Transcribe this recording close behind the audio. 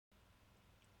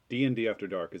D&D After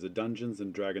Dark is a Dungeons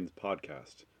 & Dragons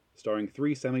podcast, starring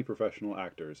 3 semi-professional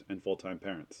actors and full-time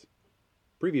parents.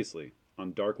 Previously,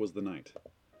 on Dark Was the Night.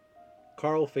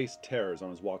 Carl faced terrors on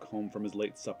his walk home from his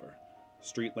late supper.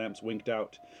 Street lamps winked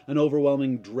out. An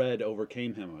overwhelming dread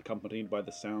overcame him, accompanied by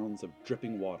the sounds of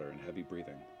dripping water and heavy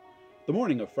breathing. The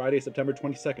morning of Friday, September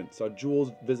 22nd, saw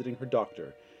Jules visiting her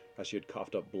doctor, as she had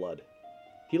coughed up blood.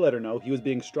 He let her know he was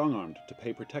being strong-armed to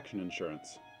pay protection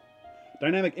insurance.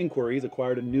 Dynamic Inquiries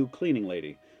acquired a new cleaning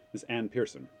lady, Miss Ann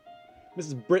Pearson.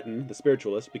 Mrs. Britton, the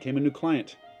spiritualist, became a new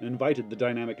client and invited the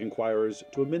Dynamic Inquirers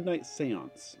to a midnight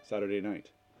seance Saturday night.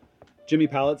 Jimmy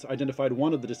Pallets identified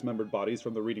one of the dismembered bodies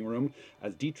from the reading room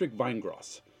as Dietrich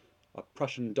Weingross, a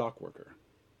Prussian dock worker.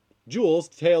 Jules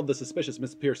tailed the suspicious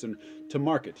Miss Pearson to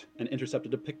market and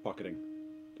intercepted a pickpocketing.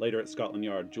 Later at Scotland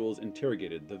Yard, Jules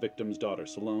interrogated the victim's daughter,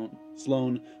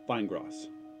 Sloane Weingross.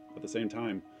 At the same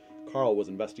time, Carl was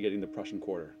investigating the Prussian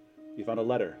quarter. He found a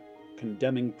letter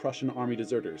condemning Prussian army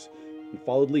deserters and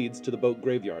followed leads to the boat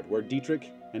graveyard, where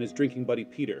Dietrich and his drinking buddy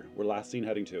Peter were last seen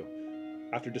heading to.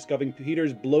 After discovering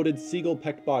Peter's bloated,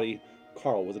 seagull-pecked body,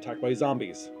 Carl was attacked by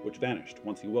zombies, which vanished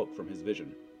once he woke from his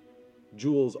vision.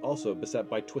 Jules, also beset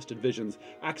by twisted visions,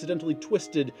 accidentally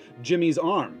twisted Jimmy's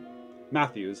arm.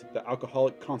 Matthews, the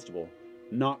alcoholic constable,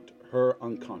 knocked her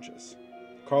unconscious.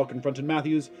 Carl confronted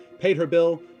Matthews, paid her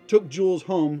bill, took Jules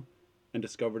home, and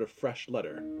discovered a fresh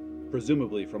letter,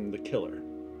 presumably from the killer.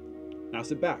 Now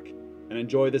sit back and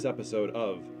enjoy this episode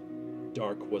of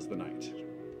Dark Was the Night.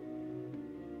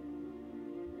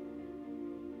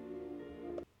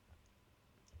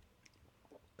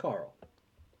 Carl.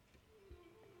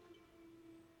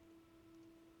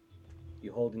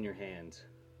 You hold in your hand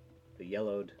the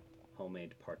yellowed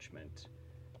homemade parchment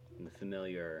and the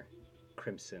familiar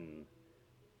crimson,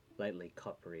 lightly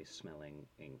coppery smelling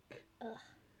ink. Ugh.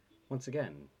 Once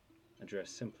again,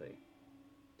 addressed simply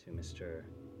to Mr.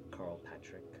 Carl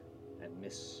Patrick and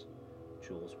Miss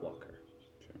Jules Walker.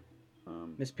 Okay.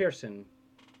 Miss Pearson,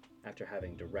 after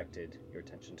having directed your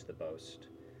attention to the boast,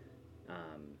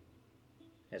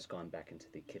 has gone back into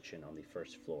the kitchen on the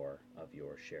first floor of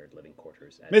your shared living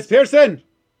quarters. Miss Pearson!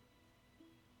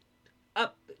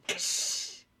 No!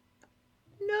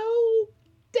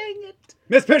 Dang it!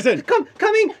 Miss Pearson!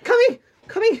 Coming!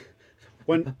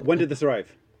 When did this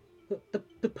arrive?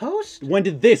 The post? When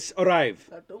did this arrive?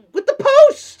 With the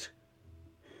post!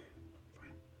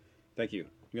 Thank you. I'm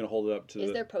going to hold it up to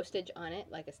Is there postage on it,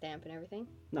 like a stamp and everything?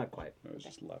 Not quite. No, it's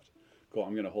just left. Cool.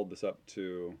 I'm going to hold this up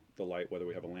to the light, whether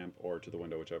we have a lamp, or to the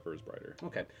window, whichever is brighter.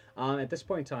 Okay. At this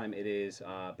point in time, it is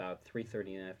about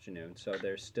 3:30 in the afternoon, so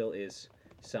there still is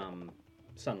some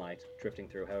sunlight drifting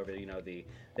through. However, the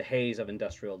haze of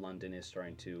industrial London is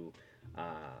starting to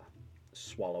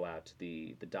swallow out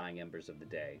the dying embers of the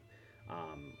day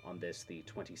on this, the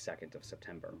 22nd of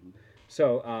September. Mm-hmm.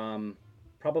 So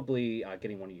probably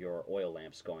getting one of your oil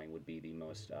lamps going would be the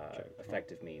most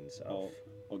effective means of...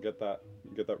 I'll get that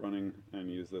running and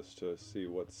use this to see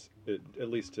at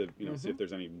least to see if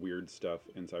there's any weird stuff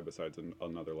inside besides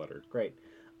another letter. Great.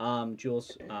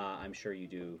 Jules, I'm sure you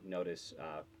do notice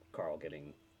Carl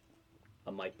getting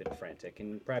a mite bit frantic,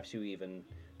 and perhaps you even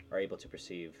are able to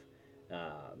perceive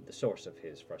the source of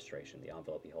his frustration, the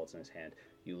envelope he holds in his hand.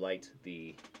 You light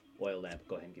the oil lamp.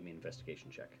 Go ahead and give me an investigation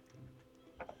check.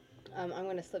 I'm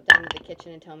going to slip down to the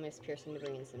kitchen and tell Miss Pearson to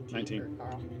bring in some tea 19. for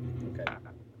Carl. Okay.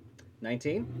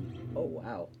 19? Oh,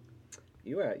 wow.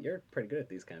 You're pretty good at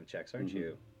these kind of checks, aren't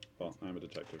you? Well, I'm a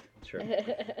detective. Sure.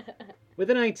 With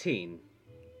a 19,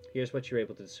 here's what you're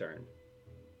able to discern.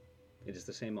 It is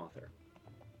the same author,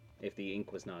 if the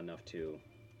ink was not enough to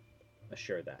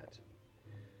assure that.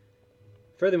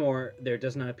 Furthermore, there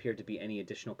does not appear to be any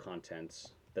additional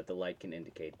contents that the light can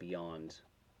indicate beyond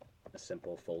a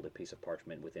simple folded piece of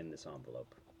parchment within this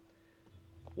envelope.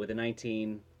 With a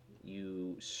 19,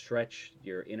 you stretch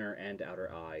your inner and outer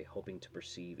eye, hoping to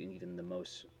perceive even the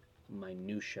most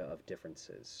minutia of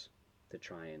differences to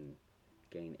try and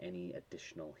gain any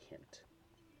additional hint.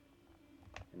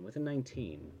 And with a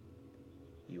 19,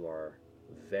 you are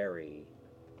very,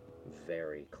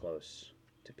 very close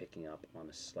to picking up on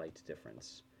a slight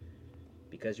difference.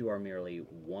 Because you are merely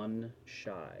 1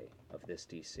 shy of this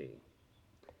DC,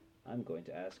 I'm going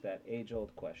to ask that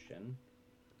age-old question,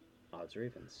 odds or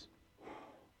evens?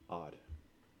 Odd.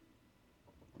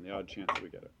 On the odd chance that we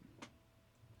get it.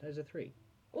 That is a 3.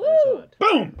 Woo! That is odd.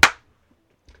 Boom!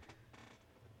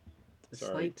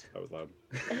 Sorry, that was loud.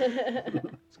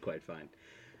 It's quite fine.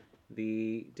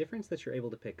 The difference that you're able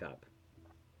to pick up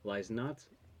lies not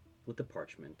with the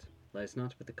parchment, lies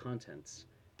not with the contents.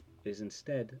 It is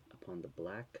instead upon the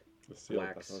black The seal,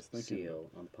 wax that's what I was thinking. seal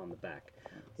upon the back.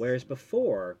 Whereas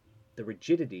before, the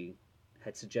rigidity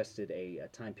had suggested a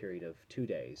time period of 2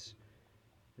 days,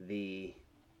 the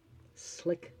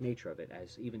slick nature of it,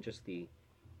 as even just the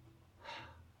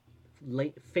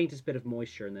faintest bit of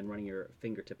moisture and then running your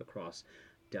fingertip across,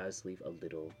 does leave a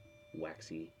little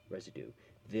waxy residue.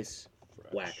 This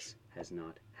Fresh. wax has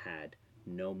not had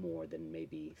no more than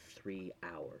maybe 3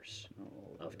 hours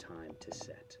Oh, of time to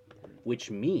set,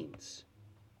 which means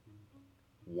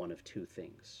one of two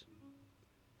things.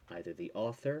 Either the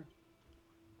author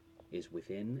is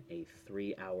within a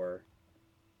 3-hour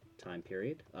time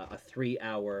period, a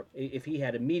 3-hour, if he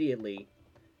had immediately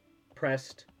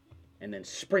pressed and then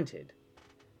sprinted,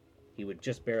 he would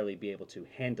just barely be able to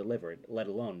hand deliver it, let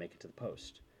alone make it to the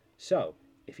post. So,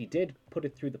 if he did put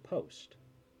it through the post,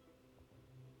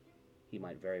 he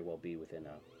might very well be within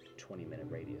a 20-minute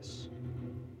radius.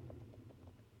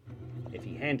 If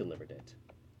he hand delivered it,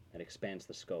 it expands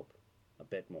the scope a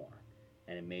bit more,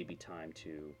 and it may be time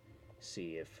to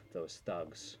see if those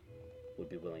thugs would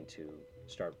be willing to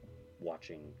start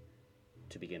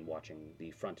begin watching the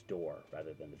front door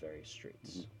rather than the various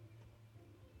streets.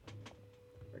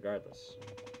 Regardless,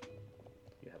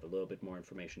 you have a little bit more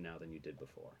information now than you did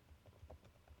before.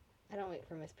 I don't wait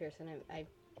for Miss Pearson.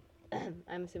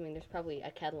 I'm assuming there's probably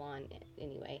a kettle on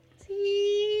anyway.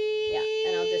 Yeah,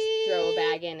 and I'll just throw a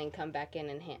bag in and come back in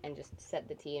and just set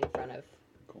the tea in front of.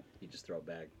 Cool. You just throw a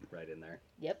bag right in there.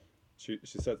 Yep. She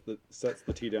sets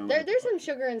the tea down. There's some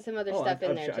sugar and some other stuff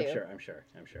in there sure, too. I'm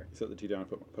sure. Set the tea down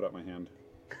and put out my hand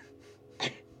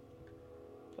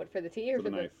What, for the tea or for the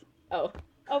knife. Oh,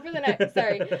 for the knife.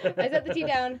 Sorry, I set the tea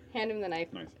down. Hand him the knife.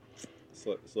 Nice.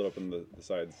 Slit open the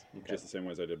sides Okay. just the same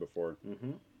way as I did before.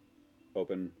 Mm-hmm.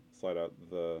 Open, slide out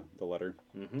the letter.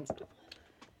 Mm-hmm.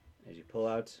 As you pull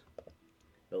out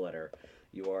the letter,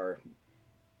 you are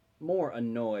more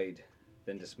annoyed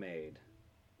than dismayed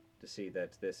to see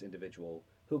that this individual,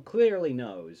 who clearly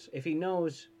knows, if he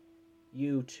knows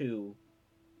you two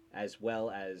as well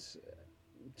as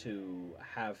to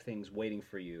have things waiting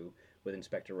for you with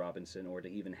Inspector Robinson, or to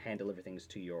even hand deliver things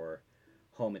to your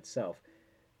home itself,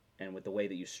 and with the way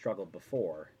that you struggled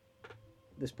before,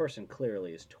 this person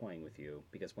clearly is toying with you,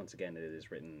 because once again it is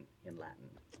written in Latin.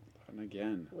 And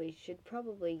again, We should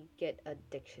probably get a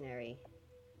dictionary.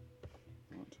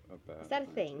 not a bad. Is that a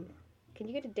idea. thing? Can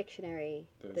you get a dictionary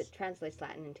There's- that translates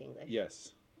Latin into English?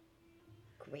 Yes.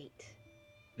 Great.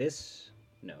 This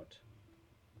note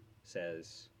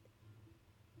says,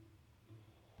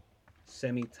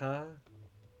 Semita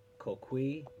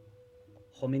coqui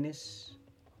hominis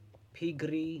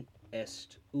pigri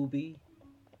est ubi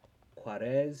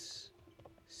quares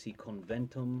si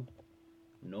conventum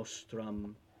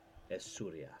nostrum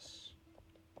essurias.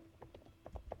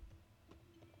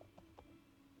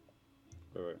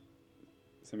 Wait.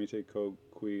 Semite co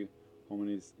qui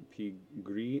hominis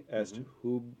pigri est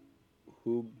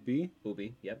hubi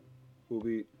Ubi, yep.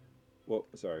 ubi. Well,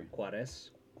 sorry.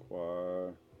 Quares,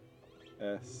 Qua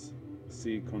es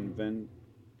si conventum,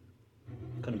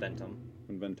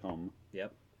 conventum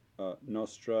yep.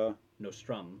 nostrum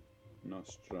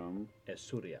Nostrum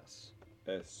essurias.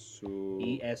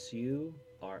 esu.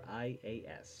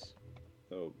 ESURIAS.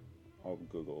 Oh, I'll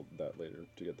Google that later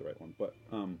to get the right one. But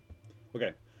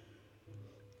okay.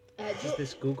 Is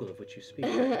this Google of which you speak?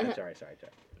 sorry. So It's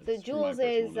from my Jules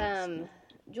personal is notes.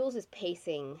 Jules is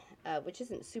pacing, which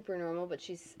isn't super normal, but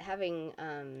she's having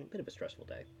Bit of a stressful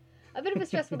day. a bit of a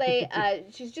stressful day.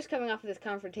 She's just coming off of this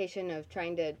confrontation of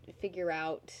trying to figure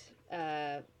out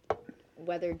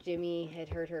whether Jimmy had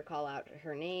heard her call out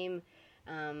her name,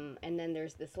 and then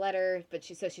there's this letter. But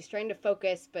she's trying to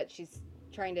focus, but she's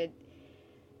trying to.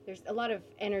 There's a lot of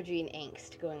energy and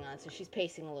angst going on, so she's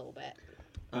pacing a little bit.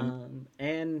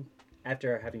 And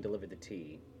after having delivered the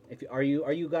tea, are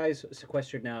you guys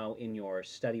sequestered now in your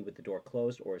study with the door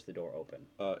closed, or is the door open?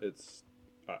 It's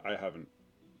I haven't.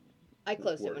 I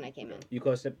closed it when Word, I came yeah. in. You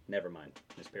closed it? Never mind.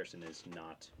 Miss Pearson is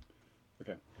not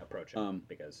Okay. approaching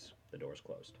because the door is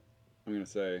closed. I'm gonna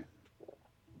say.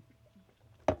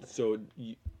 So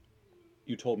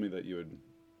you told me that you had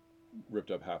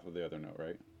ripped up half of the other note,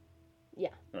 right? Yeah.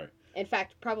 All right. In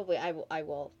fact, probably I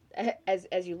will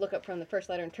as you look up from the first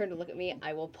letter and turn to look at me,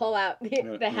 I will pull out the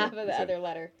No, half of the listen. other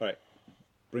letter. All right.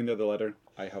 Bring the other letter.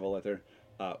 I have a letter.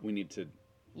 We need to.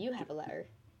 You have a letter.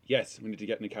 Yes, we need to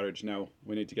get in a carriage now.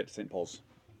 We need to get to St. Paul's.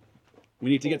 We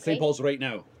need to get to St. Okay. Paul's right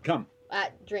now. Come.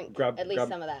 Drink Grab- at least grab-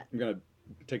 some of that. I'm gonna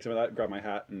take some of that. Grab my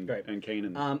hat and Great. and cane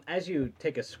and. As you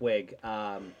take a swig,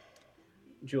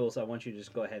 Jules, I want you to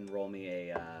just go ahead and roll me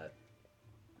a.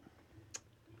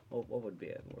 What would be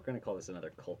it? We're going to call this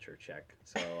another culture check.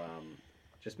 So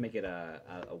just make it a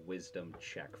wisdom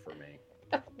check for me.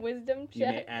 A wisdom You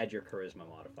may check. add your charisma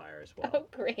modifier as well. Oh,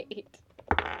 great.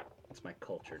 It's my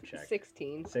culture check.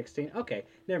 16. 16? Okay,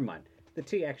 never mind. The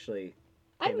tea actually...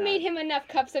 I've came made out. him enough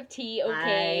cups of tea,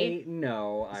 okay? I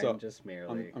know. I'm So, just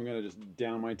merely... I'm gonna just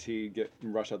down my tea,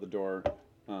 rush out the door,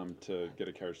 to get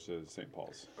a carriage to St.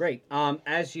 Paul's. Great.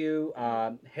 As you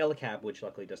hail a cab, which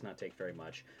luckily does not take very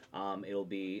much, it'll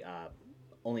be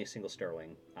only a single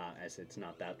sterling, as it's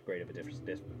not that great of a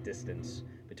distance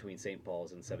between St.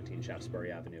 Paul's and 17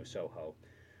 Shaftesbury Avenue, Soho.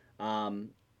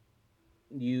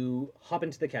 You hop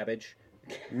into the cabbage.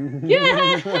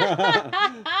 Yeah!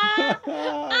 I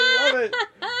love it.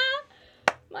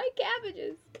 My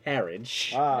cabbages.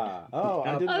 Carriage. Oh, I didn't Oh,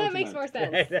 know what that you makes meant. more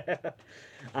sense.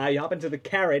 You hop into the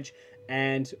carriage,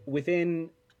 and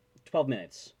within 12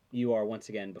 minutes, you are once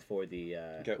again before the...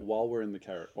 Okay, while we're in the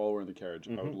carriage,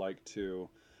 I would like to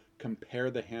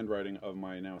compare the handwriting of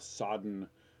my now sodden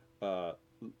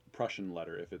Prussian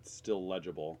letter, if it's still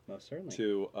legible, Most certainly.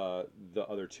 to the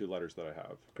other 2 letters that I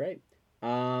have. Great.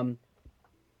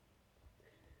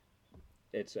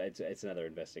 It's another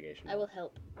investigation. I will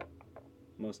help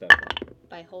Most definitely.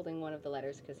 by holding one of the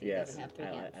letters because he Yes, doesn't have 3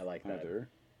 hands. I like that. Either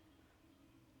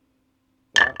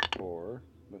that or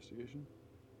investigation.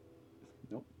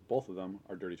 Nope, both of them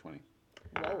are dirty 20.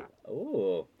 Whoa.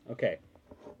 Oh, okay.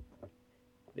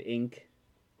 The ink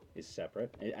is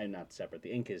separate. Not separate.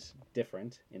 The ink is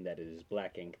different in that it is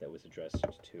black ink that was addressed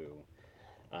to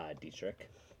Dietrich.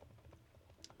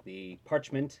 The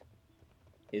parchment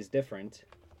is different,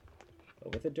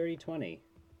 but with a dirty 20.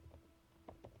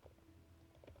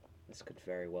 This could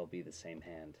very well be the same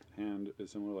hand. Hand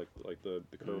is similar, like the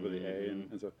curve of the A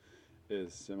and stuff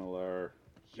is similar.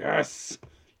 Yes!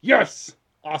 Yes!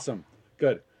 Awesome.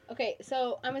 Good. Okay,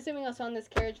 so I'm assuming also on this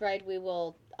carriage ride,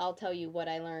 I'll tell you what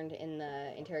I learned in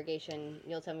the interrogation.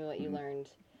 You'll tell me what you learned.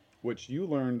 Which you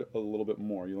learned a little bit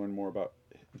more. You learned more about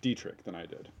Dietrich than I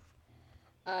did.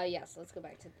 Yes, let's go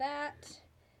back to that.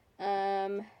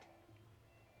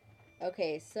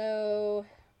 Okay, so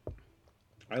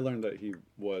I learned that he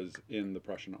was in the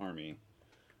Prussian army.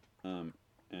 And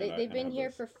they've been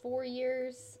here for 4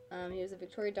 years. He was a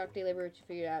Victoria Dock Day laborer, which you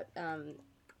figured out.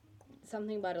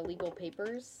 Something about illegal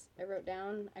papers I wrote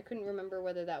down. I couldn't remember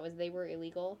whether that was they were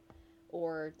illegal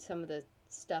or some of the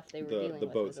stuff they were dealing with. The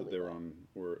boats was that they were illegal. on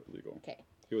were illegal. Okay.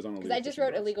 He was on illegal. Because I just fishing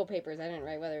wrote boats. illegal papers. I didn't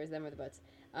write whether it was them or the boats.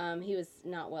 He was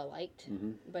not well liked,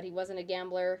 but he wasn't a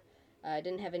gambler.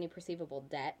 Didn't have any perceivable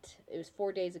debt. It was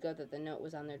 4 days ago that the note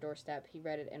was on their doorstep. He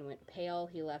read it and went pale.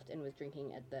 He left and was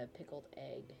drinking at the Pickled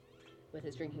Egg with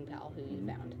his drinking pal, who you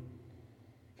found.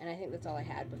 And I think that's all I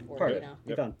had before, Part you of know.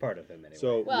 You found part of him anyway.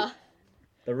 So Well,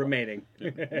 the remaining. we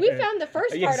found the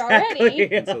first part Exactly.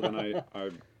 already. and so then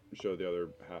I show the other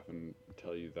half and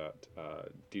tell you that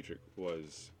Dietrich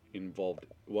was in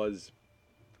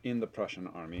the Prussian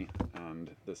army,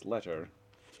 and this letter,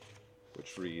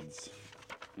 which reads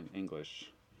in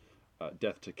English,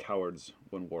 "Death to cowards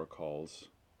when war calls,"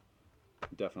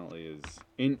 definitely is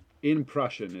in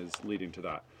Prussian is leading to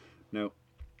that. Now,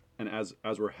 and as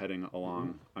we're heading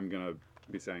along, I'm gonna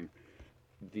be saying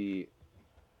the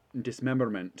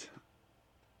dismemberment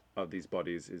of these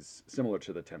bodies is similar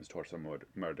to the Thames Torso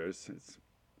murders. It's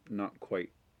not quite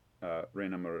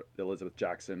Raynham or Elizabeth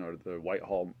Jackson or the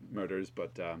Whitehall murders,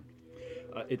 but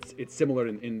it's similar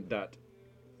in that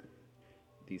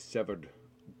these severed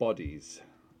bodies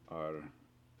are.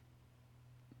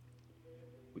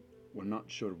 We're not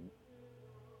sure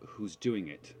who's doing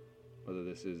it. Whether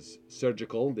this is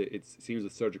surgical, it seems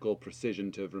with surgical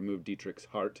precision to have removed Dietrich's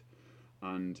heart,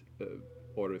 and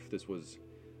or if this was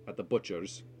at the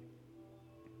butcher's.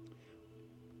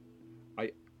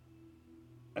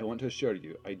 I want to assure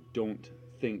you, I don't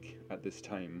think at this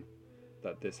time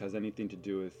that this has anything to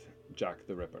do with Jack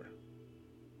the Ripper.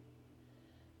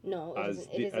 No, it As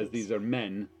isn't. as these are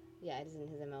men, Yeah, it isn't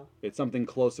his MO. it's something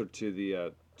closer to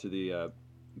the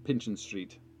Pynchon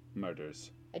Street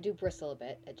murders. I do bristle a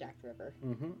bit at Jack the Ripper.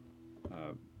 Mm-hmm.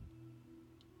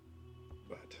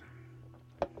 But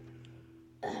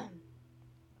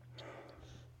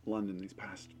London these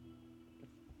past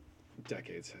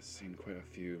decades has seen quite a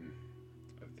few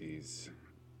of these.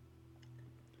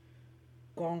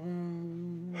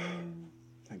 Thank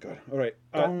God. All right,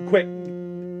 quick!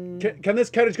 Can this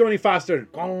carriage go any faster?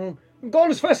 Gong. I'm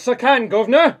going as fast as I can,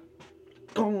 Governor.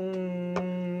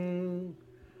 Gong.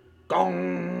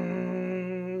 Gong.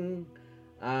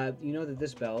 You know that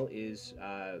this bell is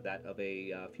that of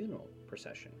a funeral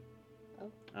procession.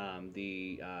 Oh.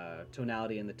 The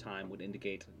tonality and the time would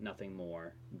indicate nothing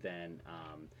more than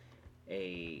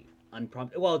a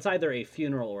unprompted. Well, it's either a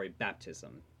funeral or a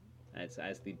baptism,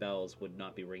 as the bells would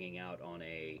not be ringing out on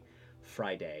a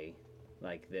Friday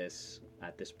like this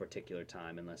at this particular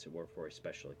time unless it were for a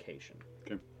special occasion.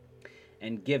 Okay.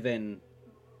 And given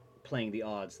playing the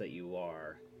odds that you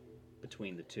are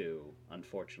between the two,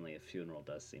 unfortunately, a funeral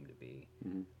does seem to be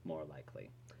more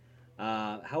likely.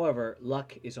 However,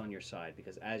 luck is on your side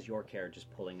because as your carriage is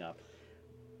pulling up,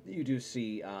 you do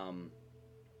see a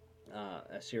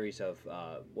series of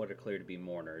what are clear to be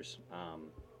mourners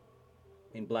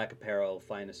in black apparel,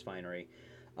 finest finery,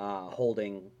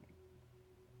 holding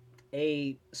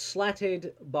a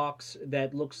slatted box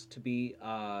that looks to be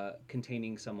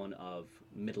containing someone of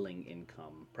middling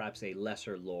income, perhaps a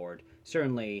lesser lord,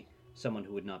 certainly someone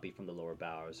who would not be from the lower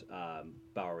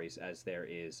Boweries, as there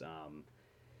is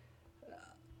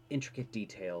intricate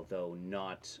detail, though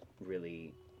not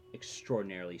really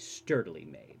extraordinarily sturdily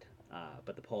made.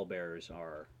 But the pallbearers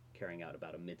are carrying out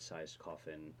about a mid-sized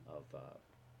coffin of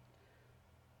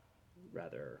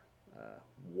rather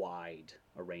wide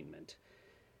arraignment.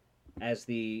 As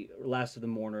the last of the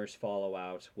mourners follow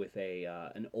out with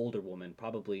an older woman,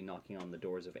 probably knocking on the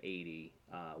doors of 80,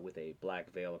 with a black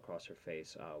veil across her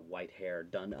face, white hair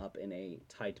done up in a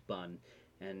tight bun,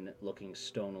 and looking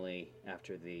stonily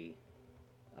after the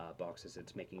box as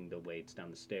it's making the way down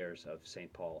the stairs of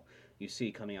St. Paul. You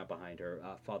see coming out behind her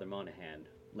Father Monahan,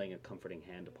 laying a comforting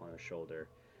hand upon her shoulder.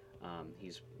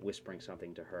 He's whispering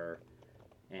something to her,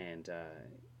 and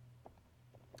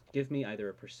give me either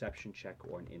a perception check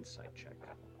or an insight check.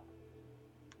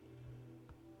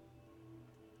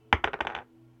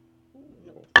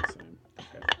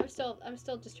 Same. I'm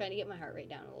still just trying to get my heart rate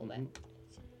down a little bit.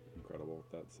 Incredible.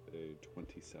 That's a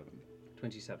 27.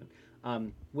 27.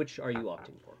 Which are you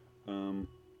opting for?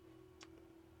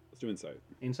 Let's do insight.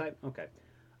 Insight? Okay.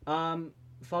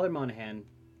 Father Monahan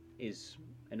is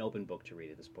an open book to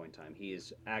read at this point in time. He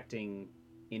is acting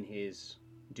in his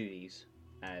duties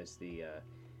as the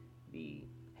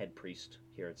head priest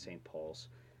here at St. Paul's.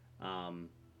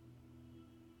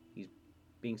 He's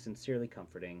being sincerely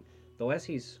comforting, though as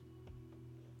he's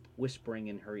whispering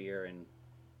in her ear and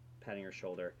patting her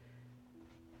shoulder,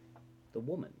 the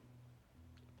woman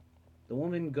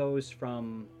goes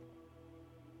from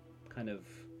kind of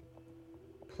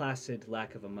placid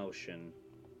lack of emotion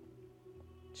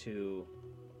to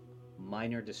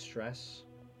minor distress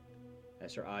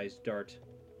as her eyes dart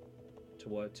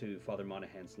to Father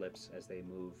Monahan's lips as they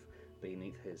move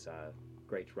beneath his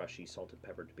great rushy salted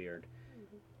peppered beard.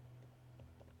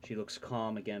 She looks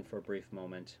calm again for a brief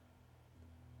moment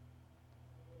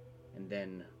and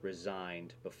then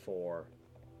resigned before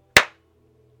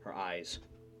her eyes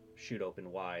shoot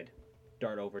open wide,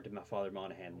 dart over to Father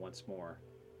Monahan once more.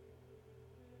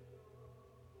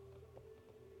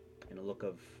 And a look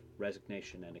of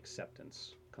resignation and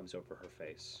acceptance comes over her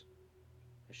face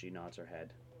as she nods her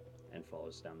head and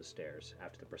follows down the stairs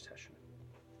after the procession.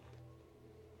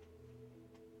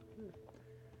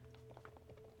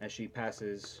 As she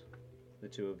passes the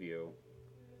two of you,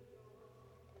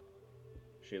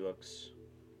 she looks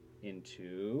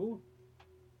into...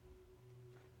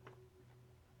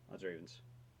 Odds or evens?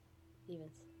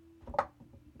 Evens.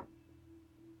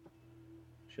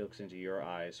 She looks into your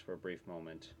eyes for a brief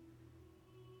moment,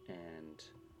 and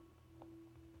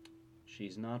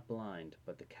she's not blind,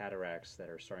 but the cataracts that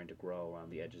are starting to grow around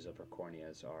the edges of her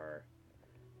corneas are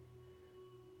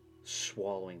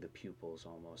swallowing the pupils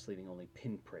almost, leaving only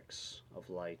pinpricks of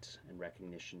light and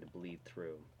recognition to bleed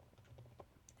through.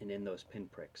 And in those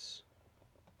pinpricks,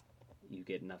 you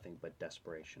get nothing but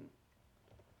desperation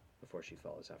before she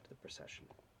follows after the procession.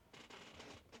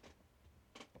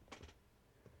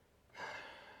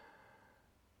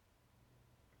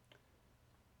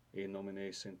 In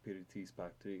nomine Sancti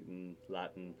Patri, in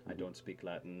Latin. I don't speak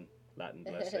Latin. Latin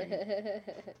blessing.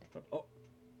 Oh,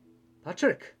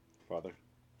 Patrick! Father.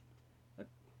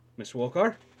 Miss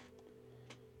Walker?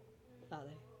 Father.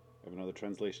 I have another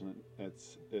translation it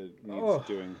needs Oh.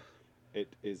 doing.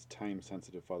 It is time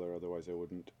sensitive, Father, otherwise I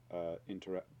wouldn't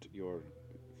interrupt your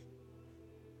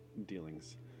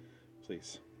dealings.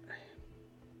 Please.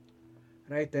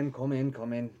 Right then, come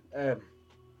in.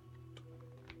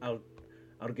 I'll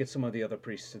get some of the other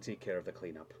priests to take care of the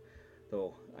cleanup.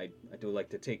 Though I do like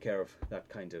to take care of that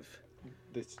kind of...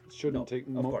 This shouldn't No, take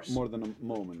of course. more than a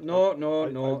moment. No.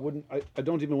 I wouldn't. I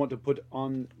don't even want to put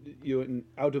on you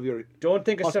out of your Don't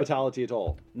think of hospitality at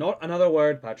all. Not another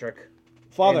word, Patrick.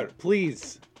 Father,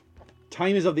 please.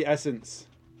 Time is of the essence.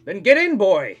 Then get in,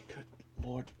 boy! Good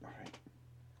Lord. All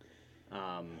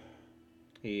right.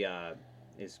 He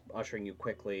is ushering you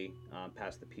quickly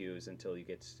past the pews until he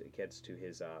gets to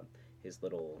his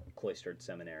little cloistered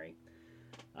seminary.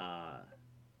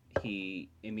 He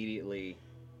immediately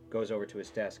goes over to his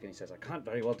desk and he says, "I can't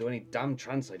very well do any damn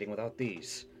translating without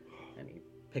these." And he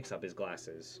picks up his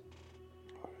glasses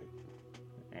All right.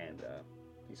 and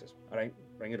he says, "All right,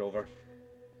 bring it over."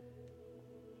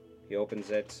 He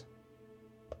opens it.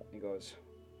 He goes,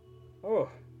 "Oh,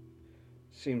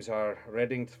 seems our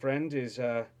Redding friend is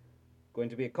going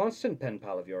to be a constant pen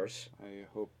pal of yours." I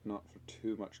hope not for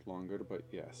too much longer, but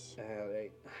yes.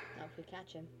 Right. Not if we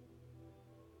catch him.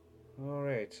 All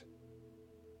right.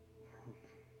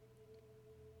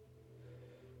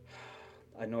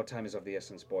 I know time is of the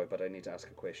essence, boy, but I need to ask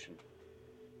a question.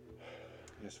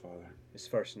 Yes, Father. His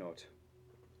first note,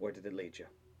 where did it lead you?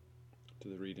 To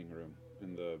the reading room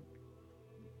in the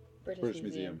British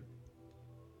Museum.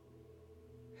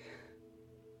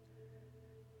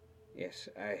 Yes,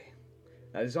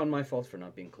 that is on my fault for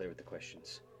not being clear with the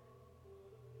questions.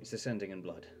 Is this ending in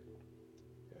blood?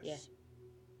 Yes.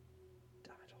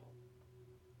 Damn it all.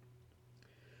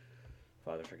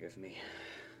 Father, forgive me.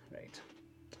 Right.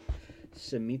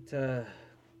 Semita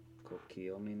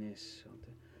Kokiominis.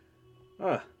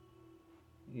 Ah,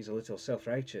 he's a little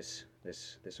self-righteous,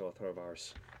 this author of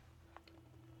ours.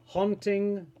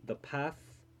 Haunting the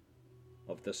path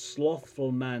of the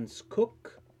slothful man's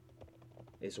cook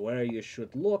is where you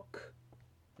should look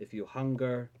if you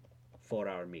hunger for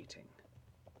our meeting.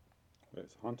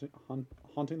 Yes.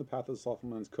 Haunting the path of the slothful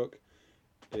man's cook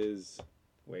is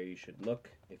Where you should look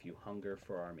if you hunger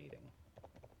for our meeting.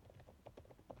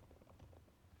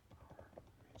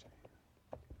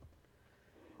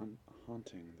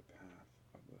 haunting the path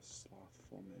of the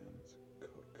slothful man's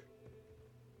cook.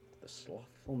 The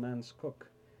slothful man's cook.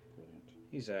 Brilliant.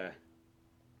 He's a...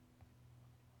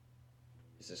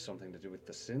 Is this something to do with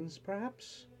the sins,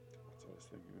 perhaps? That's what I was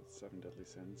thinking. It's 7 deadly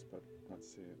sins, but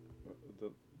let's see.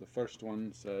 The first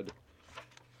one said,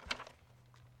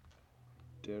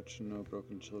 "Dare to know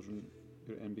broken children.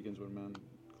 Your end begins when man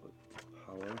collects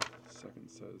power." The second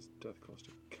says, "Death calls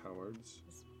to cowards."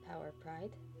 Is power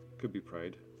pride? Could be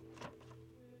pride.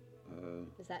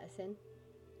 Is that a sin?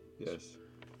 Yes.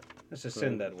 It's a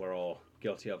sin that we're all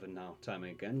guilty of it now, time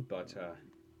and again, but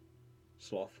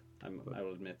sloth. I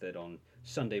will admit that on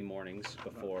Sunday mornings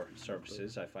before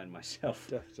services, I find myself...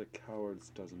 Death to cowards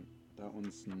doesn't. That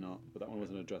one's not. But that one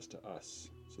wasn't addressed to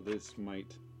us. So this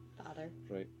might. Father,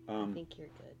 Right. I think you're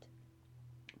good.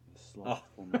 The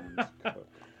slothful man's cook.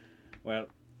 Well,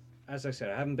 as I said,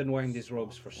 I haven't been wearing these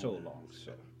robes for so long,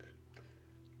 so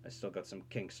I still got some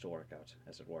kinks to work out,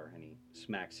 as it were, and he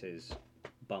smacks his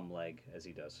bum leg as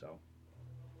he does so.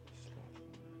 Slothful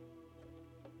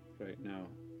man. Right now,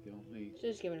 the only. She's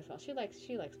just giving a smile. She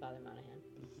likes Father Monahan.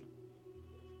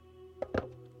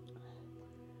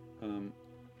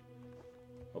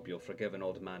 Hope you'll forgive an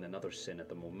old man another sin at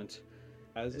the moment.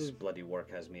 As This of bloody work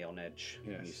has me on edge.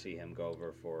 Yes. And you see him go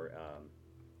over for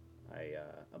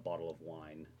a bottle of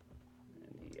wine,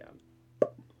 and he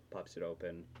pops it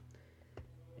open,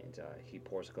 and he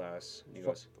pours a glass, and he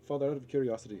goes, Father, out of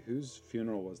curiosity, whose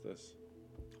funeral was this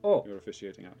 "Oh, you were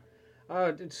officiating at?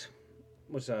 it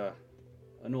was an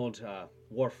old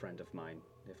war friend of mine.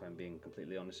 If I'm being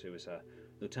completely honest, it was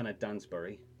Lieutenant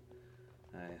Dansbury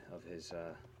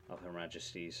of Her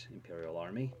Majesty's Imperial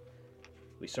Army.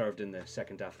 We served in the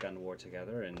Second Afghan War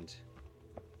together, and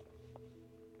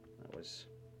that was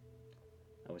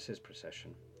his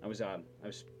procession. I was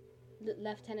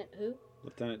Lieutenant who?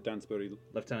 Lieutenant Dansbury.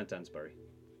 Lieutenant Dansbury.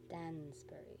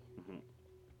 Dansbury.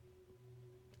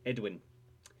 Edwin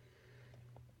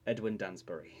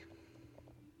Dansbury.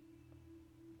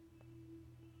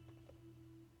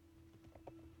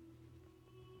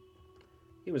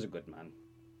 He was a good man.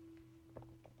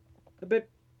 A bit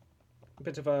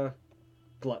of a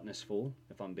gluttonous fool,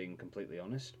 if I'm being completely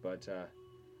honest, but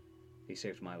he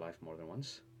saved my life more than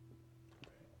once.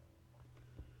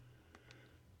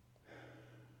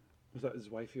 Was that his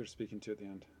wife you were speaking to at the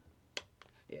end?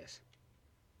 Yes,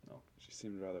 She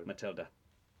seemed rather. Matilda.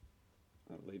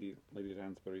 Lady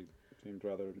Dansbury seemed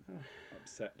rather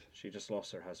upset. She just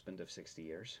lost her husband of 60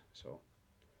 years, so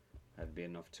that'd be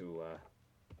enough to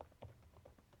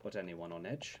put anyone on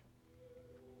edge.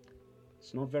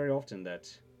 It's not very often that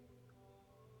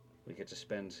we get to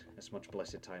spend as much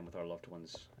blessed time with our loved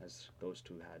ones as those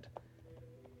two had.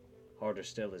 Harder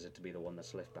still is it to be the one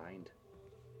that's left behind.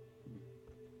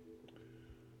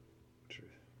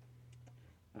 Truth.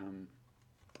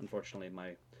 Unfortunately,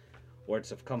 my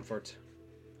words of comfort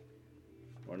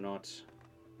were not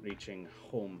reaching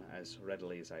home as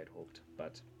readily as I had hoped.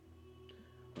 But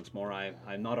once more, I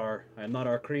am not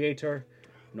our creator,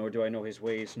 nor do I know his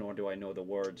ways, nor do I know the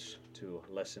words to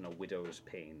lessen a widow's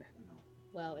pain.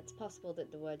 Well, it's possible that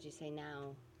the words you say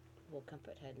now will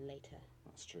comfort her later.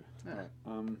 That's true. Ah.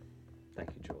 Alright. Thank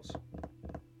you, Jules.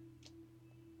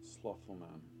 Slothful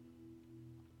man.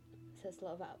 says a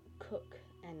lot about cook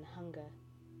and hunger.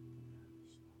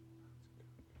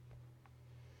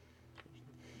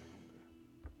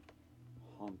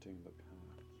 Haunting the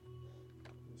path.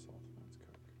 The Slothman's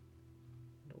cook.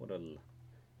 What a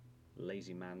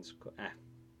lazy man's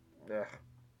ugh.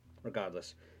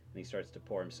 Regardless, and he starts to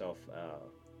pour himself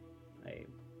a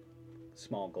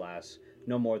small glass,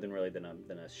 no more than really than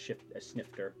a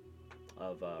snifter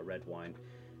of red wine,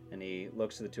 and he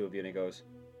looks at the two of you and he goes,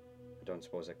 "I don't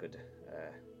suppose I could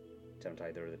tempt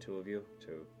either of the two of you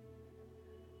to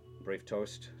a brief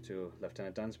toast to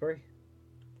Lieutenant Dansbury."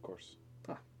 Of course.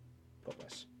 God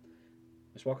bless.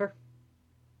 Miss Walker?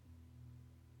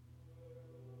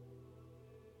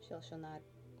 She'll nod.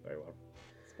 Very well.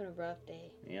 It's been a rough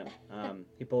day. Yeah.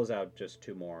 He pulls out just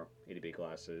two more EDB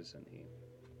glasses and he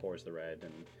pours the red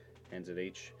and hands it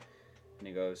each. And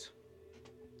he goes,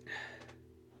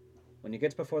 "When you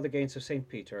get before the gates of St.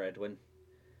 Peter, Edwin,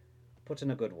 put in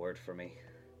a good word for me.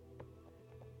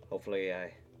 Hopefully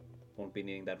I won't be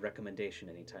needing that recommendation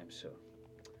anytime soon."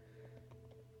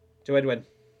 To Edwin.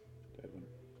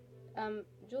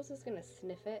 Jules is gonna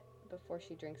sniff it before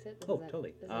she drinks it. This Oh, is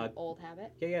totally. This is an old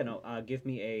habit. Yeah, no. Give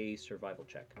me a survival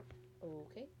check.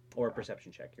 Okay. Or a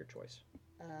perception check, your choice.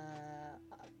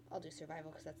 I'll do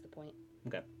survival because that's the point.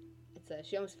 Okay. It's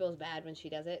she almost feels bad when she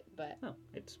does it, but No,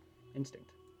 it's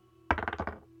instinct.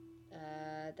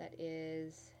 that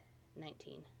is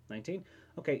 19. 19?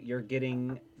 Okay, you're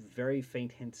getting very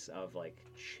faint hints of like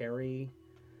cherry.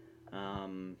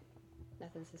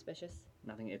 Nothing suspicious.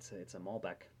 Nothing. It's a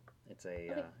Malbec. It's a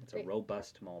Okay, it's great. a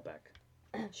robust Malbec.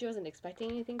 She wasn't expecting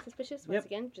anything suspicious. Once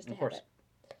again, just a Of course.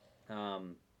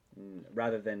 habit.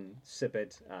 Rather than sip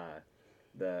it,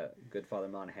 the good Father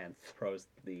Monahan throws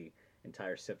the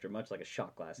entire sifter, much like a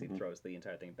shot glass. He throws the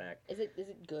entire thing back. Is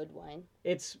it good wine?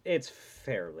 It's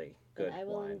fairly good Then I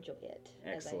will wine. enjoy it.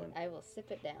 as Excellent. I will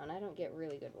sip it down. I don't get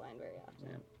really good wine very often.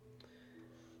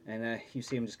 Yeah. And you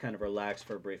see him just kind of relax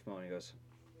for a brief moment. He goes,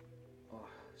 "Oh,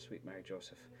 sweet Mary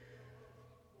Joseph,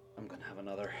 I'm gonna have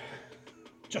another.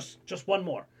 Just one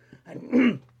more,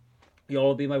 and you'll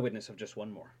all be my witness of just one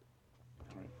more."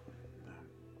 All right.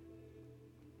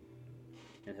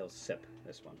 And he'll sip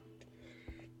this one.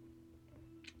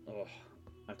 Oh,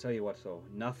 I'll tell you what though,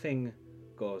 nothing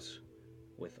goes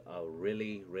with a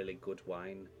really, really good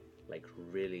wine like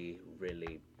really,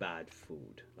 really bad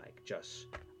food. Like just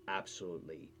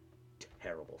absolutely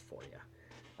terrible for you.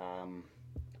 I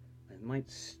might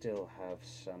still have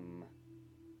some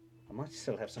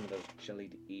of those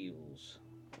jellied eels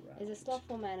around. Is a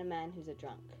slothful man a man who's a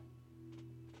drunk?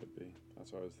 Could be.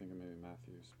 That's what I was thinking. Maybe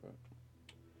Matthews, but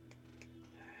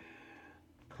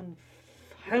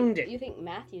Confound it! You think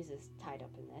Matthews is tied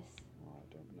up in this?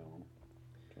 I don't know.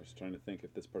 I was trying to think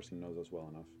if this person knows us well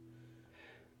enough.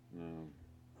 No.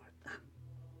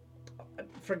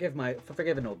 Forgive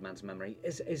an old man's memory.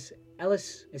 Is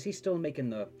Ellis? Is he still making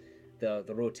the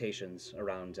rotations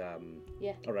around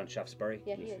Yeah. around Shaftesbury?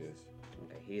 Yeah, he Yes, is. he is.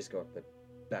 Okay, he's got the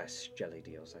best jelly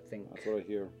deals, I think. That's what I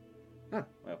hear. Ah,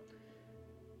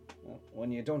 well,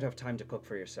 when you don't have time to cook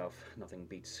for yourself, nothing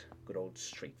beats good old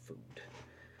street food.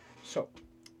 So,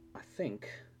 I think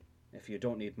if you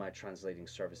don't need my translating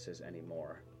services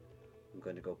anymore, I'm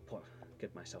going to go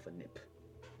get myself a nip.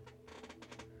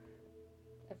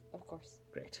 Of course.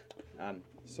 Great.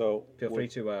 So Feel free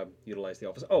to utilize the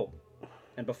office. Oh,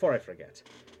 and before I forget,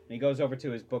 he goes over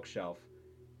to his bookshelf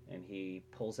and he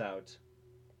pulls out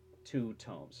 2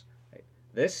 tomes. Right.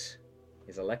 This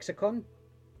is a lexicon.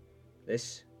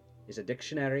 This is a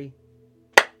dictionary.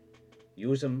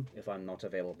 Use them if I'm not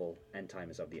available and time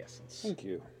is of the essence. Thank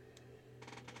you.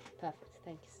 Perfect.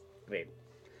 Thanks. Great.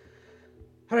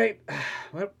 All right.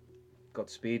 Well,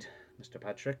 Godspeed, Mr.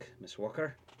 Patrick, Miss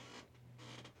Walker.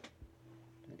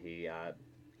 And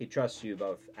he trusts you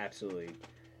both absolutely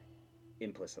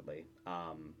implicitly,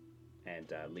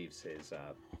 and leaves his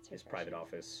private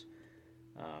office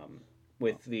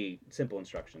with the simple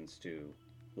instructions to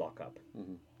lock up.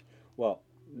 Mm-hmm. Well,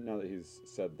 now that he's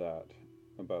said that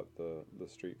about the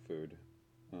street food,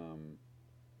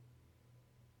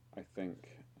 I think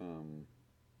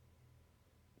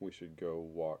we should go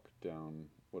walk down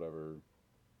whatever.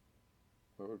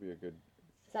 What would be a good?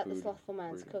 Is that the food slothful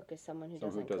man's where- cook? Is someone who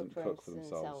Someone doesn't, who doesn't cook cook for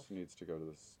himself? themselves needs to go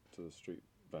to the street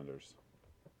vendors.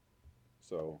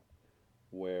 So,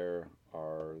 where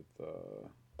are the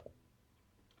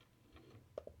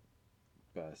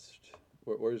best?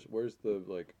 Where's the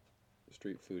like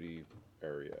street foodie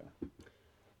area?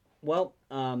 Well,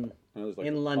 I know there's like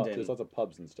In London- there's lots of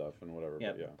pubs and stuff and whatever.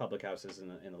 yeah, But yeah. public houses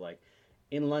and the like.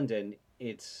 In London,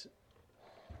 it's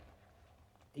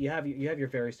you have your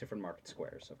various different market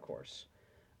squares, of course.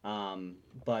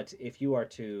 But if you are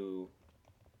to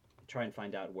try and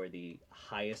find out where the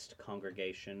highest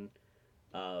congregation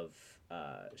of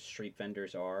street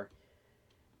vendors are,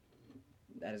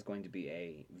 that is going to be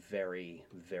a very,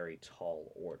 very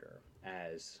tall order,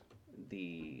 as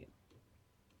the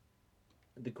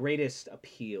greatest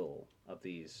appeal of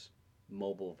these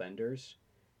mobile vendors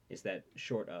is that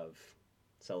short of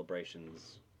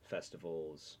celebrations,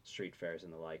 festivals, street fairs,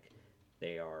 and the like,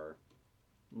 they are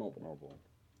mobile.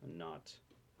 And not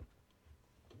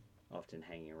often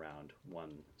hanging around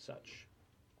one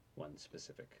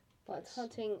specific Well, it's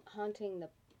place. haunting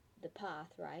the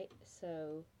path, right?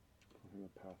 So On the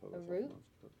path of A the route?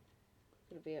 Southernmost Cook.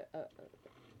 would it be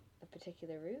a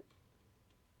particular route?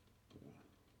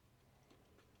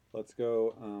 Let's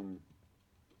go.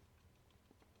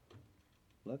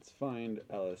 Let's find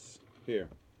Ellis here.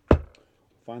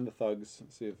 Find the thugs.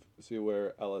 See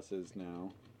where Ellis is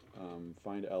now.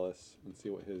 Find Ellis and see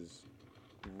what his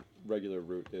regular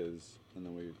route is, and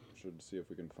then we should see if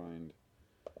we can find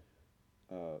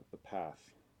the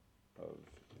path of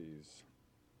these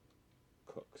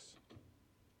cooks.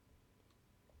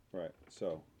 Right.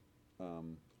 So,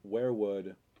 where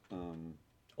would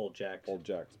Old Jack's. Old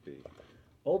Jack's be?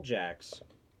 Old Jack's.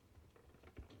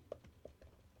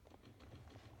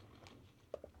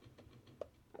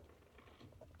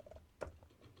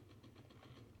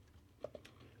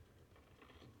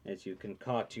 As you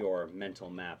concoct your mental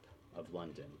map of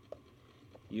London,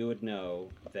 you would know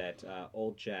that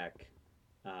Old Jack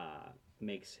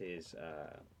makes his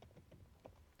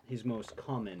most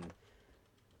common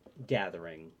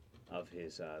gathering of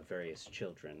his various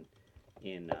children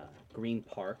in Green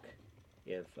Park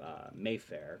of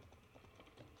Mayfair.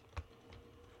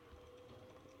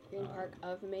 Green Park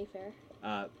of Mayfair.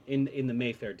 In the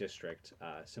Mayfair district,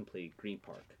 simply Green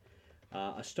Park,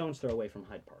 a stone's throw away from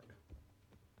Hyde Park.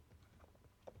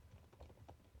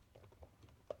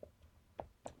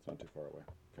 It's not too far away.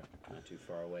 Okay. Not too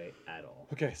far away at all.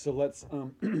 Okay, so let's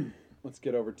let's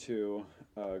get over to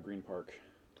Green Park.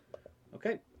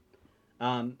 Okay.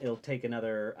 It'll take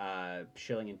another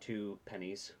shilling and 2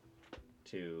 pennies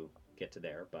to get to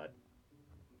there, but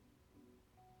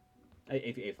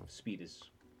if speed is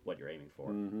what you're aiming for.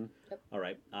 Mm-hmm. All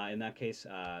right. In that case,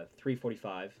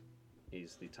 3:45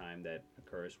 is the time that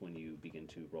occurs when you begin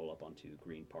to roll up onto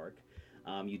Green Park.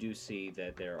 You do see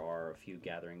that there are a few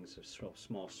gatherings of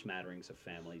small smatterings of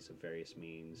families of various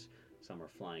means. Some are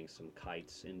flying some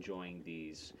kites, enjoying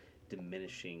these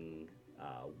diminishing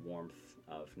warmth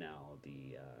of now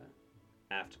the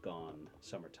aft-gone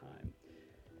summertime,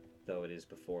 though it is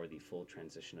before the full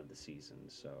transition of the season,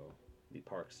 so the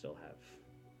parks still have,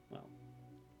 well,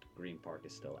 Green Park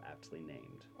is still aptly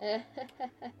named.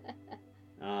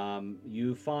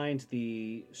 You find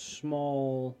the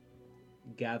small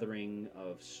gathering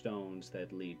of stones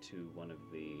that lead to one of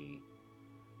the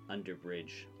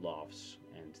underbridge lofts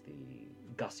and the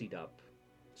gussied up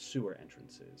sewer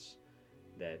entrances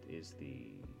that is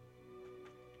the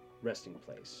resting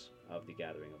place of the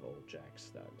gathering of Old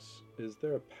Jack's thugs. Is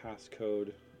there a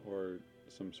passcode or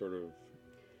some sort of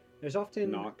There's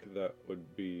often knock that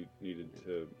would be needed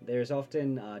to? There's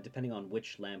often, depending on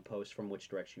which lamppost from which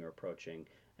direction you're approaching,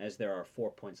 as there are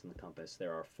 4 points in the compass,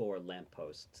 there are 4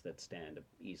 lampposts that stand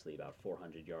easily about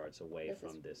 400 yards away This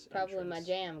from is this Probably my entrance.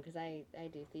 jam because I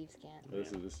do thieves' cant.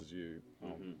 This is you. Oh.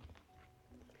 Mhm.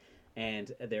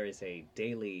 And there is a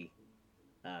daily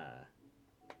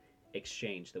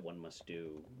exchange that one must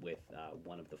do with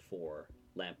one of the 4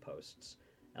 lampposts,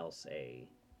 else a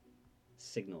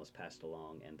signal is passed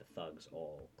along and the thugs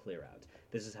all clear out.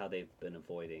 This is how they've been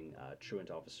avoiding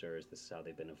truant officers. This is how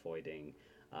they've been avoiding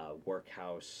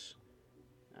workhouse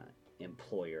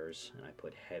employers, and I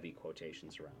put heavy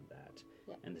quotations around that.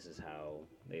 Yeah. And this is how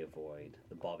they avoid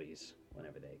the bobbies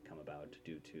whenever they come about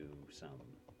due to some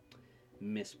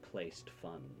misplaced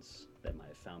funds that might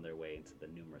have found their way into the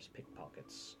numerous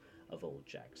pickpockets of Old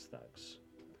Jack's thugs.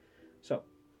 So,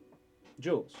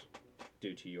 Jules,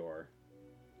 due to your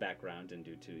background and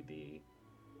due to the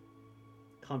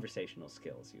conversational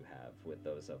skills you have with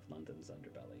those of London's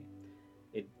underbelly.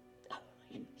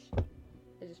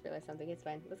 I just realized something. It's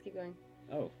fine. Let's keep going.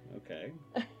 Oh, okay.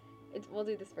 We'll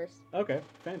do this first. Okay,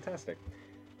 fantastic.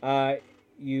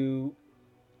 You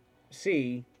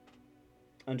see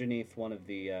underneath one of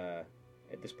the,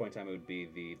 at this point in time it would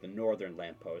be the northern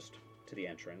lamppost to the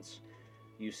entrance,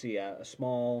 you see a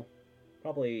small,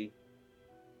 probably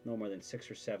no more than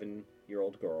 6 or 7 year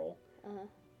old girl,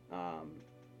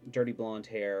 dirty blonde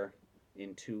hair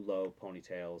in 2 low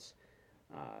ponytails,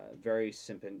 very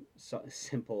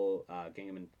simple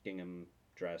gingham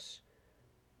dress,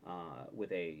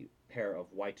 with a pair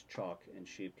of white chalk, and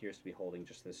she appears to be holding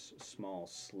just this small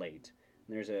slate.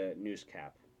 And there's a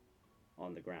newscap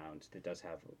on the ground that does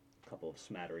have a couple of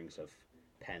smatterings of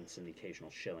pence and the occasional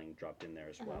shilling dropped in there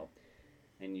as well.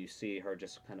 And you see her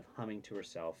just kind of humming to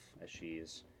herself as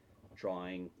she's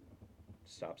drawing,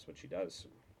 stops what she does,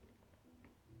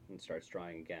 and starts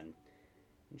drawing again.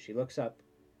 And she looks up,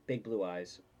 big blue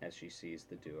eyes, as she sees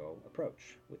the duo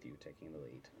approach, with you taking the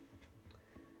lead.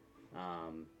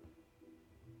 I'm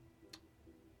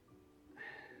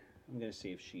going to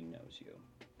see if she knows you.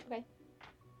 Okay.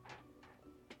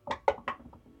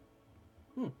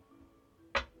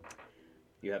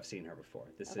 You have seen her before.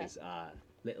 This Okay. is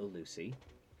little Lucy.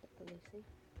 Lucy.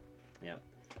 Yep.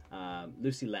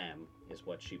 Lucy Lamb is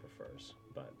what she prefers,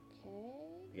 but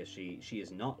Okay. because she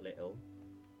is not little,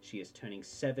 she is turning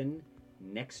 7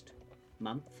 next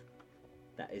month.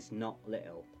 That is not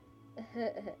little.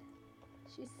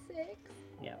 She's 6.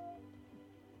 Yeah.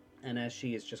 And as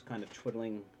she is just kind of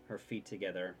twiddling her feet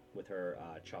together with her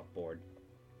chalkboard,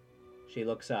 she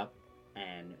looks up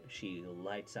and she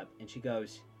lights up and she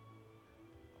goes,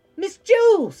 "Miss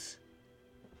Jules!"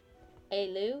 Hey,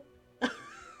 Lou.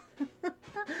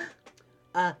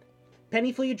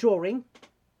 Penny for your drawing.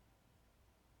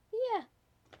 Yeah.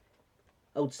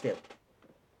 Hold still.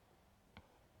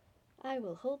 I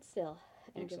will hold still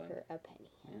and give Excellent. her a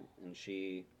penny. Yeah. And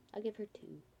she, I'll give her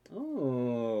 2.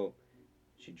 oh,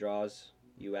 she draws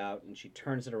you out and she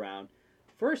turns it around.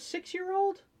 For a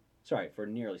 6-year-old? Sorry, for a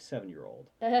nearly 7-year-old.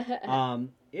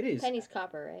 It is... Penny's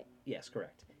copper, right? Yes,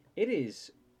 correct. It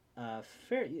is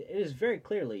it is very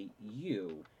clearly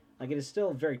you. Like, it is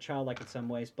still very childlike in some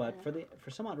ways, but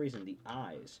for some odd reason, the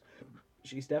eyes,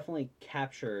 she's definitely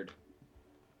captured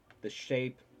the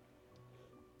shape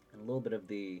and a little bit of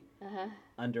the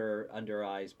under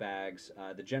eyes bags,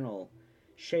 the general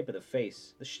shape of the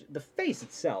face. The face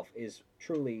itself is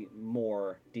truly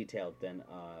more detailed than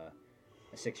a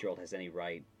 6-year-old has any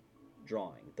right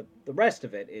drawing. The rest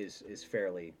of it is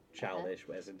fairly childish,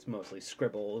 as it's mostly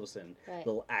scribbles and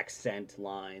little accent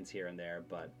lines here and there,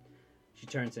 but she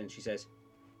turns in and she says,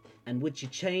 "And would you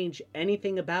change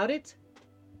anything about it?"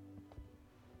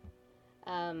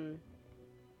 Not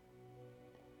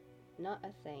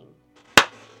a thing.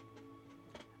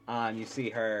 And you see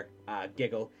her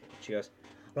giggle. She goes,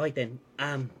 "Right then,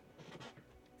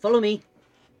 follow me."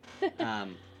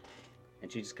 And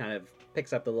she just kind of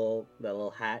picks up the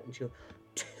little hat and she goes,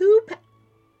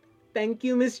 "Thank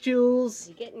you, Miss Jules."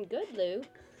 You're getting good, Lou.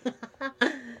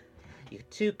 You're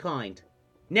too kind.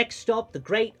 Next stop, the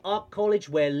Great Art College,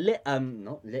 where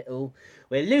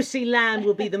where Lucy Lamb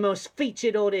will be the most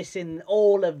featured artist in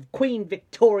all of Queen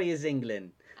Victoria's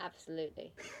England.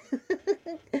 Absolutely.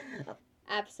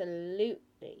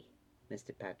 Absolutely.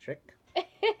 Mr. Patrick.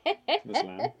 Miss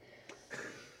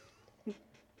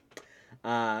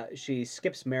Lamb. She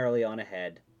skips merrily on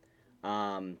ahead,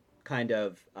 kind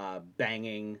of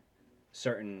banging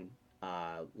certain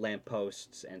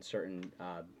lampposts and certain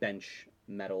bench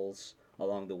metals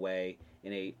along the way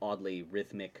in a oddly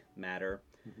rhythmic manner.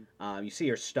 You see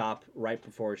her stop right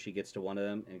before she gets to one of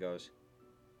them and goes,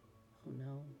 "Oh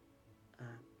no.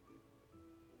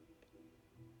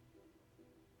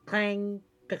 Clang,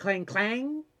 clang,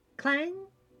 clang, clang."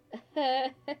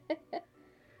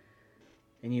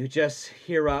 And you just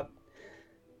hear up.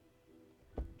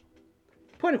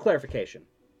 Point of clarification.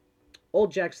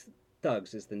 Old Jack's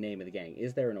Thugs is the name of the gang.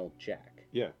 Is there an Old Jack?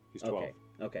 Yeah, he's 12.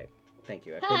 Okay. Thank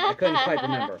you. I couldn't quite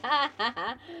remember.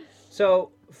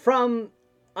 So, from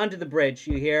under the bridge,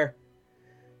 you hear,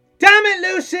 "Damn it,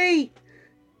 Lucy!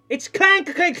 It's clang,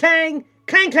 clang, clang,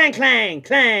 clang, clang, clang,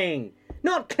 clang!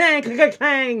 Not clang, clang,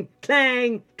 clang,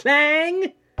 clang,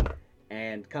 clang!"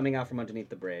 And coming out from underneath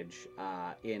the bridge,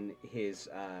 in his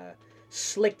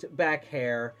slicked back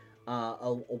hair,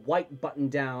 a white button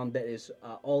down that is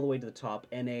all the way to the top,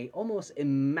 and a almost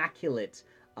immaculate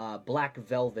black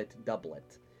velvet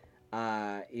doublet,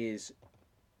 is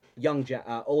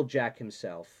Old Jack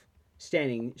himself,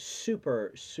 standing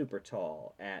super, super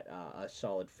tall at a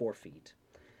solid 4 feet.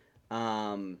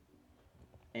 And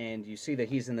you see that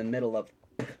he's in the middle of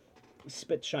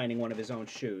spit shining one of his own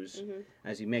shoes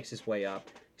as he makes his way up.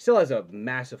 He still has a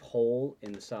massive hole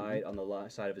in the side, on the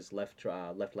side of his left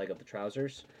leg of the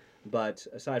trousers. But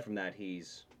aside from that,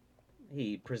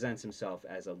 he presents himself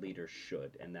as a leader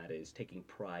should, and that is taking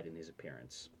pride in his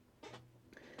appearance.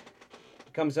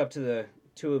 He comes up to the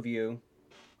two of you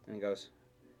and goes,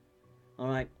 "All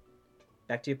right,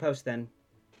 back to your post then."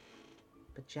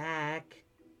 "But Jack,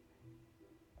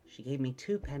 she gave me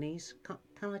 2 pennies. Can't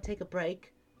I take a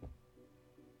break?"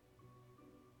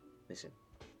 "Listen,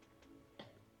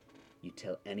 you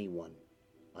tell anyone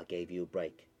I gave you a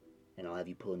break, and I'll have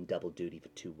you pulling double duty for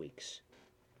 2 weeks.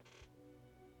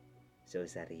 So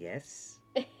is that a yes?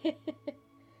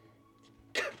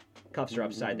 Cuffs her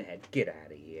upside the head. Get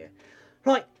out of here.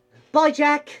 Right. Bye,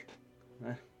 Jack.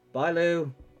 Bye,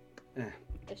 Lou.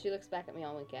 If she looks back at me,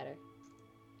 I'll wink at her.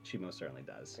 She most certainly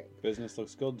does. Great. Business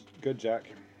looks good, Jack.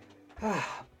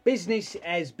 Business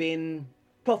has been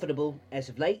profitable as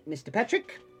of late, Mr.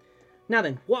 Patrick. Now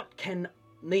then, what can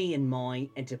me and my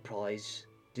enterprise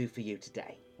do for you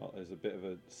today? Well, there's a bit of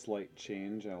a slight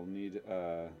change. I'll need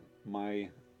my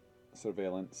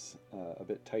surveillance a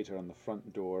bit tighter on the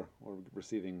front door or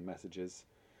receiving messages.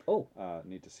 Oh.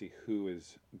 Need to see who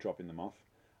is dropping them off.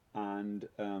 And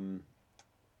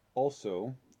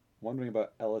also, wondering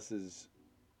about Ellis's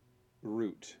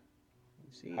route.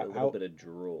 See a little bit of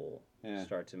drool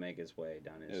start to make its way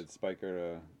down his... Did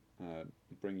Spiker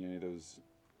bring you any of those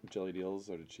jelly deals,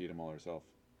 or did she eat them all herself?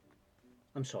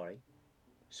 I'm sorry.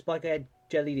 Spiker had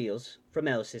jelly deals from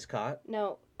Ellis's cart.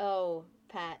 No. Oh,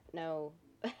 Pat, no.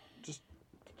 Just...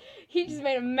 He just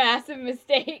made a massive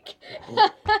mistake.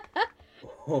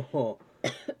 Oh.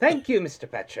 Thank you, Mr.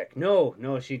 Patrick.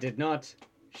 No, she did not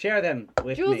share them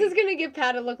with Jules me. is gonna give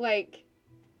Pat a look like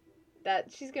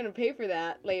that. She's gonna pay for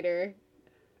that later.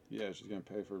 Yeah, she's gonna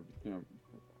pay for,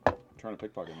 trying to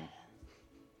pickpocket me.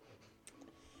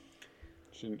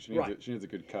 She needs a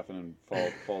good cuffing and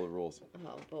follow the rules.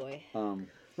 Oh boy.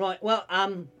 Right. Well,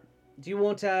 do you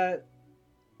want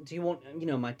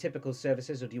my typical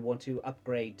services, or do you want to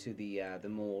upgrade to the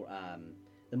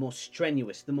more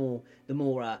strenuous, the more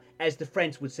as the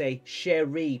French would say,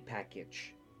 chérie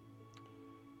package?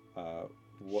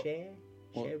 Chérie?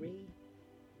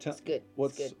 It's good.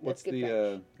 What's it's good. what's That's good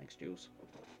the Thanks, Jules.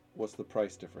 what's the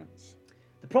price difference?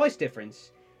 The price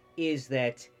difference is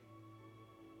that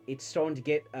it's starting to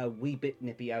get a wee bit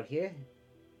nippy out here,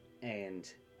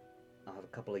 and I have a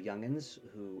couple of young'uns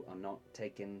who are not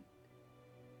taking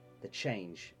the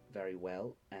change very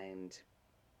well, and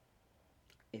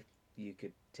if you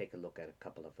could take a look at a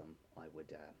couple of them, I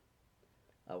would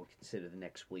consider the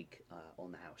next week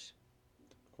on the house.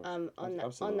 On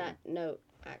that note,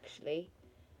 actually,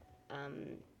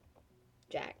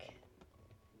 Jack,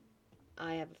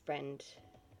 I have a friend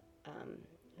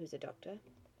who's a doctor.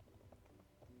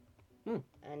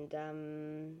 And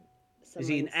is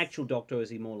he an actual doctor, or is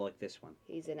he more like this one?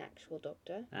 He's an actual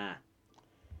doctor. Ah.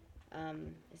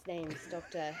 His name's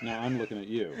Dr. Now I'm looking at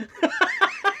you.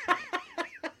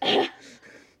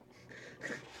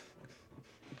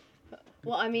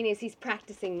 Well, I mean, he's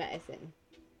practicing medicine.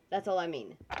 That's all I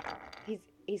mean.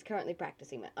 He's currently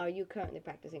practicing. Are you currently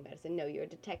practicing medicine? No, you're a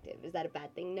detective. Is that a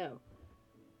bad thing? No.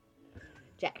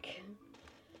 Jack.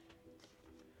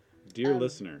 Dear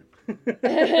listener,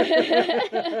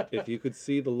 if you could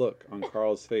see the look on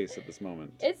Carl's face at this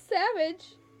moment, it's savage.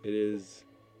 It is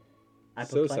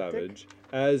Apoplectic? so savage.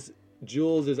 As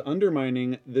Jules is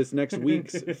undermining this next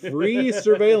week's free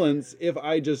surveillance if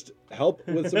I just help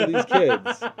with some of these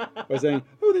kids by saying,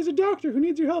 oh, there's a doctor who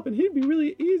needs your help and he'd be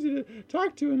really easy to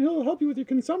talk to and he'll help you with your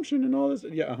consumption and all this.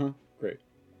 Yeah, great.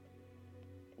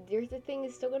 Your thing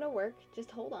is still going to work.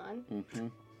 Just hold on.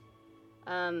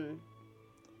 Mm-hmm.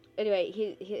 Anyway,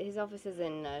 his office is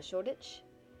in Shoreditch.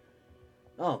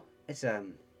 Oh, it's a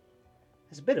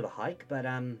bit of a hike, but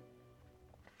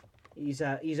he's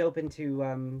open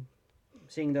to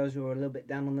seeing those who are a little bit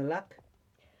down on the luck.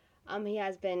 He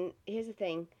has been. Here's the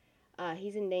thing,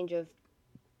 he's in danger of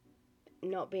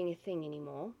not being a thing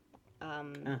anymore.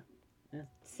 Yeah.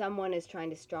 Someone is trying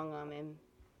to strong arm him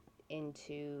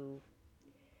into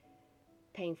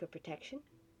paying for protection.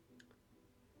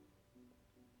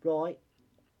 Right.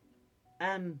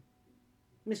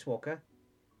 Miss Walker,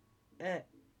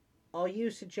 are you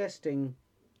suggesting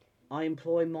I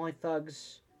employ my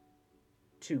thugs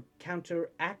to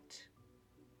counteract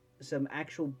some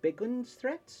actual big guns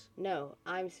threats? No,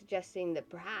 I'm suggesting that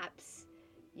perhaps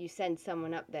you send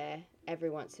someone up there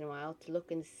every once in a while to look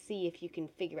and see if you can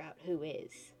figure out who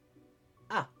is.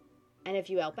 Ah. And if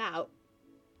you help out,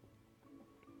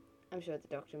 I'm sure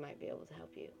the doctor might be able to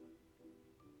help you.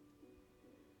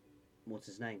 What's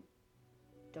his name?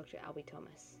 Dr. Albie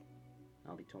Thomas.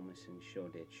 Albie Thomas in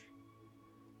Shoreditch.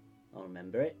 I'll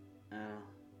remember it.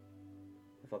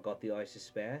 If I got the eyes to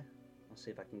spare, I'll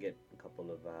see if I can get a couple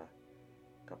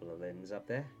of lens up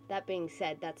there. That being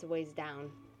said, that's a ways down.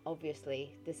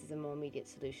 Obviously, this is a more immediate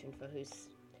solution for who's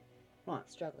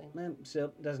struggling. So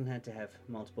it doesn't have to have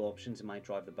multiple options. It might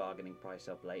drive the bargaining price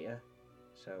up later.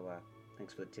 So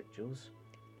thanks for the tip, Jules.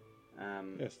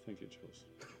 Yes, thank you, Jules.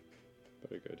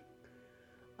 Very good.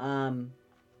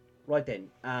 Right then.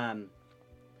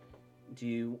 Do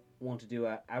you want to do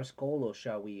a house call, or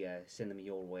shall we send them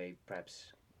your way,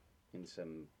 perhaps in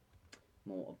some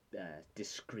more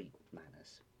discreet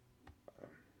manners?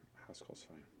 House call's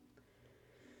fine.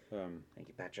 Thank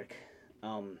you, Patrick.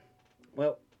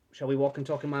 Well, shall we walk and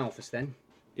talk in my office then?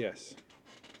 Yes.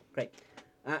 Great.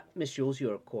 Miss Jules,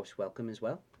 you're of course welcome as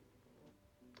well.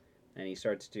 And he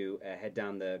starts to head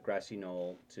down the grassy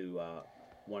knoll to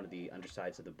one of the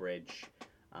undersides of the bridge.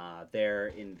 There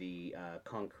in the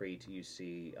concrete, you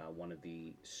see one of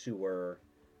the sewer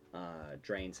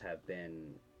drains have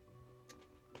been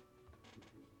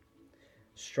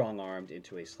strong-armed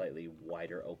into a slightly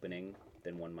wider opening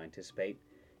than one might anticipate.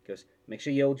 He goes, make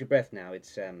sure you hold your breath now.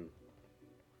 It's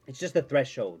just the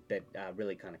threshold that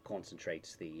really kind of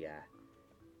concentrates the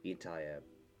entire.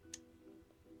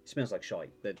 It smells like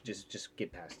shite. But just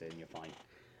get past it and you're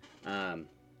fine.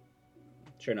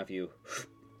 Sure enough, you.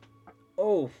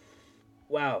 Oh,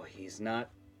 wow! He is not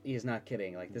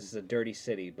kidding. Like, this is a dirty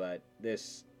city, but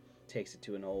this takes it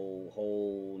to an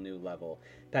whole new level.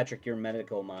 Patrick, your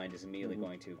medical mind is immediately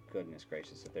going to, goodness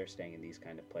gracious, if they're staying in these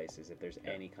kind of places, if there's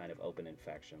any kind of open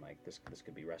infection, like this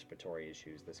could be respiratory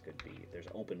issues. This could be, if there's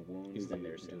open wounds, then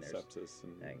there's sepsis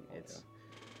and it's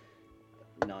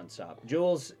nonstop.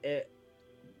 Jules, it's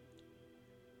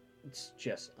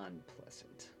just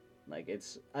unpleasant. Like,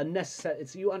 it's a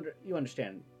it's you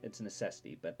understand it's a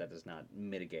necessity, but that does not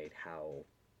mitigate how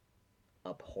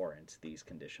abhorrent these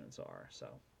conditions are. So,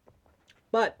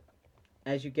 but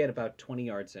as you get about 20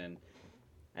 yards in,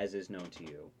 as is known to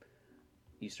you,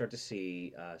 you start to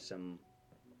see some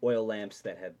oil lamps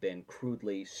that have been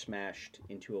crudely smashed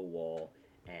into a wall,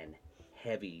 and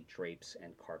heavy drapes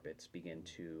and carpets begin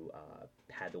to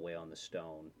pad away on the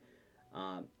stone.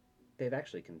 They've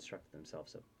actually constructed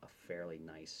themselves a fairly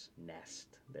nice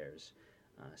nest. There's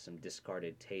some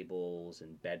discarded tables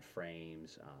and bed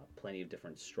frames, plenty of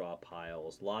different straw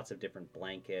piles, lots of different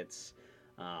blankets,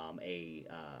 a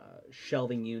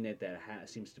shelving unit that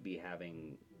seems to be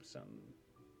having some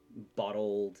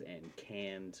bottled and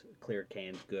clear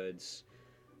canned goods.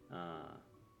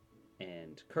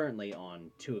 And currently on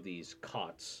two of these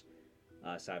cots,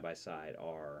 side by side,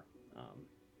 are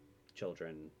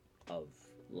children of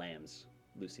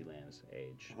Lucy Lamb's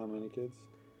age. How many kids?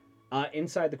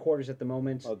 Inside the quarters at the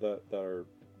moment. Oh, that are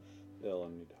ill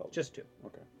and need help. Just two.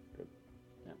 Okay, good.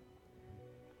 Yeah.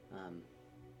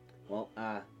 Well,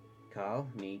 Carl,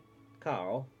 meet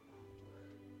Carl.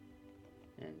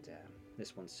 And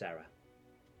this one's Sarah.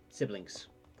 Siblings.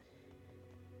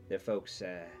 Their folks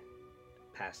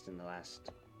passed in the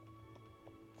last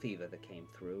fever that came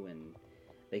through, and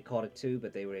they caught it too,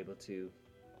 but they were able to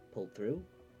pull through.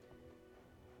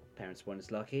 Parents weren't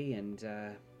as lucky, and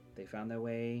they found their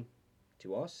way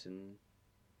to us, and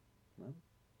well,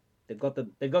 they've got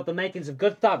the makings of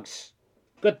good thugs.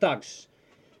 Good thugs.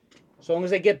 As long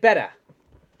as they get better,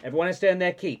 everyone has to earn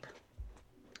their keep.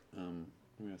 I'm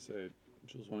gonna say,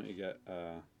 Jules, why don't you get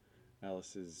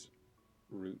Alice's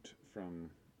route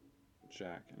from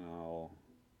Jack, and I'll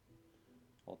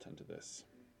tend to this.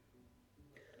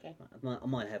 Okay. I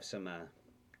might have some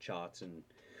charts and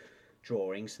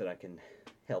drawings that I can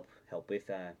help with.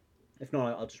 If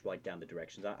not, I'll just write down the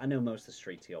directions. I know most of the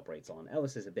streets he operates on.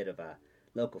 Ellis is a bit of a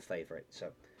local favorite,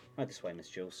 so right this way, Miss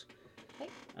Jules. Okay.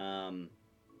 And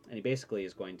he basically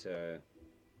is going to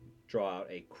draw out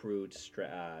a crude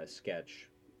sketch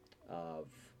of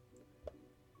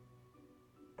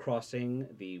crossing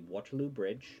the Waterloo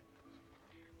Bridge.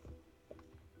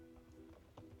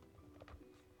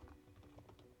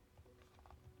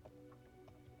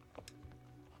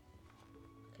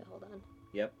 Okay, hold on.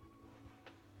 Yep.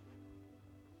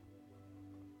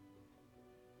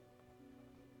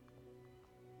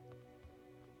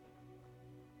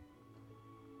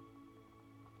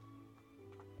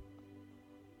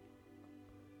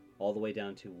 All the way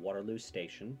down to Waterloo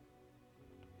Station.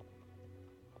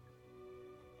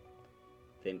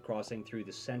 Then crossing through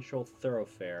the central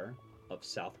thoroughfare of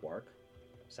Southwark.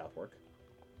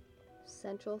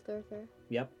 Central thoroughfare?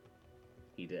 Yep.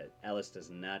 He did. Ellis does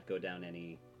not go down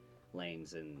any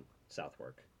lanes in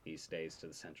Southwark. He stays to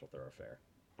the central thoroughfare.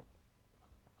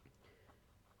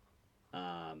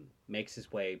 Makes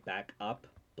his way back up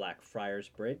Blackfriars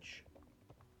Bridge.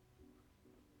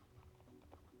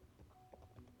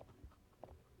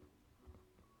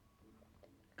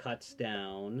 Cuts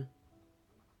down.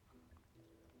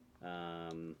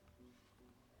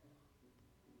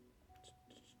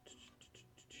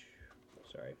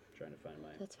 Sorry, trying to find my.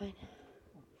 That's fine.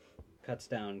 Cuts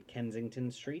down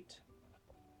Kensington Street.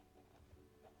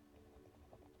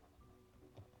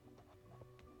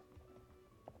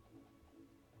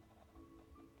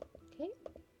 Okay.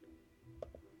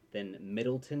 7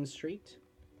 Middleton Street.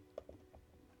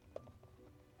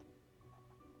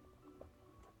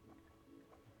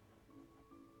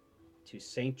 To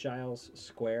St. Giles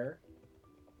Square.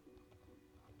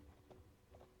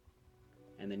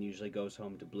 And then usually goes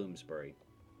home to Bloomsbury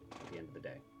at the end of the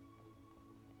day.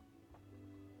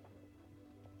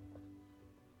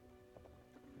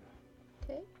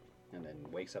 Okay. And then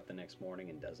wakes up the next morning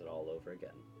and does it all over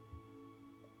again.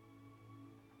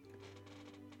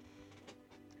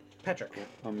 Patrick.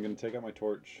 I'm going to take out my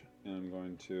torch and I'm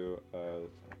going to,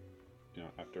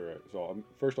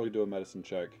 first I'll do a medicine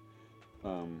check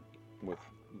with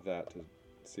that to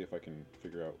see if I can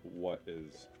figure out what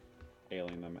is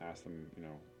ailing them, ask them,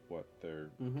 what their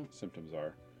symptoms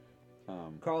are.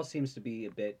 Carl seems to be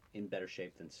a bit in better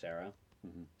shape than Sarah.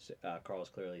 Carl is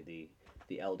clearly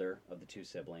the elder of the two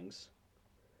siblings.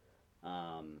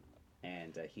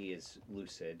 And he is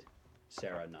lucid.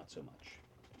 Sarah, not so much.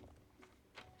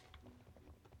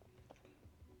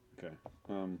 Okay.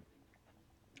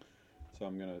 So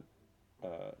I'm gonna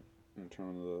turn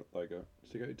on the Lego.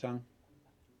 Stick out your tongue.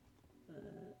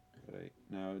 Right.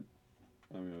 Now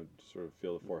I'm gonna sort of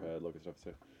feel the forehead, look at stuff.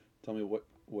 So, tell me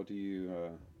what are you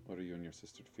and your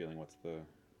sister feeling? What's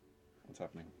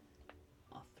happening?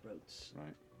 Our throats.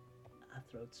 Right. Our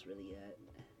throats really hurt.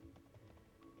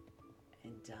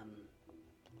 And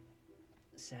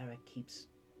Sarah keeps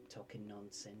talking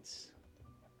nonsense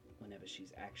whenever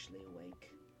she's actually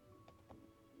awake.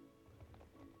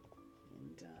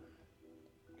 And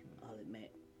I'll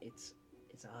admit, it's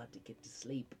hard to get to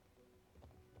sleep.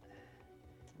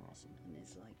 Awesome. And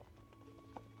it's like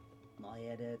my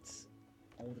head hurts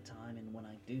all the time, and when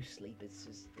I do sleep, it's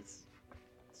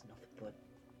nothing but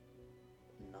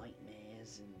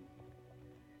nightmares, and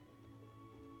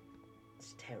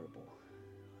it's terrible.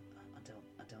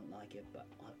 I don't like it, but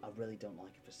I really don't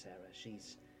like it for Sarah. She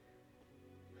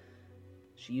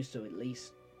used to at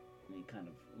least. And he kind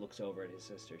of looks over at his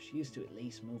sister. She used to at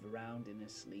least move around in her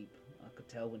sleep. I could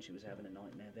tell when she was having a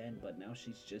nightmare then, but now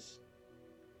she's just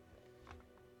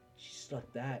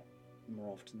like that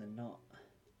more often than not.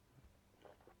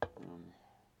 Then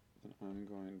I'm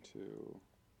going to,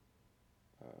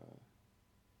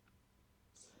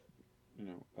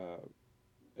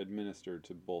 administer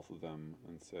to both of them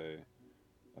and say,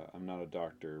 I'm not a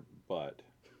doctor, but,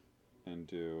 and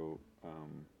do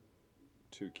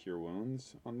 2 cure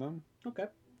wounds on them. Okay.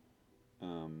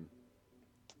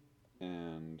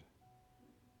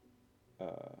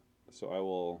 So I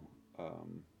will,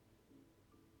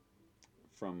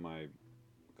 from my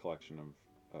collection of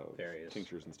Various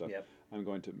tinctures and stuff, Yep. I'm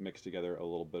going to mix together a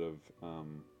little bit of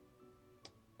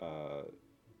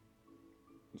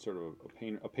sort of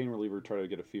a pain reliever, try to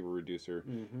get a fever reducer,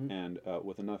 and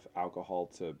with enough alcohol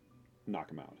to knock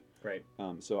them out. Great.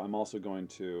 So I'm also going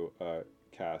to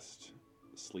cast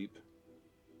sleep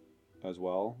as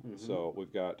well. So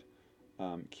we've got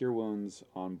cure wounds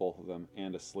on both of them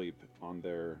and a sleep on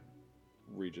their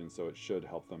region, so it should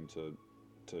help them to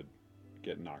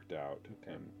get knocked out.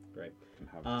 Okay, and great.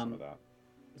 have some of that.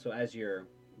 So as you're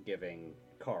giving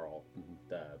Carl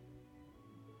the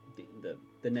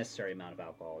necessary amount of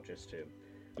alcohol just to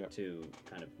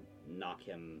kind of knock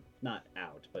him not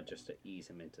out, but just to ease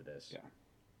him into this. Yeah.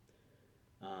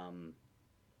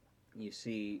 You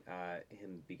see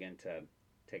him begin to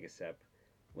take a sip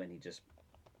when he just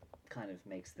kind of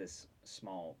makes this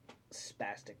small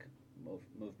spastic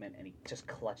movement, and he just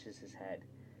clutches his head.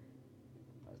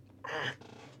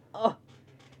 Oh,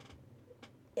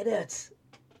 it hurts.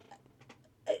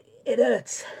 It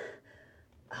hurts.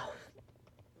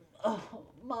 Oh,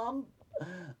 Mom,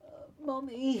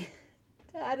 Mommy,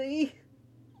 Daddy.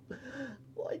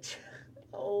 What?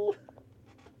 Oh.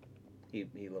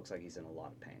 He looks like he's in a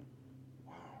lot of pain.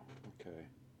 Wow. Okay.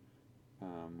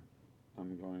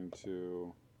 I'm going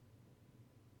to.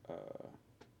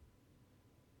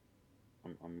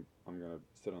 I'm gonna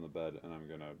sit on the bed and I'm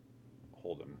gonna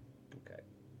hold him. Okay.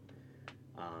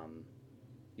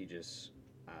 You just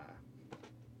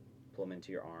pull him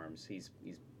into your arms. He's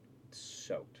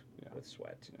soaked with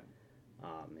sweat. Yeah.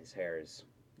 His hair is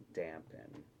damp,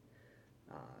 and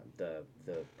the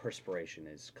perspiration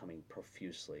is coming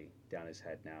profusely down his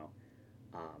head now.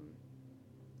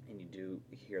 And you do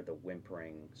hear the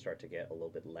whimpering start to get a little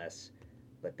bit less,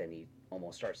 but then he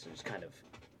almost starts to just kind of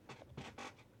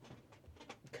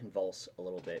convulse a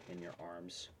little bit in your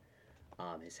arms.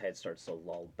 His head starts to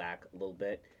loll back a little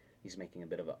bit. He's making a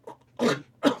bit of a...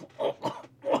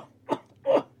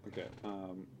 Okay,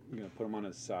 I'm gonna put him on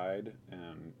his side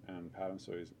and pat him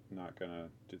so he's not gonna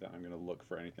do that. I'm gonna look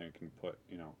for anything I can put,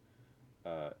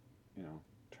 try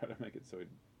to make it so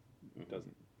he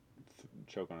doesn't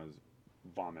choke on his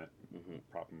vomit, Mm-hmm.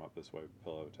 prop him up this way,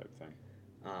 pillow type thing.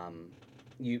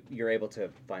 You're able to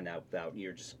find out without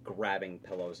you're just grabbing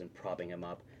pillows and propping him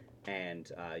up,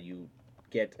 and you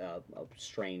get a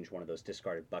strange one of those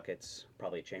discarded buckets,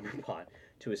 probably a chamber pot,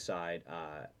 to his side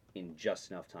in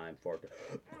just enough time for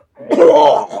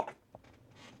it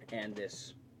and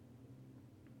this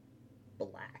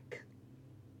black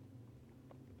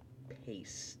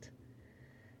paste,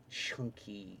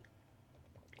 chunky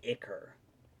ichor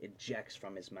ejects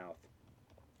from his mouth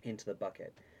into the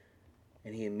bucket,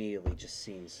 and he immediately just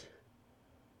seems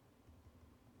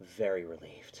very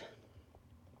relieved.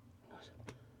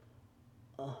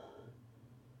 Oh,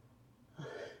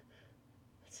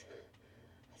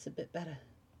 that's a bit better.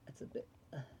 That's a bit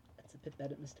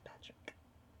better, Mr. Patrick.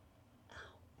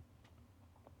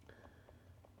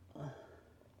 Ow.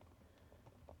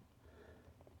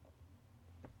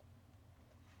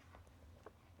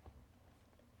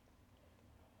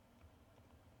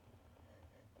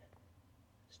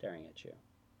 Staring at you.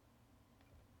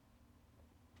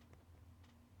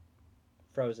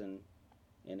 Frozen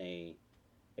in a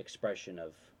expression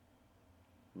of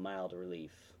mild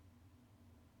relief,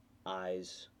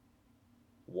 eyes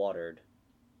watered,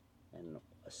 and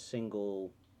a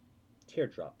single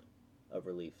teardrop of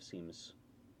relief seems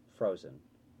frozen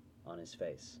on his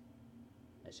face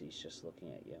as he's just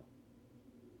looking at you.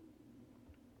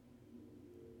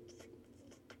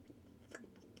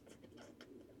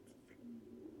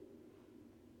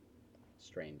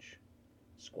 Strange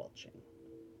squelching,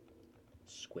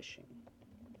 squishing,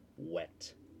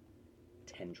 wet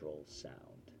tendril sound.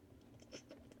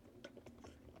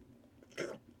 Is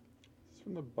this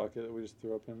from the bucket that we just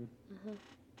threw up in?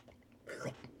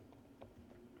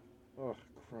 Oh,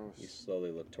 gross. You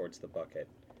slowly look towards the bucket,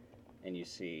 and you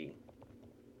see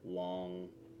long,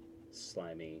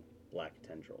 slimy, black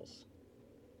tendrils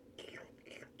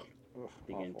Ugh,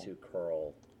 begin awful. to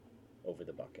curl over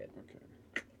the bucket. Okay.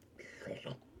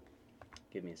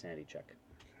 Give me a sanity check.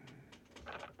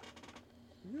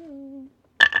 Ooh.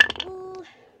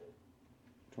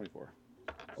 24.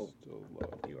 Oh. Still low.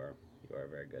 You are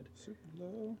very good. Super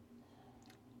low.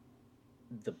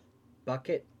 The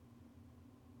bucket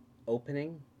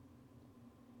opening,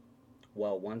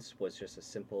 well, once was just a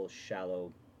simple,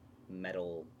 shallow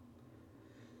metal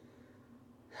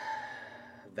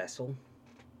vessel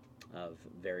of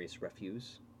various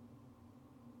refuse.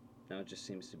 Now it just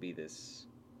seems to be this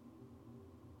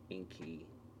inky,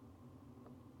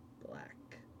 black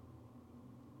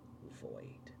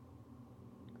void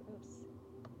Gross.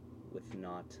 with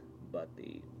naught but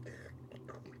the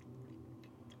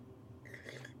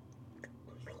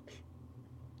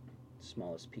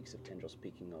smallest peaks of tendrils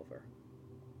peeking over.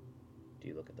 Do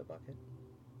you look at the bucket?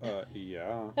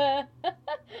 Yeah.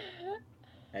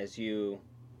 As you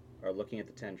are looking at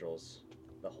the tendrils,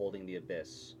 the holding the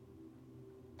abyss,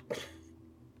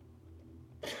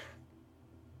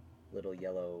 little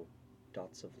yellow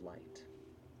dots of light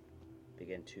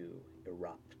begin to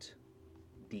erupt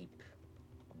deep,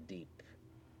 deep,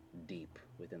 deep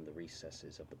within the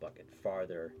recesses of the bucket,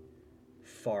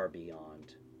 far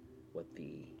beyond what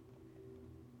the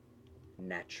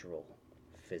natural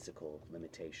physical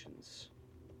limitations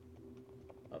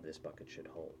of this bucket should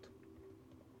hold.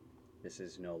 This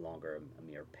is no longer a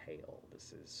mere pail.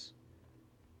 This is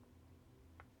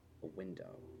a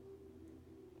window,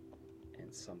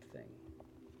 and something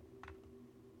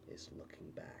is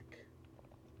looking back.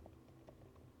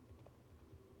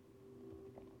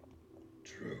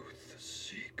 Truth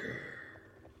Seeker.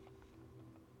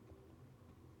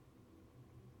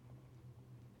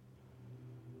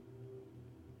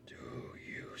 Do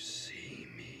you see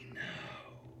me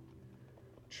now,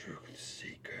 Truth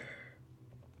Seeker?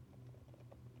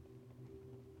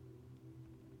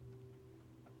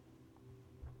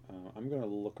 I'm going to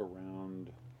look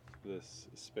around this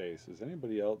space. Is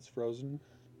anybody else frozen?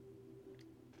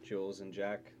 Jules and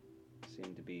Jack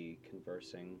seem to be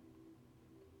conversing,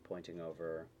 pointing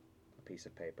over a piece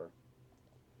of paper.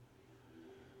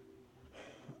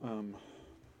 So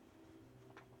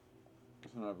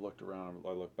I've looked around.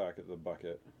 I look back at the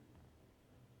bucket.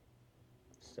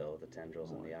 Still the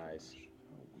tendrils in Oh the my eyes. gosh,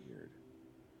 how weird.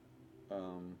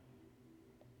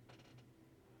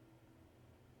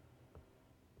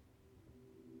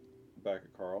 Back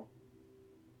at Carl.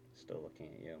 Still looking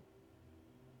at you.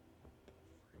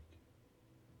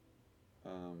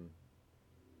 I'm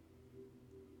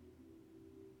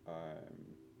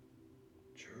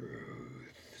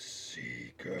Truth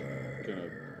Seeker. gonna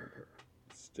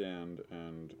stand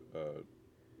and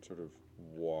sort of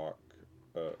walk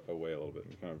away a little bit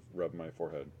and kind of rub my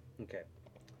forehead. Okay.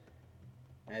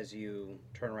 As you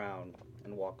turn around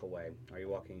and walk away, are you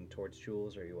walking towards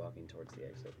Jules or are you walking towards the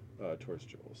exit? Towards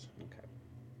Jules. Okay.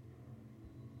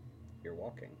 You're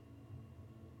walking.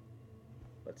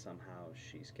 But somehow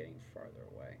she's getting farther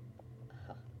away.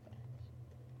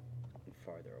 And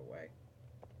farther away.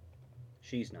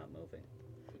 She's not moving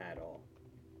at all.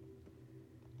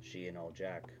 She and old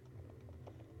Jack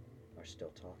are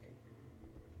still talking.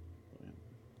 Brilliant.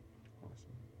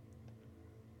 Awesome.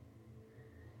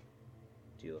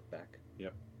 Do you look back?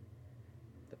 Yep.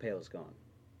 The pail is gone.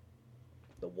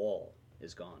 The wall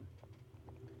is gone.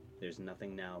 There's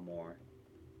nothing now more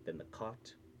than the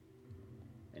cot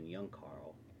and young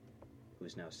Carl,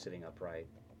 who's now sitting upright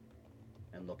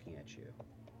and looking at you,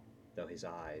 though his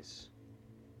eyes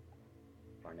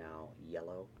are now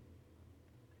yellow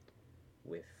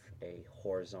with a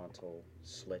horizontal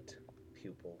slit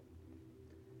pupil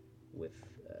with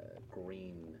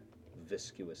green,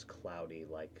 viscous, cloudy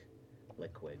like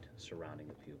liquid surrounding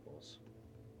the pupils.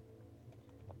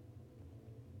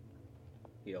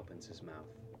 He opens his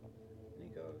mouth and he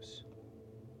goes,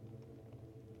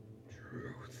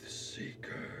 Truth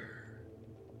Seeker.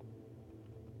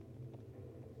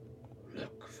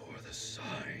 Look for the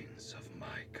signs of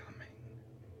my coming.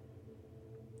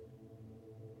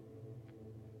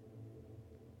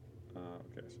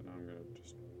 Okay, so now I'm gonna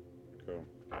just go.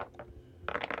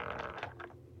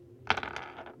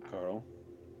 Carl.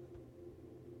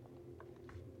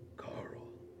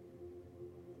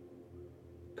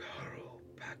 Carl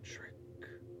Patrick.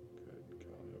 Good,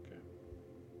 Carl, okay.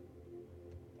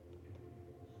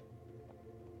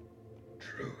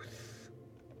 Truth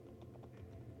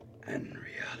and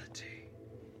reality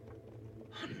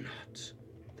are not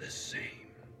the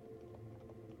same.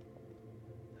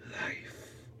 Life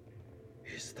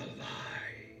is the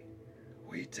lie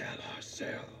we tell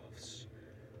ourselves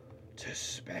to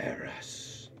spare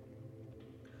us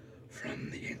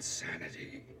from the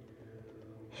insanity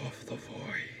of the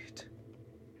void.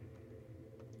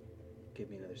 give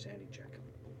me another sanity check.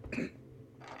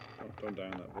 Don't die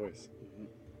on that voice.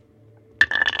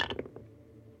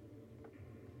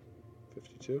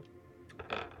 52?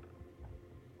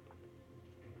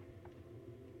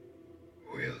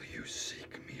 Will you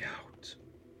seek me out?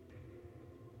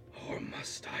 Or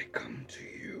must I come to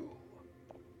you?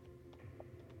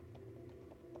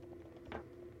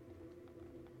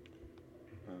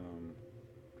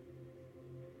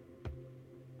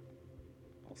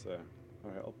 I'll say,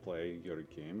 alright, I'll play your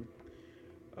game.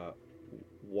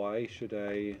 Why should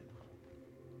I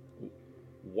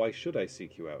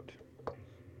seek you out?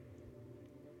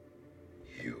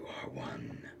 You are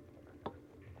one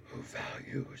who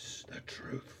values the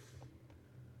truth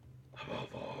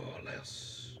above all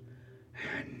else,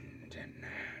 hand in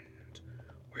hand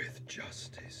with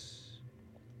justice.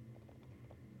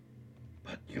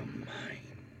 But your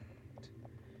mind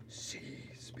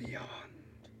sees beyond.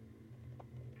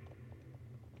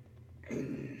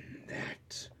 In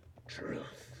that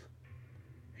truth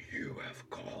you have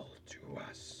called to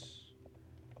us,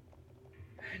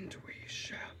 and we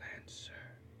shall answer.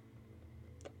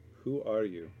 Who are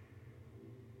you?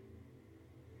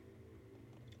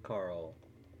 Carl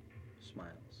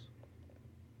smiles.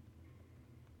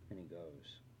 And he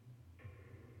goes,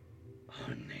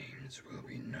 Our names will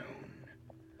be known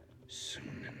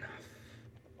soon enough.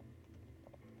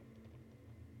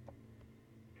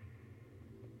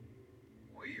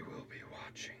 We will be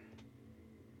watching.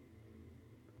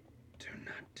 Do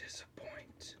not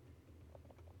disappoint.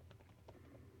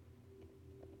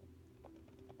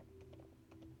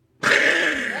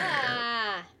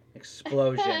 Ah!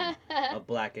 explosion of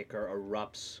black ichor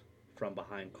erupts from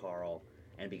behind Carl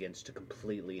and begins to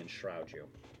completely enshroud you.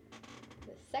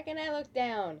 The second I look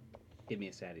down. Give me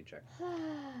a sanity check.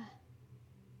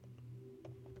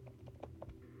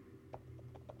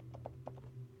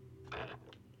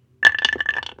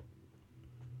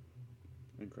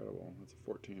 Incredible. That's a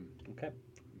 14. Okay.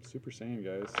 I'm Super Saiyan,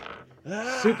 guys.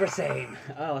 Super Saiyan.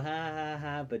 Oh, ha ha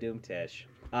ha, badoom tish.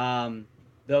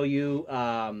 Though you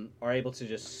are able to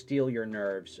just steel your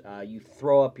nerves, you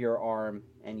throw up your arm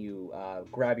and you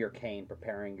grab your cane,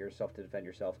 preparing yourself to defend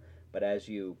yourself. But as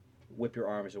you whip your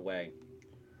arms away,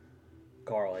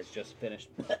 Carl has just finished.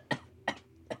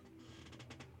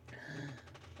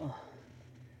 Oh.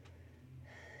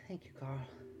 Thank you, Carl.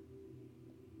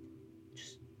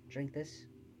 Just drink this.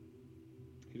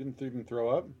 You didn't even throw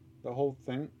up? The whole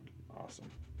thing?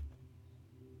 Awesome.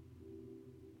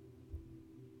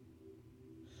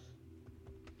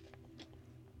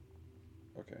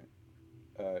 Okay.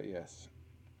 Yes.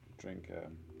 Drink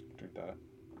that.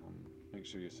 Make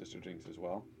sure your sister drinks as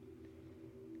well.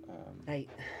 Hey.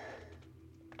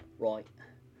 Right.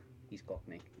 He's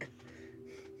Cockney.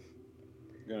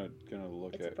 Gonna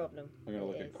look It's a at. problem. I'm gonna It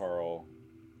look is. at Carl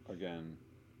again.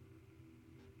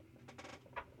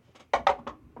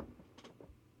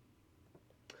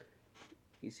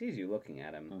 He sees you looking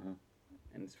at him, Uh-huh.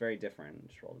 and it's very different.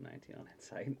 Just rolled a 19 on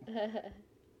insight.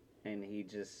 And he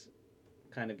just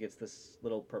kind of gets this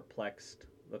little perplexed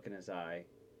look in his eye.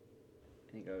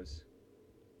 And he goes,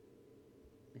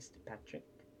 Mr. Patrick,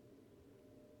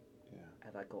 Yeah.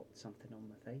 have I got something on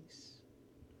my face?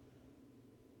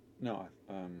 No.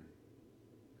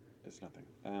 It's nothing.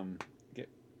 Get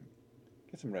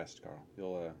some rest, Carl.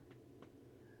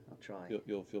 I'll try.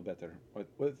 You'll feel better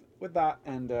with that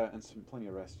and some plenty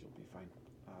of rest. You'll be fine.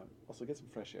 Also, get some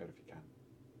fresh air if you can.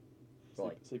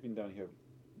 Right. Sleeping down here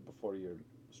before you're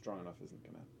strong enough isn't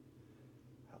gonna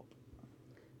help.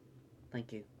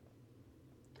 Thank you.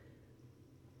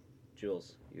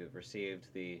 Jules, you have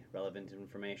received the relevant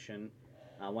information.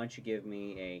 Why don't you give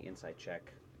me a insight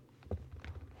check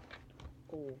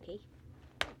Okay.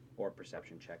 or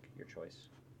perception check, your choice.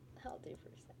 I'll do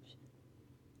perception.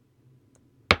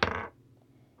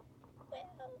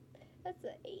 Well, that's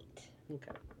an 8.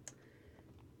 Okay.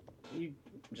 You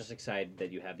just excited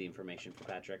that you have the information for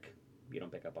Patrick. You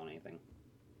don't pick up on anything.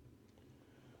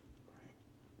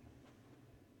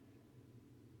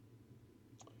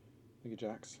 Thank you,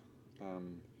 Jax.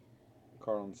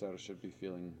 Carl and Sarah should be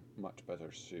feeling much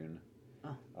better soon.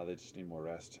 Oh. They just need more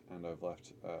rest, and I've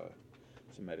left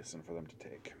some medicine for them to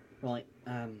take. Right.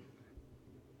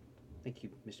 Thank you,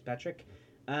 Mr. Patrick.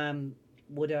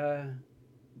 Would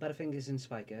Butterfingers and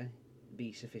Spiker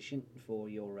be sufficient for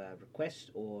your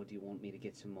request, or do you want me to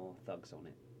get some more thugs on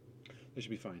it? They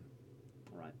should be fine.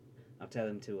 All right. I'll tell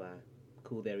them to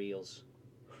cool their eels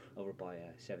over by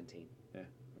 17. Yeah,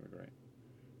 they were great.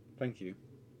 Thank you.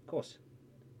 Of course.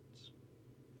 It's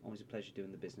always a pleasure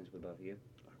doing the business with both of you.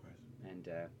 Likewise. And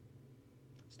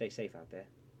stay safe out there.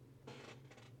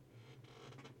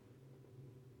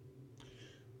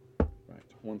 Right.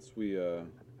 Once we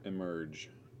emerge,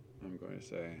 I'm going to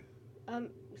say.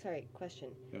 Sorry, question.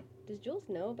 Yeah. Does Jules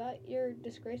know about your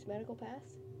disgraced medical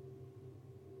past?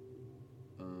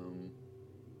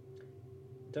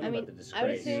 Don't know I mean, about the I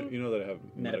would disgrace. assume- You know that I have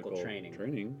Medical medical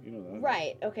training. You know that.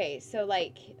 Right, okay, so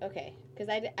okay. Because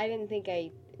I didn't think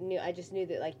I knew, I just knew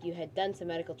that like you had done some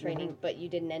medical training, but you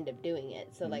didn't end up doing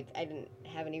it. So like I didn't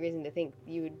have any reason to think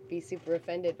you would be super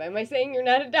offended by my saying you're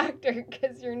not a doctor,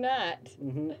 because you're not.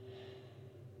 Mm-hmm.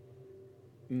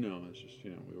 No, it's just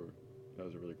that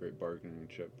was a really great bargaining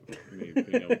chip. Me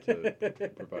being able to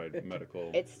provide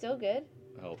medical It's still good.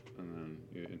 help, and then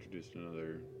you introduced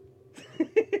another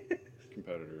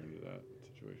competitor into that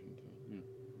situation. So, yeah.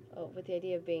 Oh, with the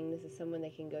idea of being this is someone they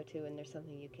can go to and there's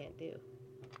something you can't do.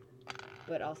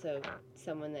 But also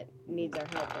someone that needs our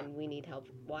help and we need help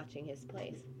watching his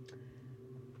place.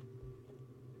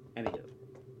 Anywho,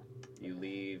 you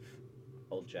leave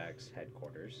Old Jack's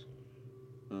headquarters.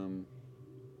 And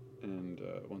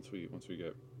once we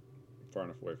get far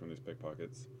enough away from these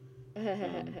pickpockets,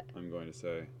 I'm going to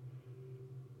say,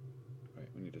 right,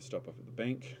 we need to stop off at the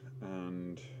bank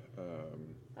and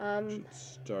should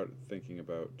start thinking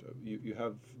about. You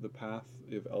have the path.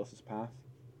 You have Ellis's path.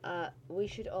 We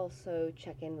should also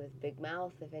check in with Big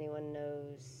Mouth if anyone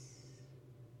knows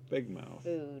Big Mouth.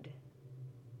 food.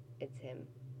 It's him.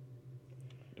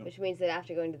 Don't- Which means that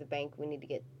after going to the bank, we need to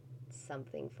get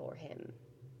something for him.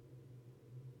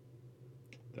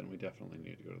 Then we definitely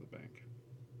need to go to the bank.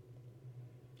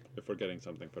 If we're getting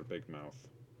something for Big Mouth.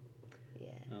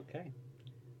 Yeah. Okay.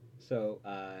 So,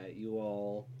 you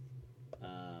all,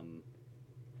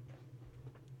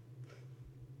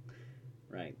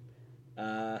 right.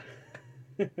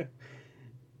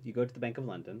 You go to the Bank of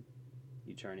London.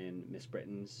 You turn in Miss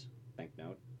Britain's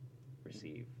banknote.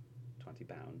 Receive £20.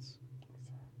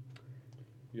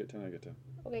 You get 10, I get 10.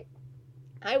 Okay.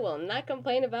 I will not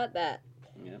complain about that.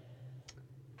 Yep.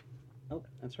 Oh,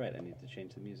 that's right. I need to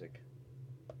change the music.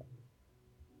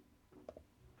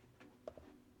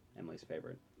 Emily's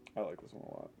favorite. I like this one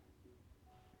a lot.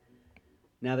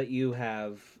 Now that you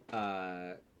have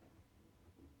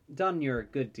done your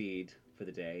good deed for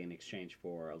the day in exchange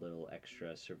for a little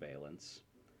extra surveillance,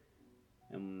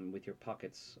 and with your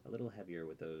pockets a little heavier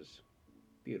with those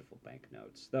beautiful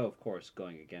banknotes, though of course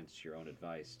going against your own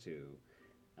advice to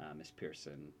Miss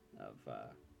Pearson of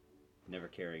never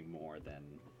carrying more than.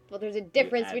 Well, there's a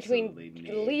difference between absolutely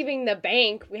need. leaving the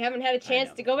bank. We haven't had a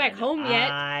chance to go back home yet.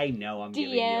 I know.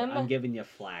 DM. I'm giving you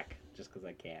flack just because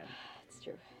I can. That's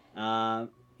true.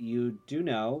 You do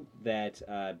know that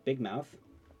Big Mouth.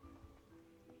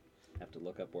 I have to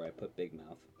look up where I put Big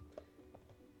Mouth.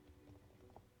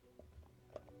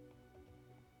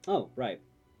 Oh, right.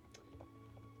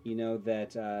 You know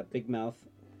that Big Mouth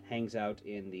hangs out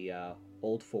in the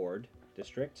Old Ford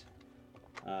district,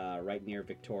 right near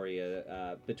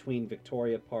Victoria, between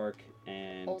Victoria Park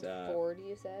and... Old Ford,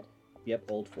 you said?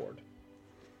 Yep, Old Ford.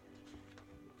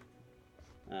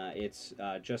 It's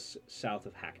just south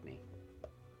of Hackney.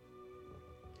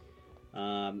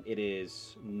 It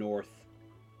is northeast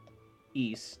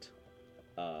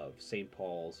of St.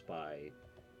 Paul's by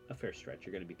a fair stretch.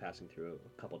 You're going to be passing through a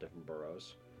couple different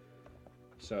boroughs.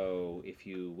 So if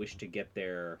you wish to get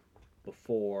there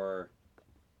before...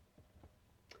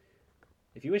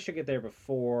 If you wish to get there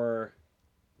before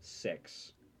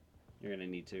 6, you're going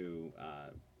to need to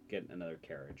get another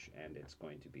carriage, and it's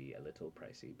going to be a little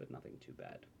pricey, but nothing too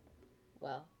bad.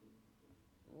 Well,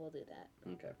 we'll do that.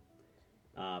 Okay.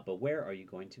 But where are you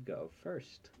going to go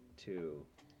first? To...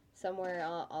 Somewhere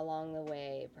along the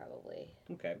way, probably.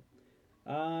 Okay.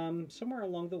 Somewhere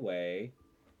along the way,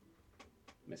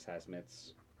 Miss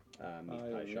Hazmit's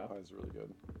meat pie meat shop. pie's really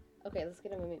good. Okay, let's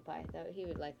get him a meat pie. He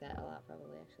would like that a lot,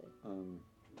 probably, actually.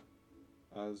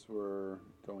 As we're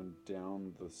going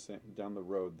down the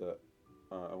road that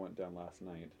I went down last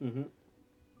night, Mm-hmm.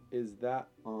 is that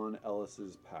on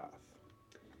Ellis's path?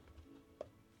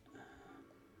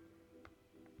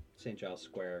 St. Giles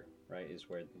Square, right, is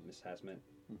where Miss Hazmit.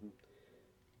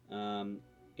 Mhm.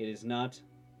 It is not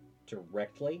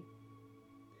directly.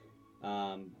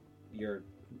 You're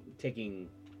taking...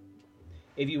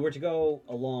 If you were to go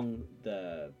along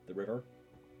the river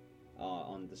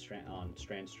on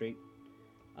Strand Street,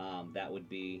 that would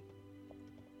be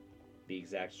the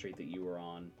exact street that you were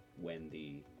on when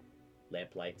the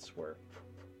lamp lights were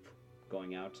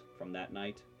going out from that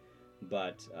night,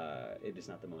 but it is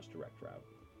not the most direct route.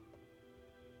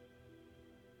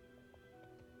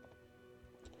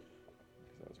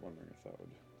 Because I was wondering if that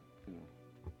would,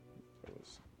 if it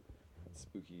was a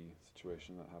spooky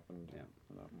situation that happened. Yeah.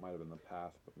 And that might have been the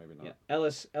path, but maybe not. Yeah,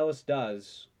 Ellis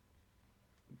does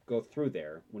go through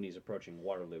there when he's approaching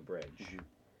Waterloo Bridge,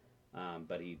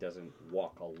 but he doesn't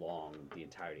walk along the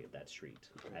entirety of that street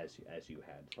as you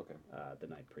had Okay. the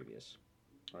night previous.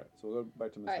 All right. So we'll go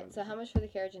back to Miss. All right, so how much for the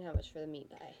carriage and how much for the meat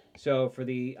pie? So for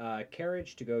the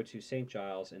carriage to go to St.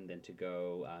 Giles and then to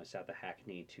go south of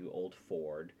Hackney to Old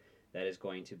Ford, that is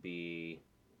going to be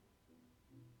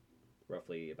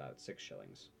roughly about 6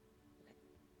 shillings.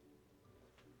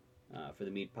 For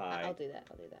the meat pie, I'll do that.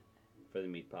 for the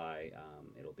meat pie,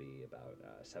 it'll be about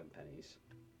 7 pennies.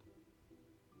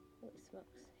 Holy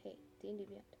smokes. Hey, D&D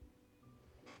Beyond.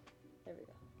 There we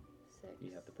go. 6.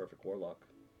 You have the perfect warlock.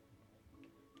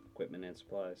 Equipment and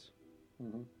supplies.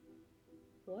 Mm-hmm.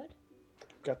 What?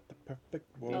 Got the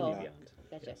perfect D&D Oh. Beyond.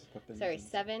 Gotcha. Yes. Sorry,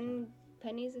 7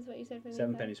 pennies is what you said for the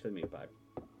 7 meat pie? pennies for the meat pie.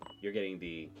 You're getting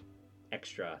the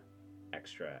extra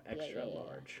Yeah.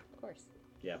 large. Of course.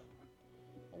 Yeah.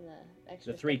 And the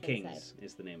extra The Three stuff Kings inside.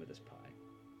 is the name of this pie.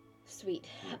 Sweet.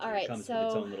 And All it right, comes so with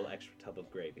its own little extra tub of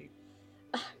gravy.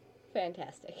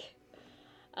 fantastic.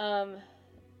 So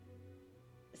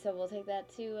we'll take that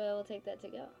to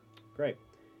go. Great.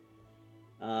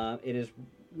 It is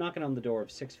knocking on the door of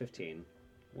 6:15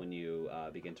 when you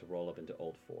begin to roll up into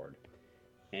Old Ford,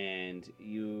 and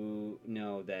you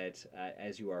know that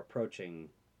as you are approaching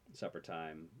supper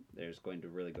time, there's going to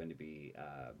be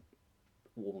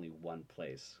only one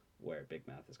place where Big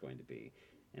Mouth is going to be,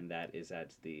 and that is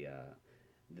at the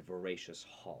Voracious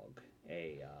Hog,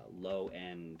 a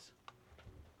low-end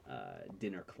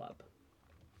dinner club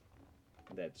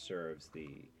that serves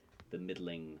the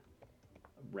middling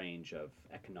range of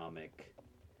economic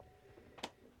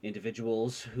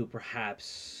individuals who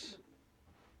perhaps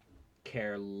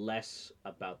care less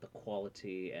about the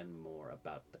quality and more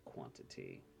about the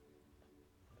quantity.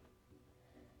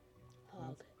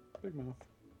 Hog. Big mouth.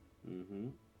 Mm-hmm.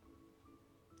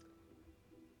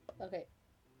 Okay.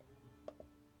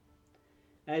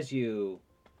 As you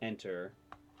enter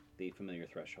the familiar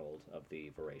threshold of the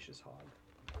Voracious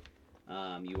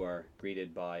Hog, you are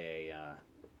greeted by a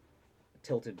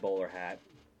tilted bowler hat,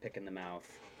 pick in the mouth.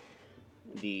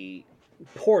 The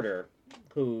porter,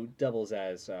 who doubles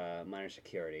as minor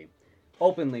security,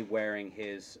 openly wearing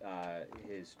his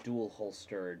dual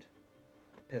holstered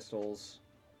pistols,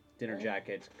 dinner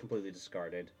jacket completely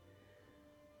discarded.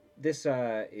 This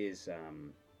is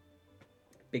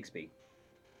Bigsby.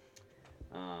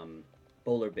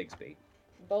 Bowler Bigsby.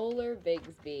 Bowler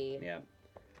Bigsby. Yeah.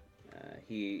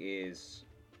 He is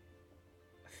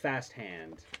a fast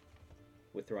hand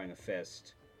with throwing a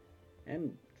fist,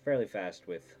 and fairly fast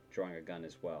with drawing a gun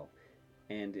as well,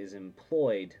 and is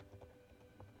employed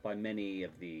by many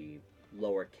of the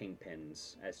lower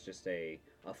kingpins as just a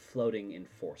floating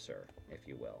enforcer, if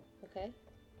you will. Okay.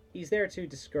 He's there to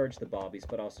discourage the bobbies,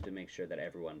 but also to make sure that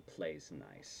everyone plays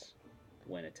nice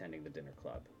when attending the dinner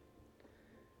club.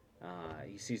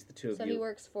 He sees the two of So you. he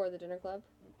works for the dinner club?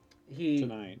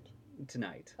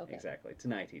 Tonight. Okay. Exactly.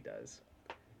 Tonight he does.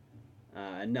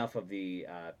 Enough of the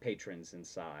patrons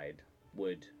inside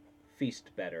would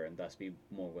feast better and thus be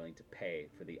more willing to pay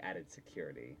for the added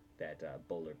security that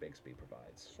Bowler Bigsby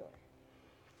provides. Sure.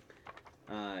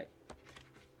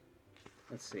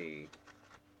 Let's see.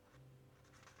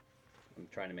 I'm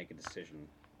trying to make a decision.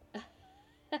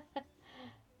 So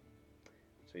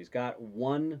he's got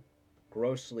one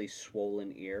grossly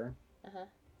swollen ear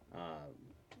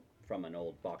from an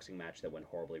old boxing match that went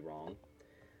horribly wrong.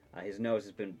 His nose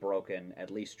has been broken at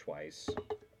least twice.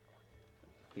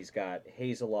 He's got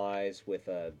hazel eyes with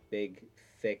a big,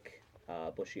 thick,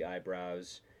 bushy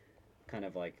eyebrows, kind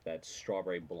of like that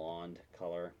strawberry blonde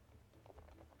color.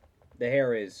 The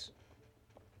hair is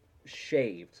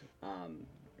shaved,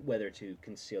 whether to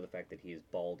conceal the fact that he is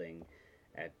balding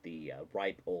at the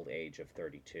ripe old age of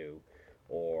 32,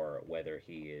 or whether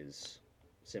he is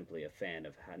simply a fan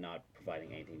of not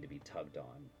providing anything to be tugged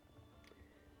on.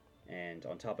 And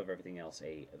on top of everything else,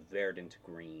 a verdant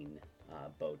green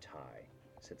bow tie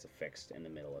sits affixed in the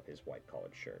middle of his white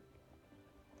collared shirt.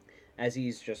 As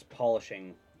he's just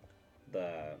polishing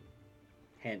the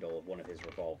handle of one of his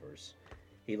revolvers,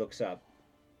 he looks up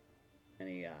and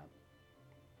he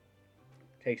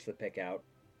takes the pick out,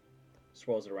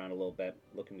 swirls it around a little bit,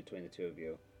 looking between the two of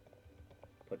you,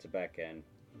 puts it back in,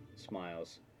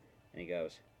 smiles, and he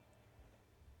goes,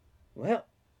 "Well,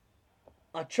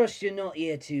 I trust you're not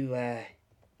here to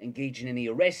engage in any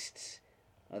arrests.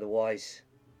 Otherwise,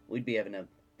 we'd be having a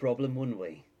problem, wouldn't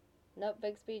we?" Nope,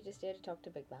 Bigsby just here to talk to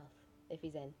Big Mouth, if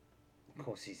he's in. Of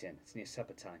course he's in. It's near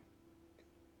supper time.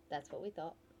 That's what we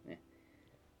thought.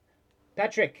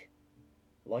 Patrick,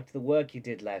 liked the work you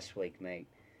did last week, mate.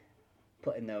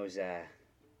 Putting those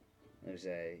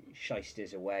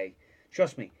shysters away.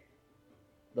 Trust me,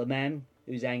 the man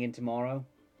who's hanging tomorrow,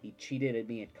 he cheated at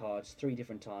me at cards 3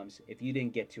 different times. If you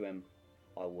didn't get to him,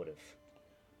 I would have.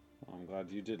 Well, I'm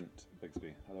glad you didn't,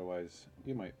 Bigsby. Otherwise,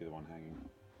 you might be the one hanging.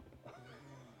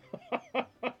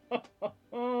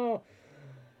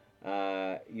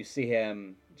 You see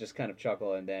him just kind of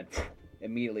chuckle and then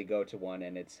immediately go to one,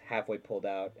 and it's halfway pulled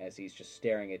out as he's just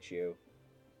staring at you.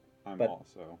 I'm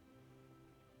also.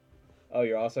 Oh,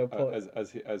 you're also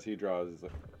as he draws. He's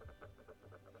like,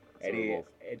 and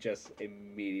it just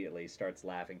immediately starts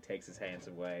laughing, takes his hands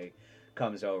away,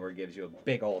 comes over, gives you a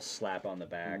big old slap on the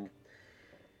back.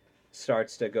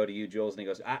 Starts to go to you, Jules, and he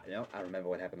goes, no, I remember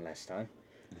what happened last time.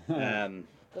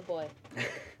 Good boy.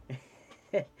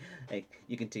 Hey,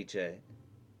 you can teach a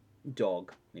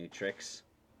dog new tricks.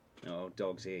 No,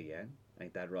 dog's here yet.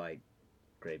 Ain't that right,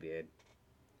 Greybeard?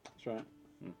 That's right.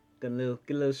 Get a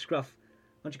little scruff.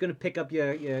 Aren't you going to pick up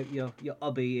your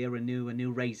hubby here a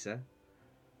new razor?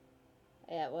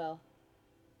 Yeah, well,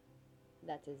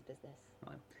 that's his business.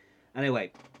 Right.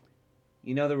 Anyway,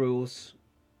 you know the rules.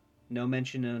 No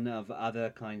mention of other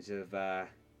kinds of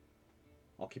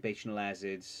occupational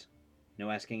hazards. No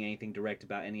asking anything direct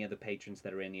about any other patrons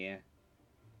that are in here.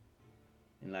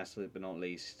 And lastly but not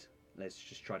least, let's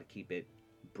just try to keep it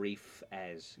brief,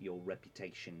 as your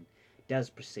reputation does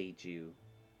precede you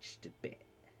just a bit.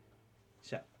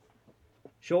 So,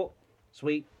 short,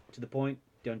 sweet, to the point,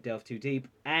 don't delve too deep,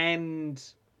 and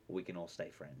we can all stay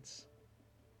friends.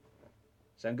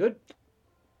 Sound good?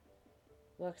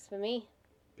 Works for me.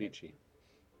 Peachy.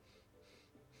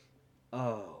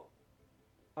 Oh,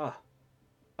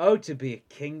 to be a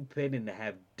kingpin and to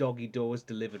have doggy doors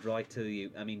delivered right to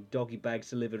you. I mean, doggy bags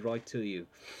delivered right to you.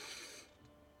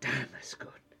 Damn, that's good.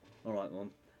 All right,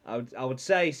 Mum. I would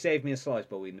say save me a slice,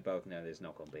 but we both know there's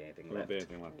not going to be anything left.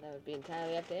 That would be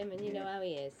entirely up to him, and you know how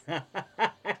he is. All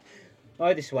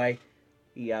right, this way.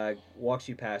 He walks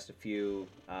you past a few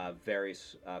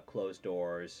various closed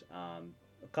doors.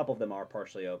 A couple of them are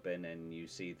partially open, and you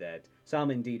see that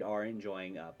some indeed are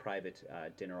enjoying private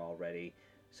dinner already.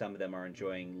 Some of them are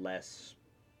enjoying less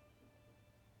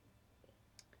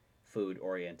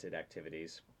food-oriented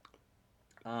activities.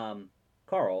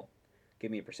 Carl,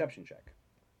 give me a perception check.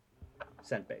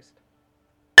 Scent-based.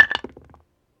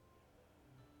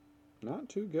 Not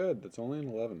too good. That's only an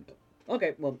 11.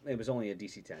 Okay, well, it was only a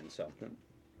DC 10, so.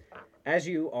 As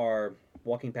you are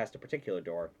walking past a particular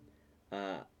door,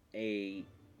 a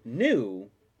new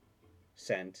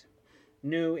scent,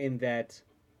 new in that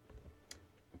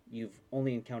you've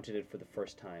only encountered it for the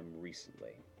first time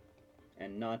recently,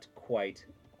 and not quite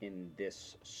in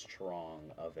this strong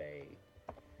of a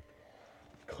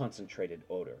concentrated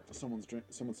odor. Someone's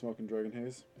smoking Dragon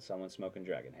Haze. Someone smoking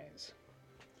Dragon Haze.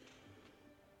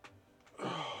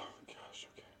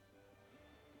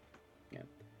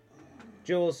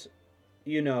 Jules,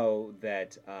 you know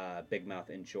that Big Mouth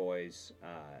enjoys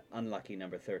unlucky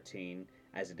number 13,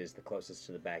 as it is the closest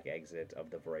to the back exit of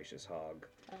the Voracious Hog.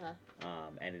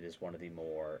 And it is one of the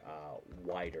more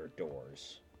wider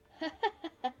doors.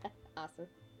 Awesome.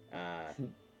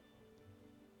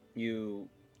 You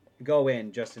go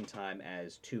in just in time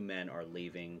as two men are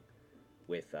leaving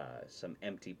with some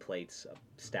empty plates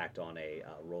stacked on a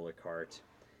roller cart.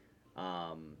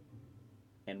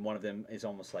 And one of them is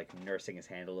almost like nursing his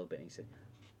hand a little bit. And he said,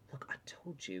 "Look, I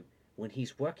told you, when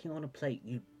he's working on a plate,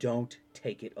 you don't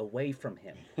take it away from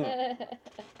him." And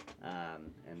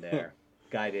they're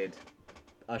guided,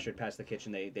 ushered past the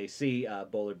kitchen. They see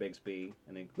Bowler Bigsby,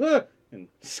 and they and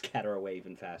scatter away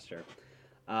even faster.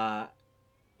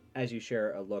 As you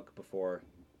share a look before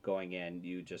going in,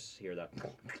 you just hear the...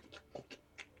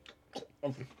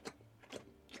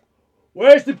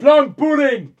 Where's the plum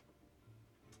pudding?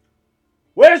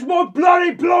 Where's my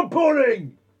bloody plum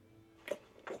pudding?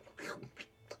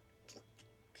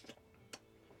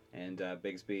 And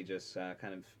Bigsby just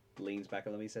kind of leans back a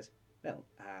little. He says, "Well,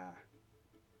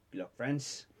 look,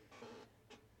 friends,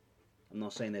 I'm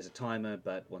not saying there's a timer,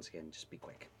 but once again, just be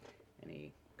quick." And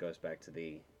he goes back to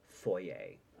the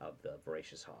foyer of the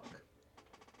Voracious Hog.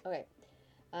 Okay.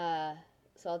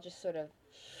 So I'll just sort of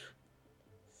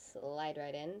slide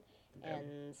right in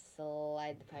and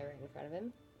slide the pie right in front of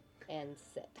him and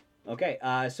sit. Okay,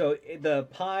 so the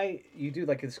pie, you do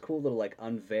like this cool little like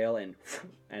unveil and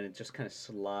it just kind of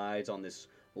slides on this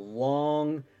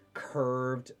long,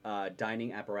 curved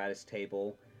dining apparatus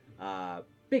table.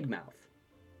 Big Mouth.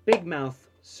 Big Mouth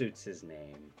suits his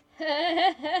name.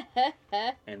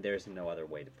 And there's no other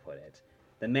way to put it.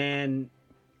 The man,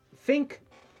 think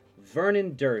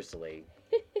Vernon Dursley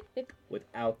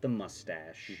without the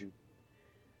mustache,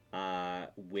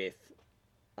 with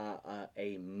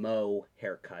a Moe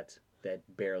haircut that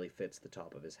barely fits the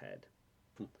top of his head.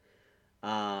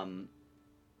 How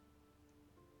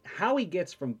he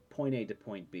gets from point A to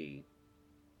point B,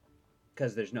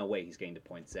 because there's no way he's getting to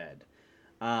point Z,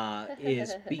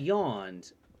 is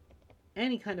beyond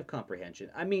any kind of comprehension.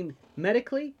 I mean,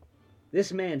 medically,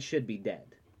 this man should be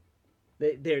dead.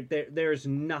 There's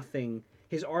nothing.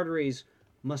 His arteries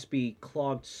must be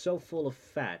clogged so full of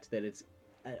fat that it's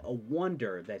a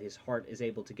wonder that his heart is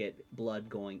able to get blood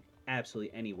going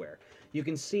absolutely anywhere. You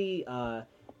can see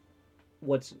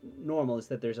what's normal is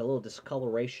that there's a little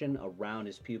discoloration around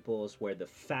his pupils where the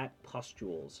fat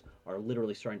pustules are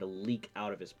literally starting to leak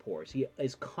out of his pores. He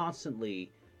is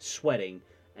constantly sweating,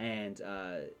 and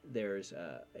there's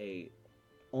a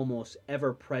almost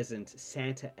ever-present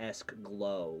Santa-esque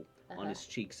glow on his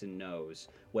cheeks and nose,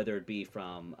 whether it be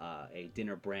from a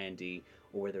dinner brandy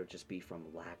or whether it just be from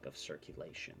lack of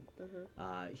circulation.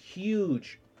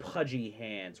 Huge, pudgy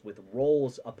hands with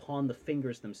rolls upon the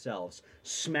fingers themselves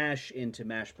smash into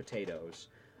mashed potatoes,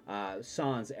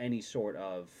 sans any sort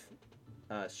of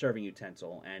serving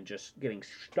utensil, and just getting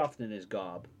stuffed in his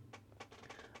gob.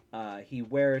 He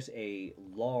wears a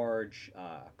large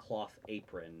cloth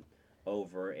apron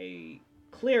over a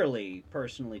clearly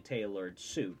personally tailored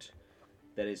suit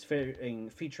that is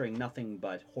featuring nothing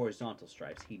but horizontal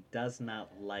stripes. He does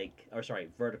not like,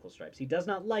 vertical stripes. He does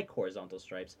not like horizontal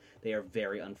stripes. They are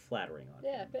very unflattering on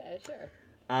him. Yeah, sure.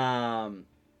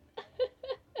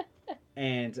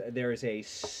 And there is a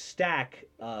stack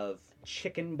of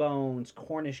chicken bones,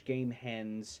 Cornish game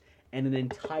hens, and an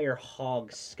entire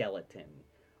hog skeleton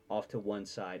off to one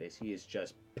side as he is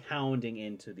just pounding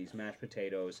into these mashed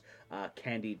potatoes,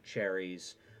 candied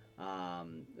cherries,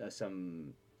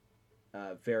 some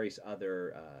various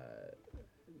other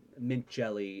mint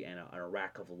jelly, and a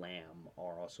rack of lamb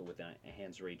are also within a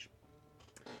hand's reach.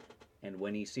 And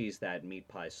when he sees that meat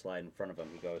pie slide in front of him,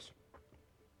 he goes,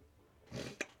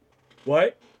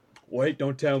 Wait,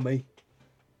 don't tell me.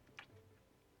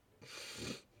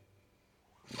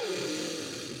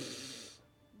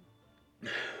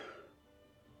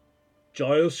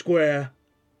 Giles Square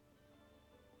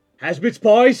has its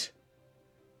pies.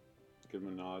 Give him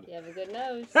a nod. You have a good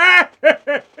nose.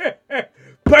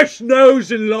 Best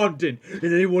nose in London, and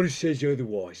anyone who says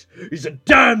otherwise is a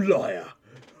damn liar.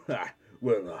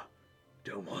 Well,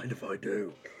 don't mind if I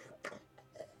do.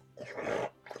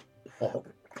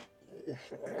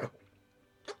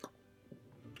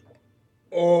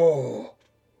 Oh,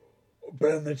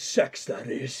 better than sex, that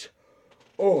is.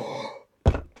 Oh.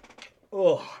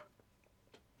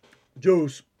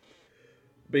 Jules,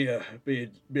 be a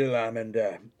lamb and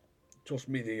toss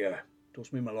me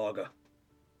my lager.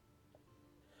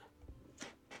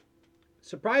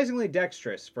 Surprisingly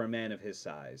dexterous for a man of his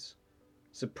size.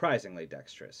 Surprisingly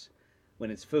dexterous.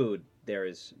 When it's food, there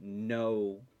is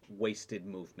no wasted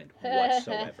movement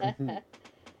whatsoever.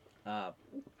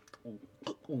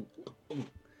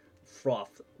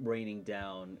 Froth raining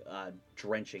down,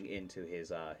 drenching into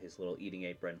his little eating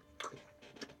apron.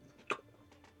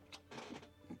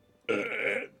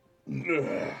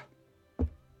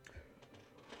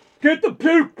 Get the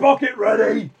puke bucket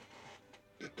ready!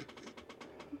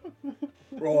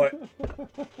 Right.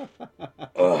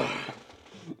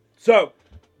 So,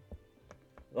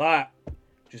 that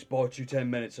just bought you 10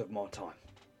 minutes of my time.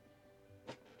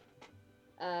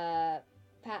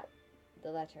 Pat,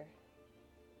 the letter.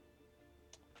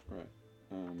 Right.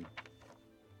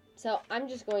 So I'm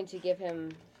just going to give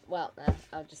him. Well,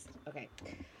 I'll just. Okay.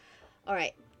 All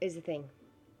right. Here's the thing.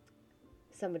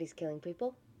 Somebody's killing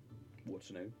people.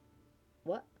 What's new?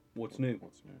 What? What's new?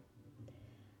 What's new?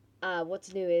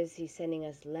 What's new is he's sending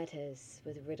us letters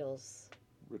with riddles,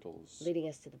 Riddles. leading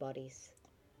us to the bodies.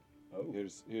 Oh.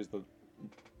 Here's the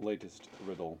latest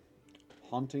riddle.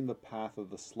 Haunting the path of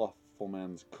the slothful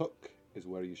man's cook is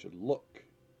where you should look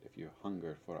if you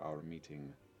hunger for our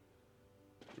meeting.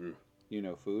 You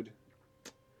know food?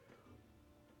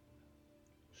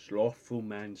 Slothful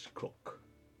man's cook.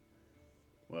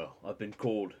 Well, I've been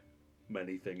called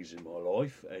many things in my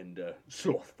life, and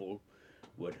slothful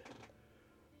would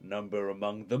number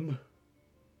among them.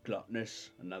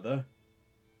 Gluttonous, another.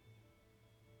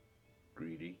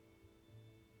 Greedy.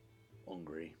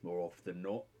 Hungry, more often than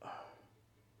not.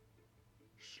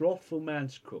 Slothful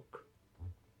man's cook.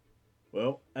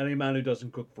 Well, any man who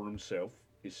doesn't cook for himself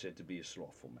is said to be a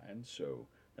slothful man, so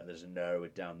that doesn't narrow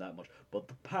it down that much. But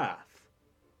the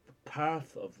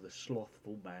path of the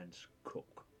slothful man's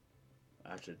cook,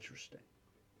 that's interesting.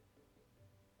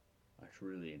 That's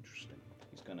really interesting.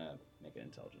 He's gonna make an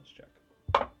intelligence check.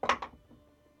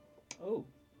 Oh,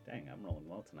 dang, I'm rolling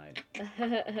well tonight.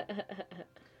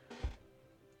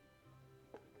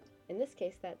 In this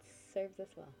case, that serves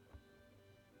us well.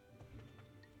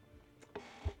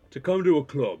 To come to a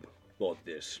club like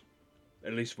this,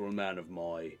 at least for a man of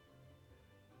my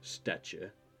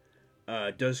stature,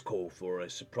 does call for a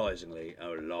surprisingly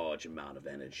large amount of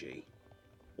energy.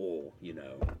 Or,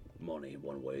 money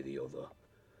one way or the other.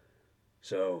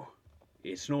 So,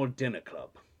 it's not a dinner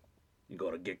club. You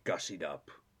gotta get gussied up.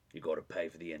 You gotta pay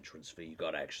for the entrance fee. You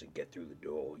gotta actually get through the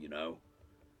door,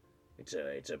 It's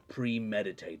a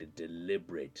premeditated,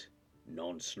 deliberate,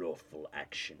 non-slothful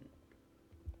action.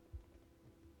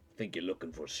 Think you're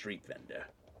looking for a street vendor.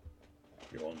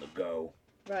 You're on the go.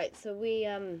 Right. So we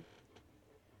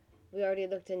already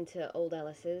looked into old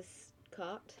Ellis's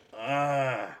cart,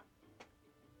 Ah!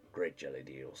 Great jelly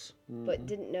deals. but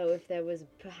didn't know if there was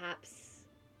perhaps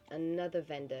another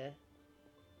vendor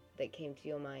that came to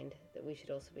your mind that we should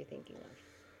also be thinking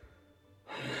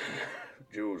of.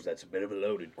 Jules, that's a bit of a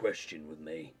loaded question with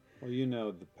me. Well, you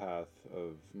know the path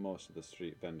of most of the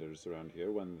street vendors around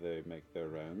here when they make their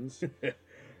rounds.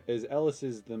 Is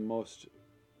Ellis's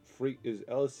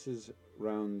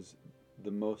rounds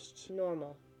the most?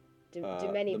 Normal.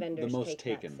 Do many the vendors most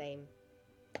take taken. that same?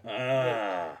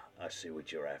 Ah, I see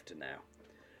what you're after now.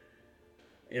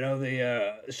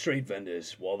 The street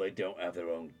vendors, while they don't have their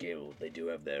own guild, they do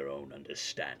have their own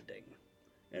understanding.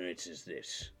 And it's as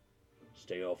this.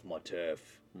 Stay off my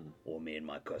turf, or me and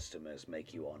my customers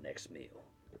make you our next meal.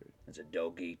 It's a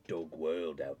dog-eat-dog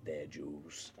world out there,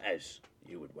 Jules, as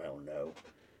you would well know.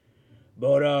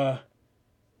 But,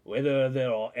 whether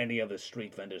there are any other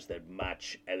street vendors that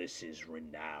match Ellis's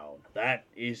renown, that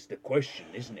is the question,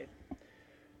 isn't it?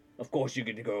 Of course, you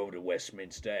could go over to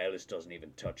Westminster. Ellis doesn't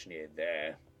even touch near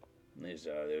there. There's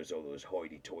all those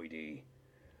hoity-toity,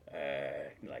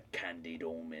 like candied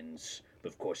almonds. But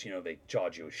of course, they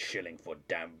charge you a shilling for a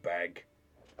damn bag.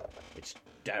 It's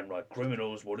downright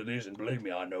criminal is what it is, and believe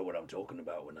me, I know what I'm talking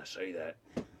about when I say that.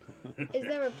 Is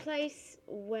there a place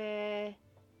where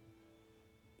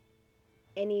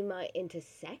any might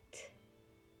intersect?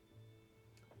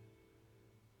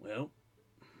 Well,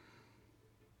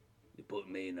 you put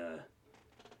me in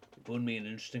an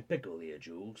interesting pickle here,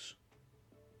 Jules.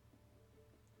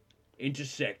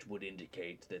 Intersect would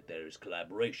indicate that there is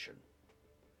collaboration.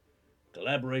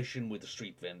 Collaboration with the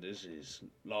street vendors is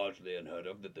largely unheard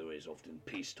of, that there is often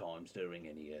peace times during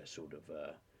any sort of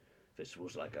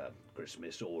festivals like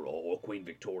Christmas or Queen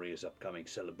Victoria's upcoming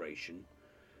celebration.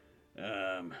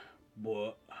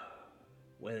 But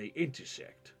where they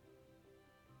intersect.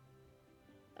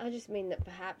 I just mean that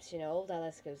perhaps, old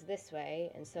Ellis goes this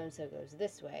way and so goes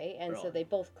this way, and so Right. they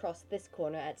both cross this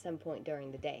corner at some point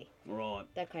during the day. Right.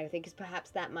 That kind of thing, because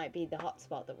perhaps that might be the hot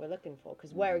spot that we're looking for,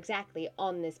 because where exactly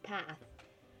on this path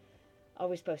are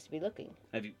we supposed to be looking?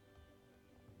 Have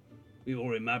you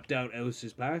already mapped out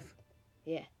Ellis's path?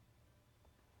 Yeah.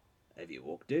 Have you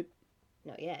walked it?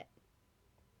 Not yet.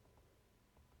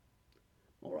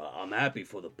 Alright, I'm happy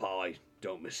for the pie,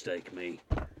 don't mistake me.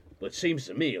 But seems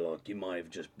to me like you might have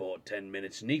just bought 10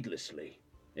 minutes needlessly.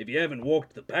 If you haven't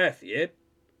walked the path yet,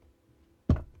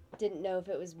 Didn't know if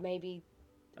it was maybe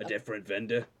a different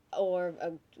vendor. or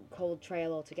a cold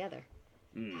trail altogether.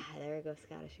 Hmm. Ah, there we go,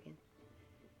 Scottish again.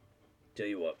 Tell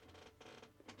you what,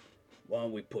 why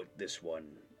don't we put this one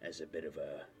as a bit of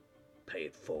a pay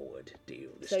it forward deal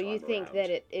this So time you think around.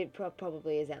 that it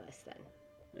probably is Ellis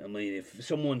then? I mean, if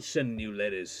someone's sending you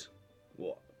letters,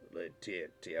 what, to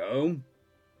your home?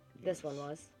 This one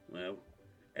was. Well,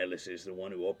 Ellis is the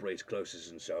one who operates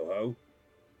closest in Soho,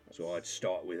 so I'd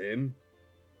start with him.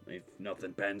 If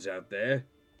nothing pans out there,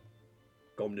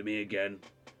 come to me again.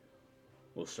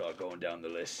 We'll start going down the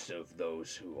list of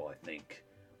those who I think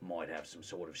might have some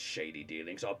sort of shady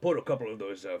dealings. I'll put a couple of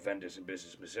those vendors in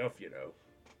business myself, you know.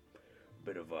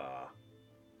 Bit of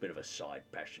a side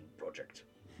passion project.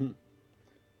 Yeah.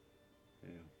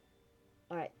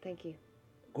 All right, thank you.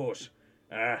 Of course.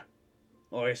 Like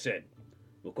I said,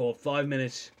 we'll call it 5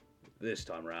 minutes this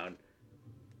time round.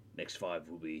 Next 5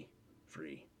 will be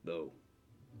free, though.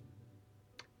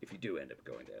 If you do end up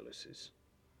going to Ellis's,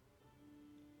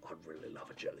 I'd really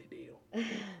love a jelly deal.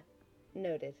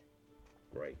 Noted.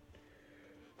 Right.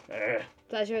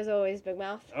 Pleasure as always, Big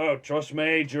Mouth. Oh, trust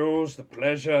me, Jules, the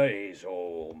pleasure is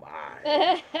all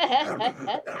mine.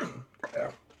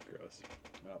 Gross.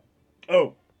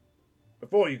 Oh,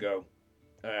 before you go,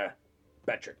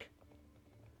 Patrick,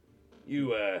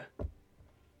 you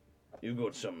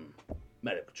got some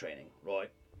medical training, right?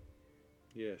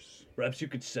 Yes. Perhaps you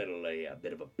could settle a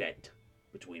bit of a bet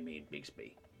between me and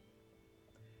Bixby.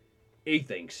 He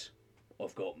thinks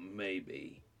I've got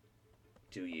maybe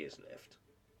 2 years left.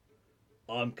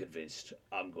 I'm convinced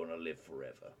I'm gonna live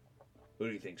forever. Who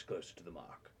do you think's closer to the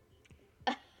mark?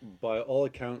 By all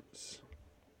accounts,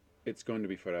 it's going to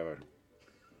be forever,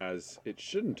 as it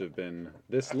shouldn't have been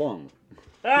this long.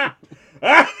 Damn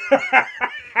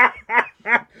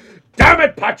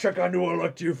it, Patrick! I knew I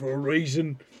liked you for a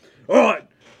reason. All right,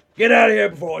 get out of here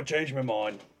before I change my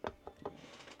mind.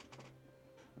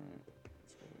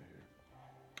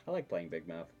 I like playing Big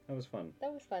Mouth. That was fun.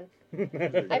 That was fun.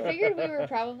 I figured we were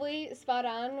probably spot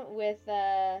on with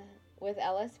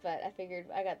Ellis, but I figured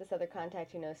I got this other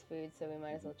contact who knows food, so we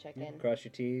might as well check in. Cross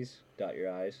your T's, dot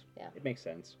your I's. Yeah. It makes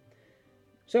sense.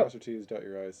 So, Cross your T's, dot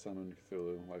your I's, Sun on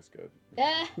Cthulhu, life's good.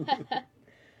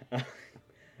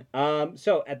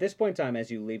 so at this point in time, as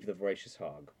you leave the Voracious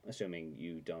Hog, assuming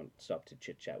you don't stop to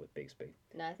chit chat with Bigsby,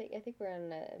 No, I think we're on a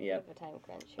bit Yep. of a time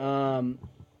crunch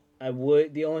here.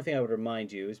 the only thing I would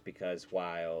remind you is because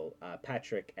while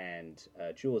Patrick and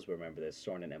Jules will remember this,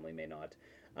 Soren and Emily may not.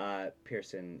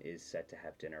 Pearson is set to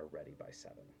have dinner ready by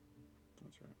 7.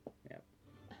 That's right.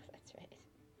 That's right.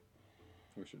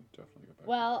 We should definitely go back.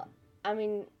 Well, I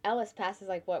mean, Ellis passes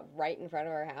right in front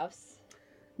of our house.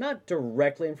 Not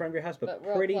directly in front of your house, but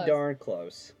real pretty close. darn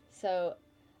close. So,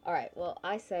 all right. Well,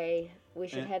 I say we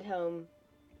should Eh. head home,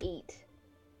 eat,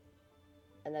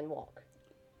 and then walk.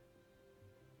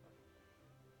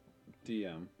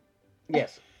 DM.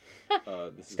 Yes.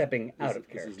 This Stepping is, out of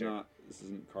This is character. this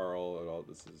isn't Carl at all.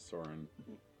 This is Soren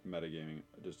metagaming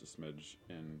just a smidge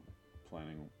in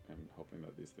planning and hoping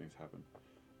that these things happen.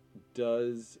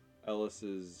 Does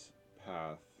Ellis's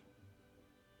path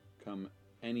come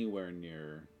anywhere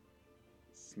near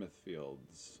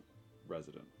Smithfield's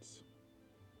residence?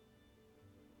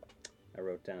 I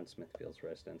wrote down Smithfield's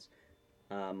residence.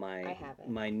 I have it.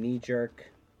 My knee jerk.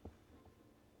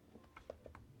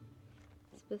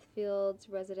 Smithfield's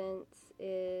residence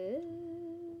is.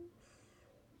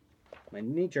 My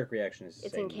knee jerk reaction is. to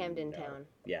It's say in Camden no. Town.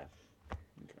 Yeah.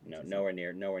 Okay, No, so- nowhere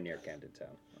near Camden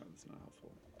Town. Oh, that's not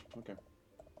helpful. Okay.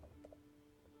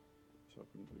 So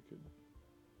we could.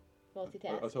 I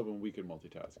Multitask. was hoping we could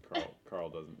multitask. Carl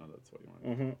doesn't know that's what you want.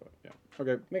 Mhm. But yeah.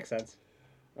 Okay. Makes sense.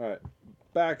 All right.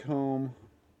 Back home.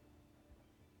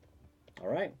 All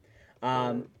right.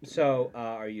 So,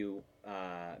 are you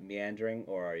meandering,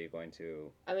 or are you going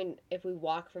to? I mean, if we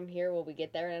walk from here, will we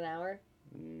get there in an hour?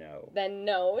 No. Then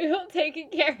no, we will take a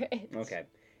carriage. Okay.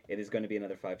 It is going to be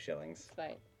another 5 shillings. It's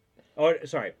fine. Oh,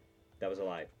 sorry, that was a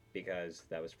lie because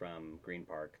that was from Green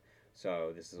Park.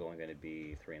 So this is only going to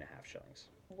be 3.5 shillings.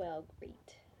 Well,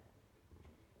 great.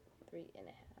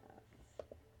 3.5.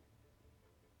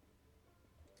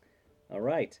 All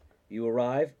right. You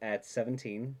arrive at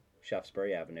 17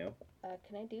 Shaftesbury Avenue.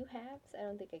 Can I do halves? I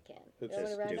don't think I can. It's Do I want to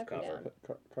just round do up or copper.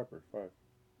 down? Copper 5.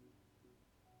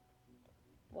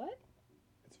 What?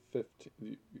 It's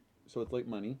 15. So it's like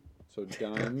money. So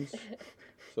dimes.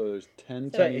 So there's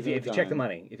 10 So So pennies if you, and if a you check the dime.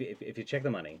 money, if you check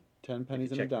the money, 10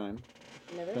 pennies and check- a dime.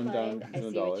 Never 10 mind. dimes I and a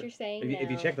see dollar. what you're saying If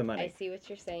you now. check the money. I see what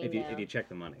you're saying if now. you check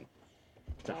the money,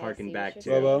 to I harken see back what to.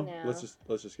 you're saying. Robo, now.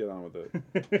 let's just get on with it.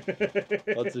 Let's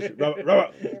Let's just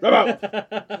Robo.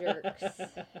 Jerks.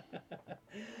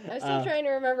 I'm still trying to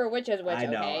remember which is which. I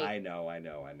know, okay. I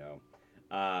know.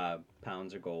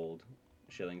 Pounds are gold,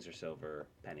 shillings are silver,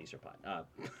 pennies are platinum.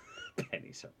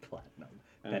 Pennies are platinum.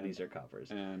 Pennies are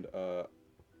coppers. And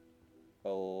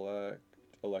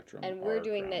electrum. And we're are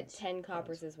doing that crowns. 10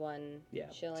 coppers is one Yeah,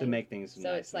 shilling. to make things so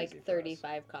nice it's and easy like for us.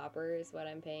 35 copper is what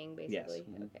I'm paying, basically.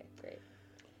 Mhm. Okay, great.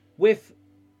 With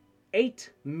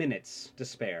 8 minutes to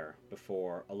spare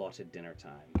before allotted dinner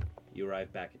time, you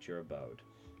arrive back at your abode.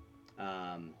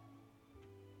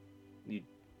 You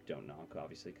don't knock,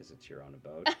 obviously, because it's your own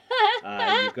abode.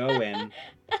 You go in,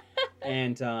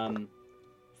 and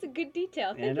It's a good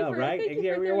detail. Thank I know, you for, right? Thank you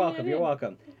Yeah, for you're throwing welcome. that You're in.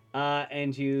 welcome.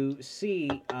 And you see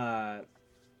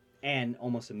Anne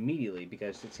almost immediately,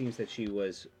 because it seems that she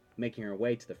was making her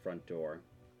way to the front door,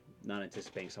 not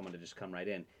anticipating someone to just come right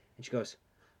in. And she goes,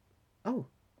 "Oh,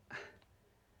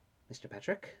 Mr.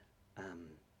 Patrick,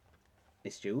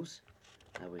 Miss Jules,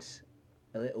 I was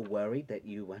a little worried that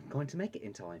you weren't going to make it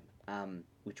in time,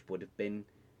 which would have been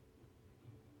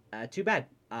too bad,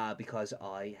 because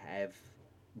I have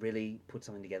really put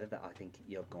something together that I think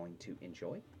you're going to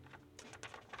enjoy."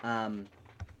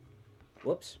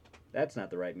 Whoops, that's not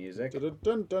the right music. Dun,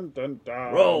 dun, dun, dun,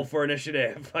 dun. Roll for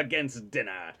initiative against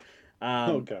dinner.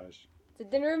 Oh gosh. It's a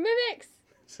dinner of mimics.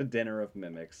 It's a dinner of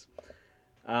mimics.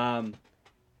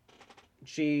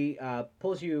 She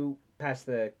pulls you past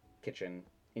the kitchen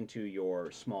into your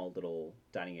small little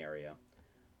dining area,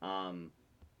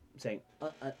 saying,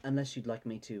 "Unless you'd like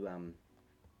me to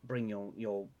bring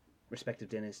your respective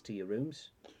dinners to your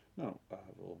rooms." No,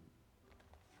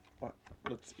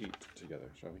 let's eat together,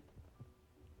 shall we?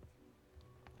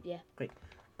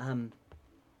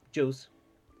 Jules,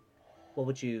 what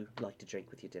would you like to drink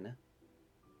with your dinner?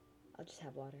 I'll just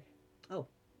have water. Oh.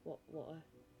 Water.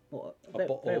 Well, A very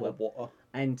bottle well. of water.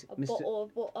 And A Mr. bottle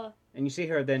of water. And you see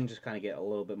her then just kind of get a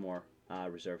little bit more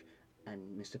reserved.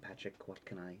 And Mr. Patrick, what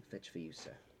can I fetch for you,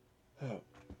 sir? Oh.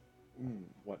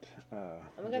 What? Oh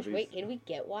my gosh, wait, can we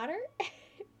get water?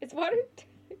 Is water...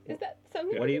 Is that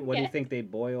something What do you we can get? think they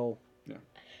boil?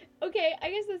 Okay, I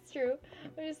guess that's true.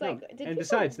 I'm just like... No, did and people-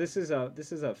 besides, this is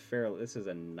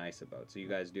a nice abode. So you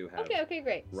guys do have Okay,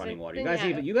 great. running So water.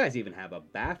 then You guys even have a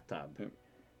bathtub.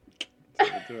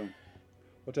 So,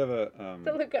 whatever.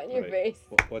 The look on your right. face.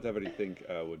 Whatever you think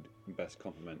would best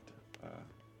complement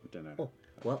dinner. Oh,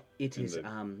 well, it In is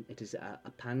the-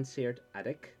 a pan-seared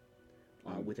haddock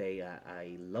with a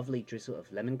lovely drizzle of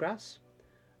lemongrass.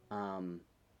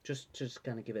 Just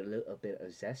kind of give it a little bit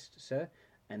of zest, sir,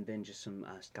 and then just some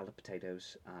scalloped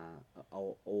potatoes.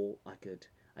 All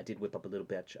I did whip up a little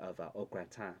batch of au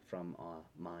gratin from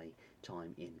my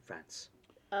time in France.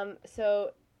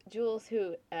 So Jules,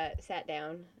 who sat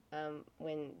down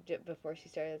before she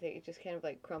started, I think it just kind of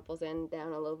like crumples in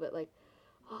down a little bit, like,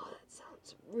 oh, that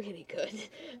sounds really good.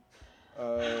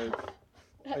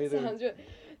 That Either- sounds really.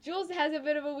 Jules has a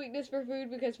bit of a weakness for food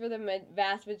because for the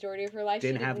vast majority of her life,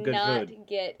 Didn't she have did good not food.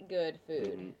 get good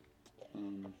food.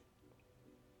 Mhm.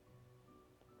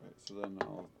 Right, so then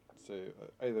I'll say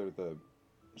either the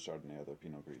Chardonnay or the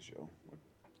Pinot Grigio would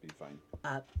be fine.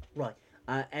 Right.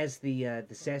 As the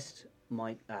zest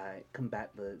might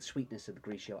combat the sweetness of the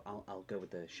Grigio, I'll go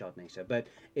with the Chardonnay, sir. But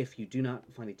if you do not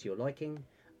find it to your liking,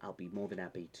 I'll be more than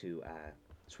happy to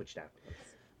switch it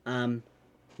out.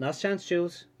 Last chance,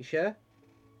 Jules. You sure?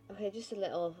 Okay, just a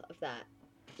little of that.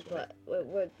 But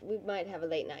we might have a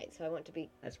late night, so I want to be.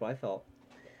 That's what I thought.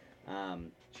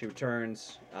 She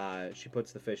returns. She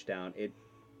puts the fish down. It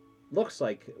looks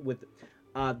like with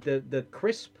the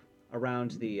crisp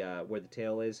around the where the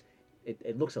tail is.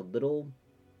 It looks a little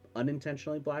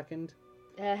unintentionally blackened,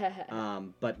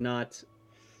 but not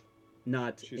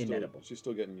inedible. She's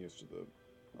still getting used to the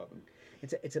oven.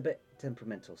 It's a bit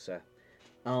temperamental, sir.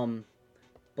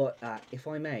 But if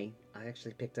I may, I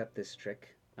actually picked up this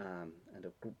trick at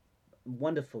a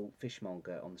wonderful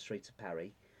fishmonger on the streets of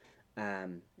Paris.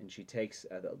 And she takes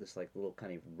this like little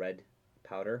kind of red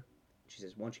powder. She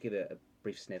says, "Why don't you give it a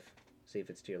brief sniff, see if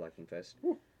it's to your liking first."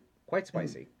 Ooh. Quite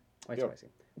spicy, quite Yeah. spicy.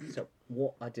 So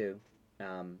what I do,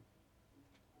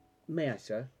 may I,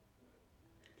 sir?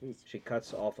 Please. She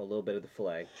cuts off a little bit of the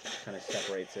fillet, kind of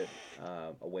separates it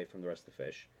away from the rest of the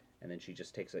fish, and then she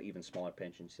just takes an even smaller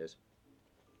pinch and she says,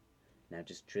 "Now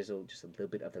just drizzle just a little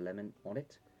bit of the lemon on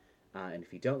it, and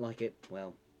if you don't like it,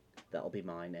 well, that'll be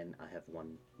mine, and I have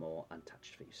one more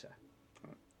untouched for you, sir."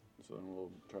 So then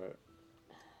we'll try it.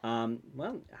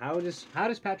 Well, how does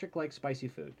Patrick like spicy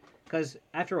food? Because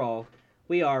after all,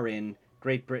 we are in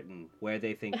Great Britain, where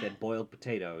they think that boiled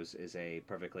potatoes is a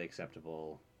perfectly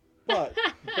acceptable. But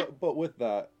with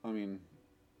that, I mean,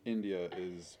 India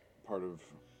is part of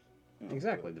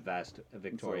Exactly, the vast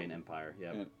Victorian Empire.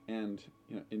 Yeah. and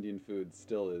Indian food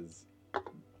still is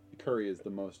curry is the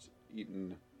most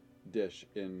eaten dish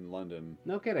in London.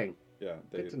 No kidding. Yeah,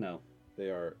 Good to know. they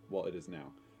are. Well, it is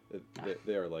now.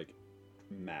 They are like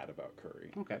mad about curry.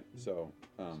 Okay. So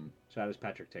So how does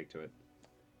Patrick take to it?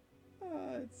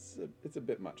 it's a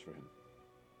bit much for him.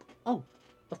 Oh,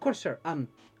 of course, sir. I'm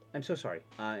so sorry.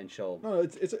 And she'll. No,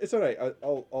 it's all right.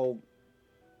 I'll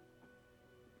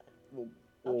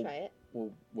I'll try it.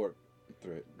 We'll work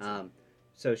through it.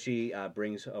 So she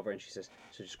brings over and she says,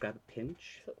 "So just grab a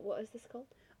pinch. So what is this called?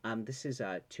 This is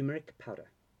turmeric powder."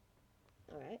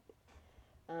 All right.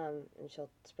 And she'll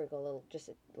sprinkle a little, just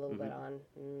a little bit on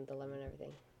the lemon and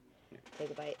everything.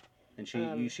 Take a bite. And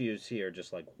you see her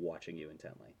just like watching you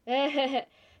intently.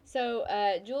 So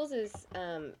Jules is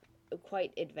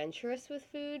quite adventurous with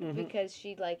food because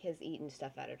she has eaten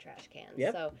stuff out of trash cans.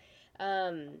 Yep.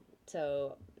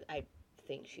 So I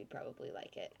think she'd probably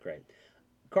like it. Great,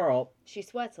 Carl. She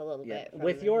sweats a little bit. From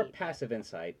With the your heat. passive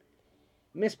insight,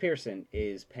 Miss Pearson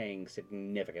is paying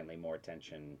significantly more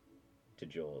attention to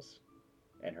Jules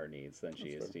and her needs than she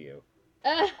is to you.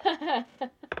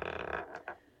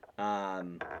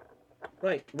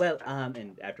 Right. Well,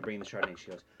 and after bringing the Chardonnay,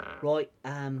 she goes, right.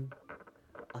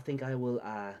 I think I will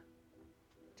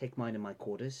take mine in my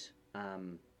quarters.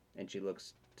 And she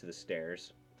looks to the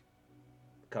stairs,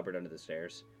 cupboard under the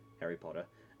stairs, Harry Potter.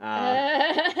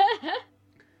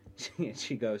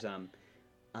 She goes, I'm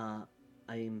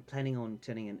planning on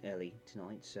turning in early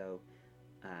tonight, so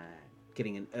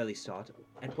getting an early start.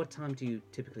 At what time do you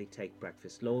typically take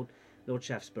breakfast? Lord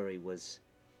Shaftesbury was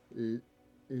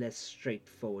less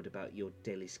straightforward about your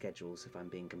daily schedules, if I'm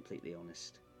being completely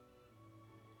honest.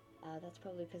 That's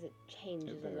probably because it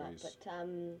changes a lot.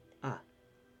 varies. But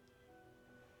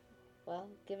well,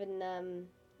 given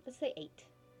let's say 8.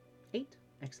 8?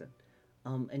 Excellent.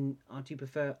 And do you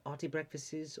prefer arty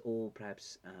breakfasts or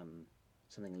perhaps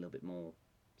something a little bit more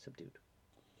subdued?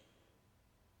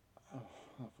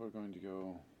 If we're going to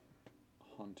go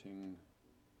haunting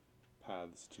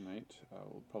paths tonight,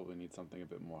 we'll probably need something a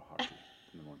bit more hearty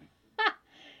in the morning.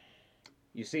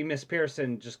 You see Miss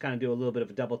Pearson just kind of do a little bit of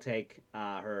a double take.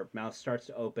 Her mouth starts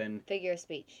to open. Figure of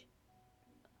speech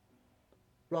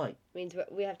Right, means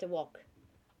we have to walk.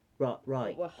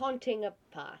 right, We're haunting a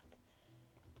path.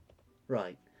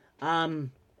 right.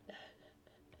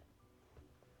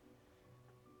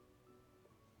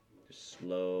 Just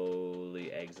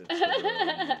slowly exits the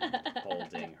room,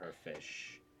 holding her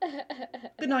fish.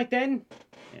 Good night, then.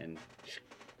 And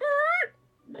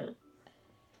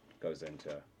goes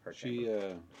into her She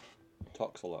chamber.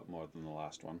 talks a lot more than the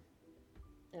last one.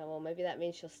 Yeah, well, maybe that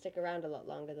means she'll stick around a lot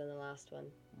longer than the last one.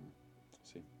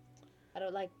 See. I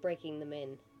don't like breaking them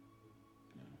in.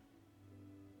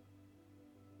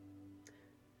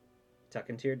 Tuck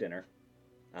into your dinner.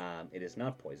 It is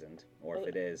not poisoned, or if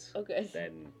it is, Okay.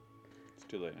 then It's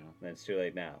too late now. it's too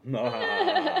late now.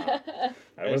 That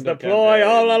was End the of ploy campaign.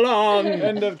 all along.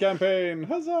 End of campaign.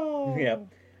 Huzzah! Yep.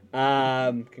 It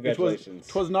was, Congratulations.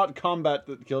 'twas not combat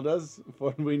that killed us,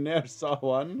 for we ne'er saw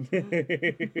one.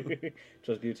 It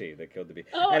was beauty that killed the bee.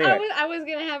 Oh, Anyway, I was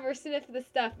gonna have her sniff the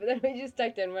stuff, but then we just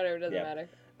tucked in whatever. Doesn't Yeah.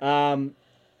 matter.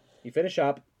 You finish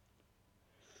up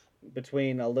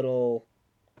between a little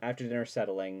after dinner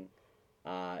settling.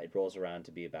 It rolls around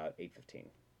to be about 8:15.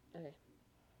 Okay.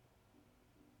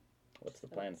 What's the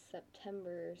So plan? it's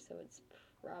September, so it's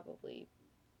probably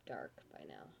dark by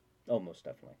now. Oh, most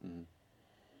definitely.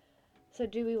 So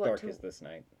do we want Dark to? is this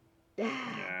night.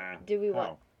 Do we want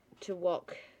How? to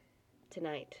walk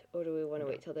tonight, or do we want to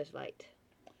wait till there's light?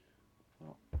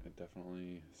 Well, it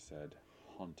definitely said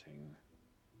haunting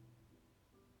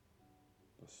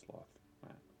the sloth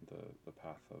man, the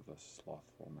path of the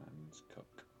slothful man's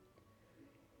cook.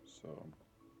 So,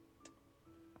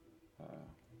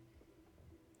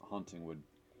 haunting would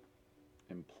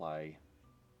imply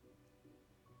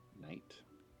night.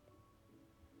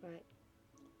 Right.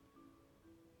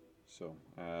 So,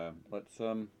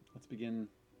 let's begin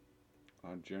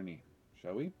our journey,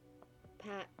 shall we?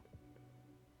 Pat,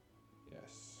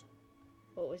 Yes.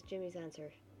 what was Jimmy's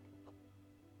answer?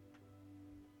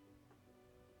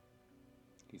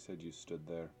 He said you stood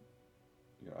there.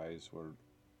 Your eyes were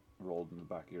rolled in the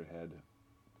back of your head.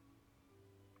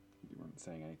 You weren't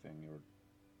saying anything. You were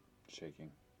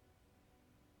shaking.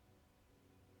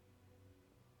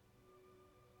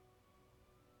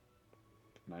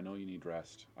 And I know you need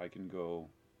rest. I can go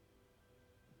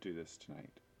do this tonight?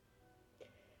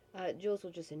 Jules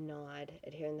will just nod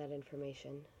at hearing that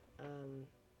information.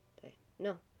 Say,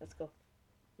 no, let's go.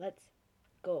 Let's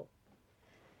go.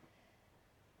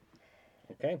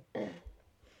 Okay.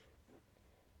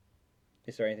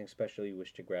 Is there anything special you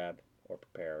wish to grab or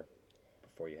prepare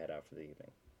before you head out for the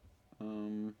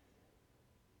evening?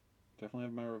 Definitely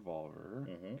have my revolver.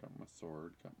 Mhm. Got my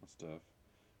sword. Got my stuff.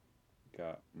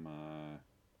 Got my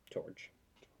Torch.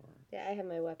 torch. Yeah, I have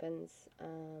my weapons.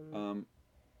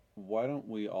 Why don't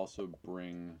we also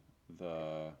bring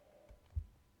the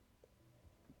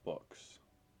books,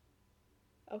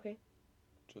 Okay.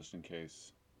 just in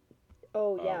case?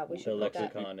 Oh yeah, we the should put that.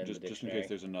 lexicon and just the in dictionary. case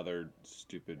there's another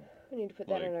stupid We need to put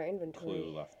that in like, our inventory.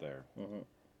 clue left there. Mm-hmm.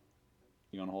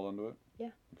 You want to hold on to it?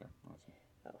 Yeah. Okay. Awesome.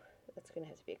 That's gonna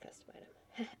have to be a custom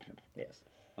item. Yes.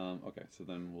 Okay. So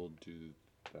then we'll do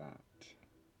that.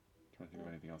 Trying to think of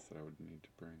anything else that I would need to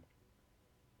bring.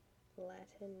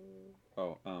 Latin.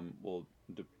 Oh, we'll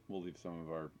leave some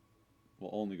of our.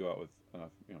 We'll only go out with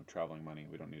enough, traveling money.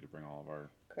 We don't need to bring all of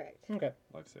our Correct. Okay.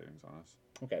 life savings on us.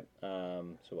 Okay.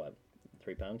 So what?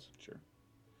 3 pounds? Sure.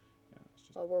 Yeah. It's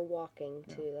just Well, we're walking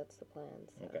Yeah. too. That's the plan.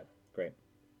 So. Okay. Great.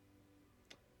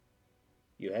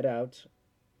 You head out.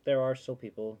 There are still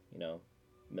people,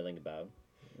 milling about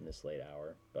in this late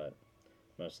hour, but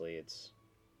mostly it's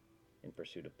in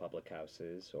pursuit of public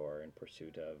houses or in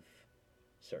pursuit of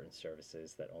certain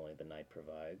services that only the night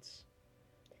provides.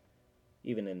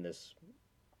 Even in this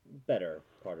better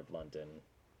part of London,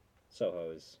 Soho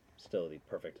is still the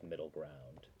perfect middle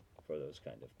ground for those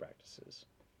kind of practices.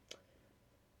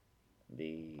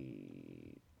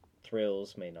 The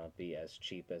thrills may not be as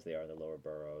cheap as they are in the lower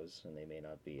boroughs, and they may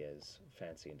not be as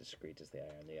fancy and discreet as they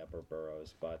are in the upper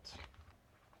boroughs, but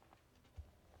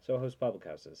Soho's public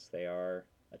houses, they are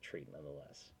a treat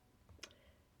nonetheless.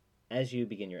 As you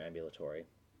begin your ambulatory,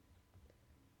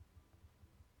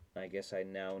 I guess I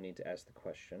now need to ask the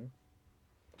question.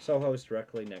 Soho is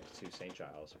directly next to St.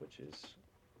 Giles, which is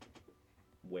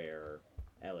where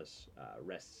Ellis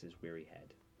rests his weary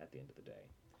head at the end of the day.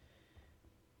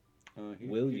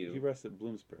 He rests at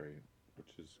Bloomsbury,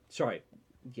 which is Sorry.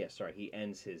 Yes, sorry. He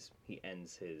ends his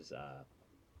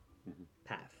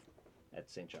path at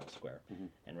St. Giles Square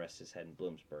and rests his head in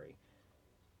Bloomsbury.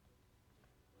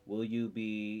 Will you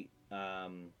be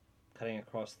cutting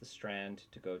across the Strand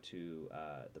to go to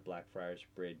the Blackfriars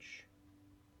Bridge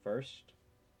first,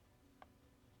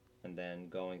 and then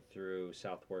going through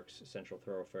Southwark's central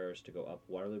thoroughfares to go up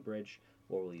Waterloo Bridge,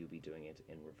 or will you be doing it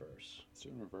in reverse? Let's do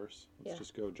it in reverse. Let's Yeah.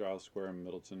 just go Giles Square,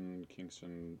 Middleton,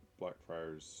 Kingston,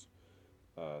 Blackfriars,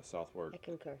 Southwark, I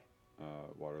concur.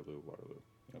 Waterloo.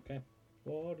 Okay.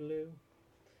 Waterloo.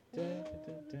 Dun, dun,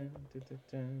 dun, dun, dun,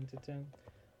 dun, dun, dun.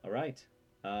 All right.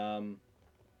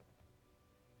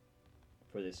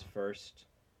 For this first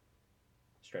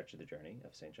stretch of the journey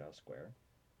of St. Giles Square,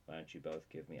 why don't you both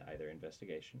give me either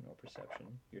investigation or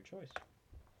perception, your choice.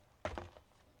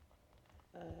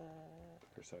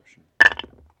 Perception.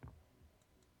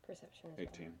 Perception. Is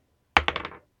 18.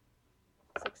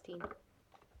 16.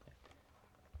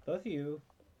 Both of you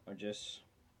are just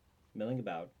milling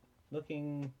about,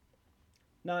 looking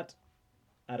not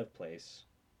out of place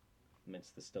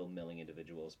amidst the still milling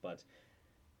individuals, but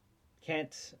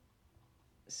can't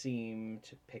seem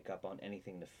to pick up on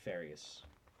anything nefarious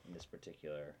in this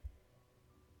particular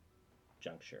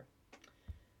juncture.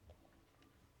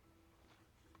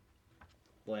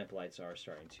 The lamplights are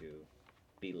starting to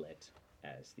be lit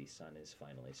as the sun is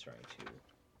finally starting to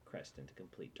crest into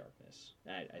complete darkness.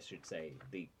 I should say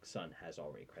the sun has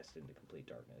already crested into complete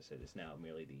darkness. It is now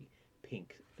merely the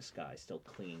pink sky still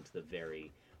clinging to the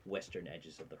very western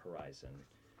edges of the horizon,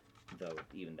 though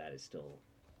even that is still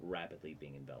rapidly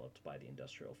being enveloped by the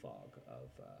industrial fog of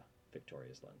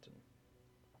Victoria's London.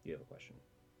 You have a question?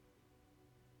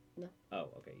 No. Oh,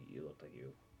 okay. You looked like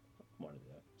you wanted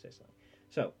to say something.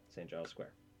 So, St. Giles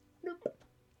Square. Nope.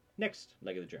 Next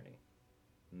leg of the journey.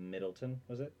 Middleton,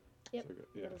 was it? Yep. So good.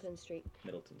 Yeah. Middleton Street.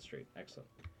 Middleton Street. Excellent.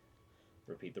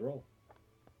 Repeat the roll.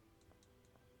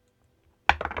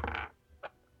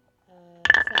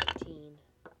 17.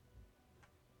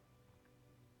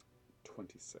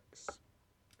 26.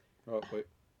 Oh, wait.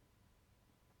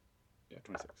 Yeah,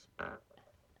 26.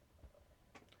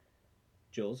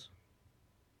 Jules?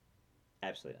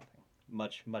 Absolutely nothing.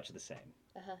 Much the same.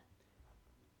 Uh-huh.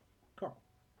 Carl?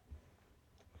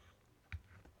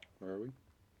 Where are we?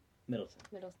 Middleton.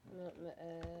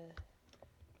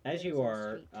 As you Middleton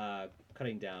are Street.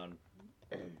 cutting down,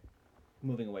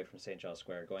 moving away from St. Giles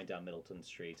Square, going down Middleton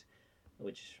Street,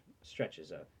 which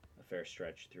stretches a fair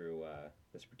stretch through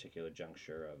this particular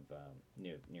juncture of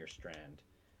near Strand,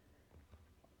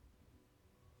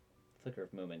 flicker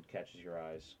of movement catches your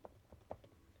eyes,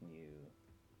 and you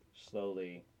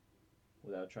slowly,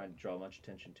 without trying to draw much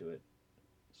attention to it,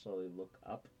 slowly look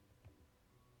up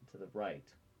to the right.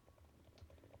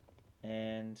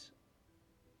 And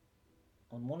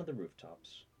on one of the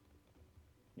rooftops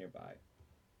nearby,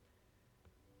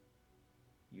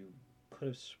 you could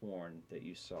have sworn that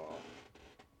you saw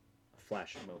a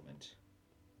flash of movement,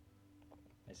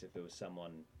 as if it was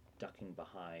someone ducking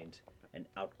behind an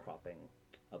outcropping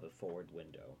of a forward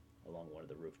window along one of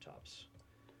the rooftops,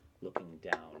 looking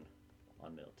down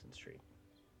on Middleton Street.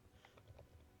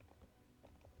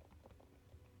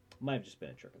 Might have just been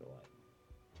a trick of the light.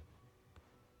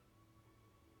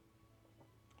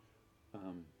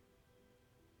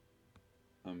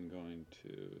 I'm going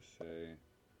to say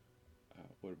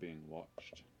we're being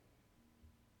watched.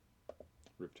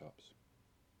 Rooftops.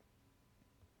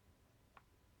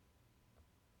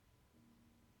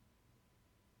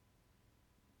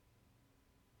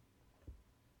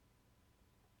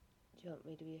 Do you want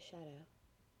me to be a shadow?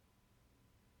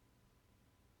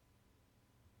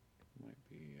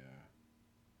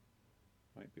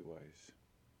 Might be wise.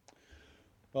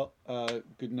 Well,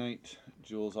 good night,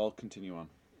 Jules. I'll continue on.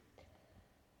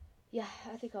 Yeah,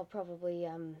 I think I'll probably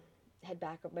head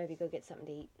back or maybe go get something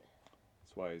to eat.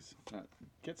 It's wise.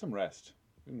 Get some rest.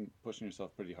 You've been pushing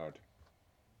yourself pretty hard.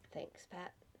 Thanks,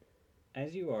 Pat.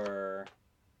 As you are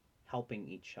helping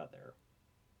each other,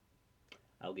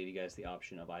 I'll give you guys the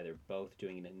option of either both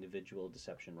doing an individual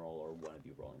deception roll or one of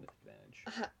you rolling with advantage.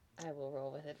 I will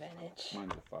roll with advantage.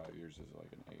 Mine's a 5. Yours is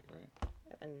like an 8, right?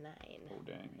 A 9. Oh,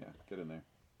 dang. Yeah. Get in there.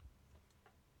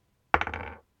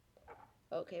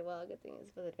 Okay, well, good thing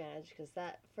it's with advantage because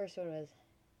that first one was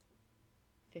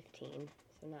 15,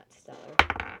 so not stellar.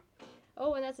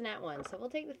 Oh, and that's an at 1, so we'll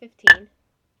take the 15.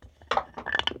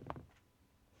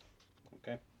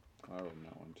 Okay. I rolled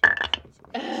that one too.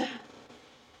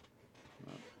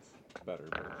 That's better,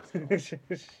 but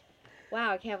it's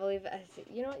Wow, I can't believe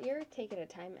you know what? You're taking a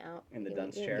time out. In the Give me-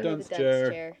 dunce give me chair? the Dunce dunce chair.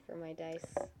 chair for my dice.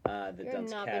 The You're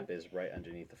dunce not cap being- is right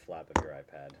underneath the flap of your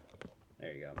iPad.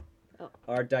 There you go. Oh.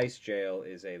 Our dice jail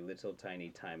is a little tiny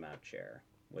timeout chair.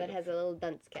 with That has a little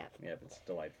dunce cap, Yep, it's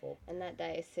delightful. and that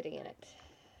die is sitting in it.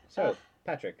 So,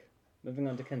 Patrick, moving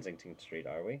on to Kensington Street,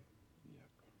 are we?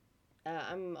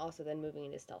 I'm also then moving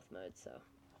into stealth mode, so.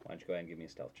 Why don't you go ahead and give me a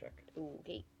stealth check? Ooh,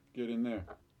 okay. Get in there.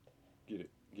 Get it.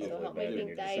 Get So it. help better me than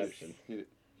think your dice. deception. Hit it.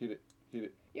 Hit it. Hit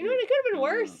it. You know what? It could have been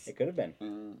worse. It could have been.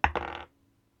 It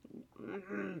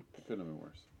could have been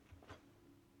worse.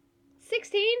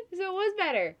 16, so it was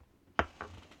better.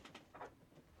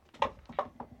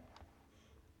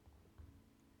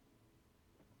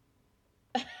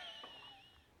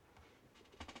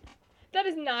 That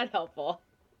is not helpful.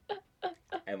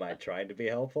 Am I trying to be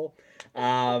helpful?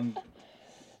 So,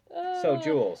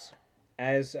 Jules,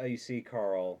 as you see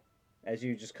Carl, as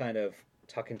you just kind of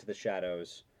tuck into the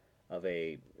shadows of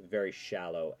a very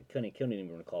shallow, I couldn't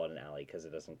even call it an alley because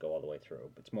it doesn't go all the way through.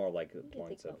 But it's more like the You can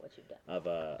points think of about what you've done. of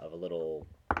a little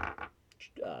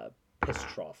piss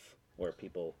trough where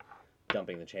people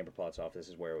dumping the chamber pots off. This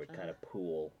is where it would kind of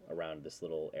pool around this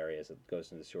little area as it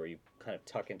goes into the sewer. You kind of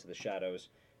tuck into the shadows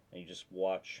and you just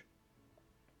watch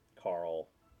Carl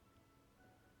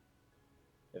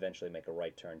eventually make a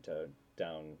right turn to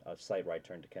a slight right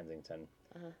turn to Kensington.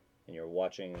 And you're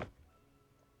watching.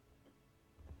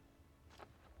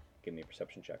 Give me a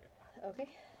perception check. Okay.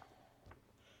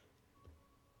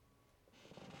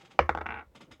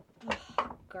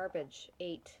 Garbage.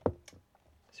 8.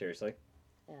 Seriously?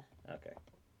 Yeah. Okay.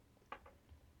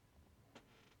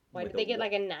 Why With did they a get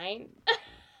one- like a 9?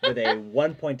 with a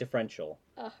 1 point differential?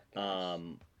 Oh, gosh.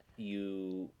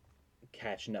 You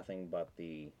catch nothing but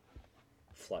the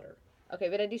flutter. Okay,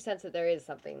 but I do sense that there is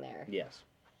something there. Yes.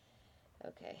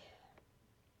 Okay.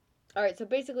 All right, so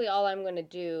basically all I'm going to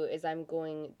do is I'm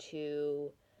going to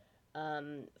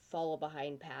follow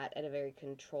behind Pat at a very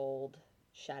controlled,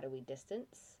 shadowy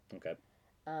distance, Okay.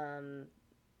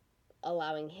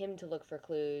 allowing him to look for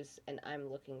clues, and I'm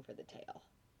looking for the tail.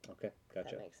 Okay. If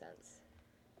Gotcha. that makes sense.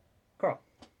 Carl,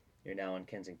 you're now on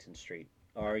Kensington Street.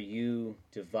 Are you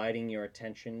dividing your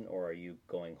attention or are you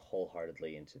going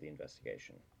wholeheartedly into the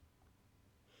investigation?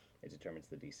 It determines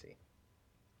the DC.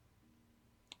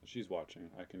 She's watching.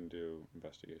 I can do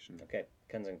investigation. Okay,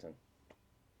 Kensington.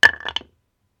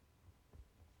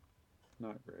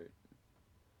 Not great.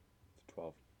 It's a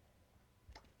 12.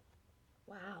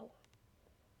 Wow.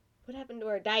 What happened to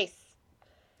our dice?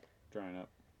 Drying up.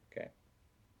 Okay.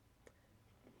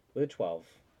 With a 12,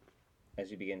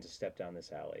 as you begin to step down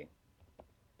this alley,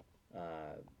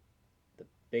 the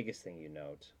biggest thing you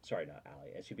note, sorry, not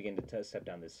alley, as you begin to step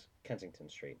down this Kensington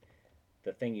Street,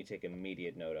 the thing you take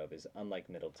immediate note of is, unlike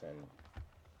Middleton,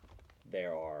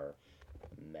 there are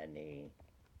many,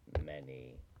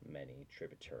 many, many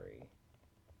tributary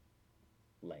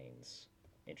lanes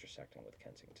intersecting with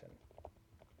Kensington.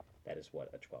 That is what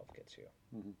a 12 gets you.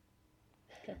 Mm-hmm.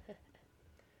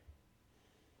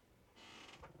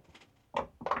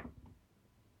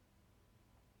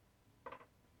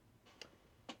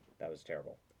 That was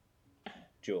terrible.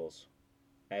 Jules,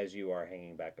 as you are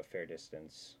hanging back a fair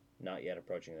distance, not yet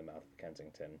approaching the mouth of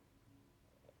Kensington,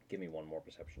 give me one more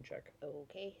perception check.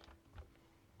 Okay.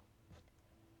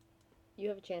 You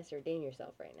have a chance to redeem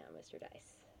yourself right now, Mr.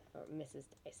 Dice. Or Mrs.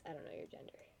 Dice. I don't know your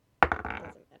gender.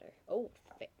 Doesn't matter. Oh,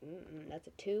 that's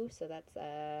a 2, so that's,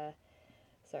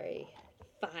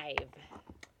 5.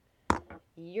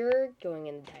 You're going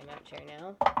in the timeout chair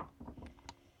now.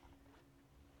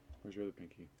 Where's your other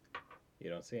pinky? You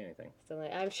don't see anything. So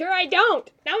I'm sure I don't!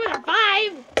 That was a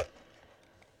 5!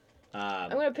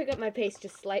 I'm gonna pick up my pace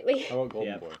just slightly. How about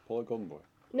Golden Yeah. Boy? Pull out Golden Boy.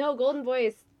 No, Golden Boy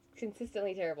is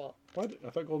consistently terrible. What? I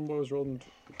thought Golden Boy was rolling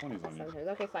 20s on you. Sometimes.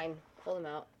 Okay, fine. Pull them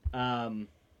out.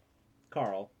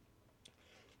 Carl,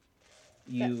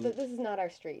 This is not our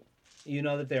street. you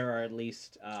know that there are at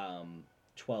least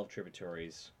 12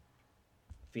 tributaries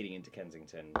feeding into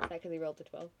Kensington. Is that because he rolled to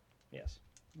 12? Yes.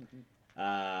 Mhm.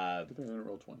 Uh, Good thing I didn't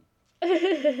roll 20.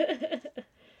 you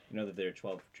know that there are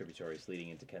 12 tributaries leading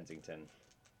into Kensington.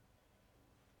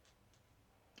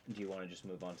 Do you want to just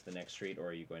move on to the next street, or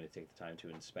are you going to take the time to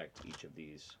inspect each of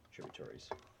these tributaries?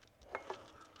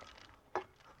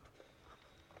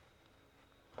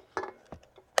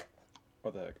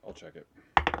 What the heck? I'll check it.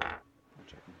 I'll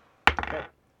check it. Okay.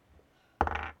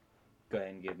 Go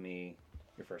ahead and give me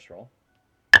your first roll.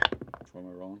 Which one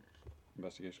am I rolling?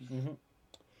 Investigation?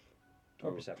 Mm-hmm.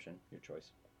 Or Oh. perception, your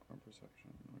choice. Or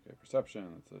perception. Okay,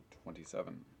 perception. It's a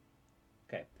 27.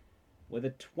 With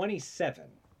a 27,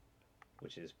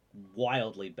 which is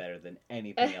wildly better than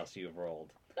anything else you've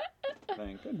rolled.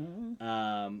 Thank goodness.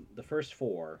 The first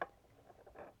 4,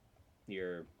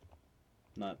 you're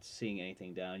not seeing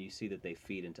anything down. You see that they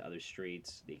feed into other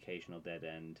streets, the occasional dead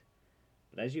end.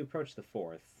 But as you approach the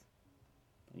 4th,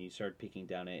 and you start peeking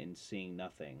down it and seeing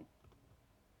nothing,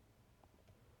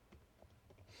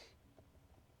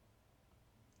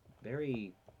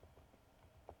 very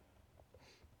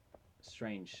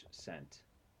strange scent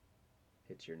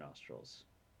hits your nostrils.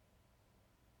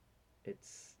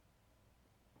 It's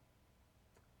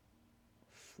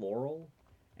floral,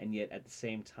 and yet at the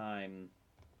same time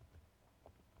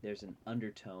there's an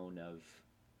undertone of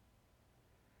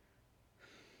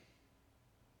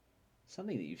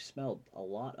something that you've smelled a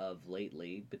lot of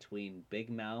lately between Big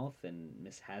Mouth and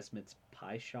Miss Hazmat's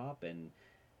pie shop and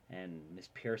Miss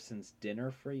Pearson's dinner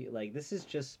for you. Like, this is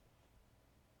just,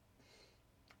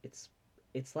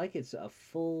 it's like it's a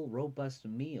full robust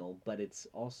meal, but it's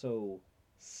also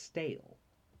stale.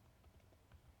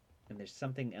 And there's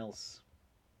something else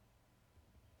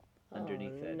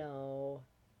underneath it. No.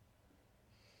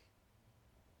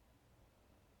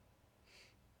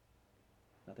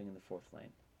 Nothing in the 4th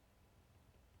lane.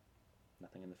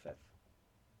 Nothing in the 5th.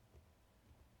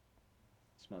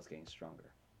 The smell's getting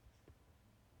stronger.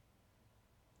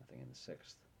 Nothing in the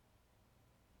 6th.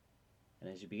 And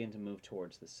as you begin to move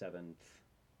towards the 7th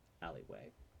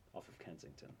alleyway off of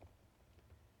Kensington,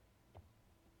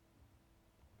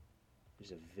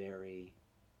 there's a very,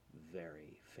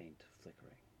 very faint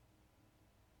flickering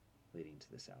leading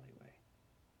to this alleyway.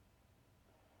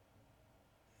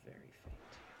 Very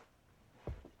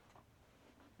faint.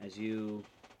 As you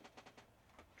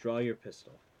draw your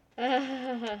pistol,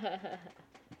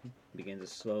 begin to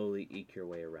slowly eke your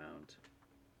way around,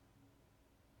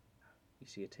 you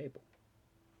see a table.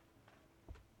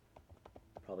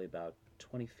 Probably about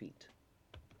 20 feet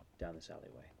down this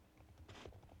alleyway.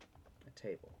 A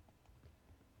table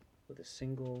with a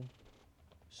single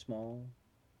small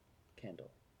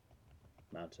candle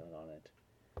mounted on it.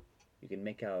 You can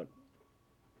make out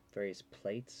various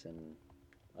plates and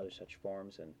other such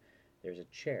forms, and there's a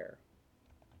chair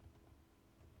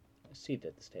seated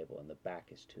at this table, and the back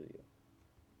is to you.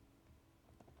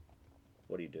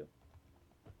 What do you do?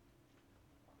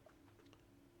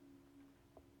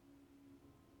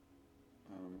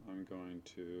 I'm going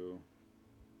to.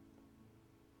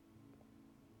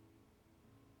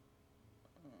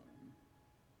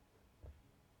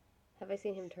 Have I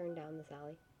seen him turn down this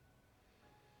alley?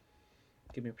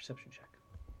 Give me a perception check.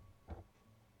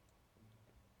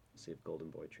 See if Golden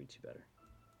Boy treats you better.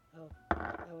 Oh,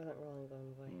 I wasn't rolling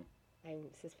Golden Boy. I'm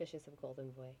suspicious of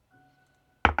Golden Boy.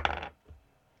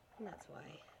 And that's why.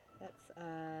 That's,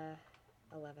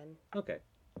 11. Okay.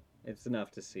 It's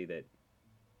enough to see that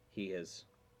he has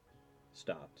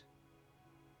stopped.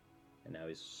 And now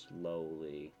he's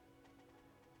slowly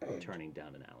turning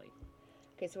down an alley.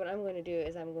 Okay, so what I'm going to do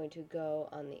is I'm going to go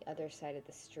on the other side of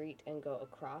the street and go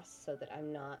across so that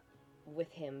I'm not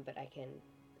with him, but I can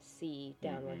see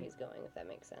down where he's going, if that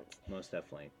makes sense. Most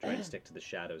definitely. Try to stick to the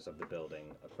shadows of the building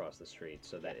across the street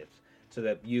so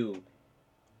that you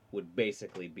would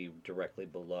basically be directly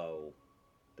below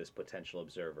this potential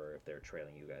observer if they're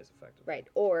trailing you guys effectively. Right,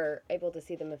 or able to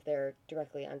see them if they're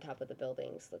directly on top of the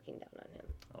buildings looking down on him.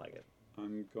 I like it.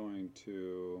 I'm going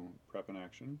to prep an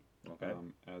action. Okay.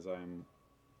 As I'm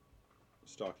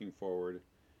stalking forward.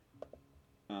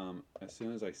 As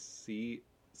soon as I see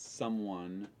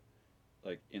someone,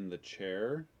 like in the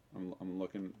chair, I'm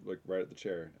looking like right at the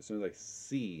chair. As soon as I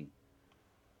see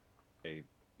a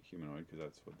humanoid, because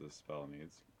that's what this spell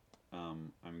needs,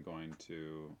 I'm going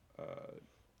to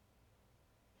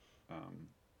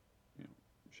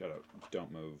shout out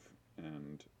 "Don't move"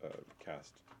 and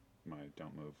cast my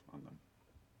 "Don't move" on them.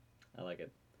 I like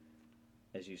it.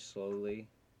 As you slowly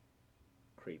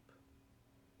creep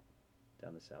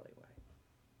down this alleyway,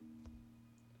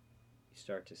 you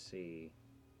start to see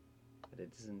that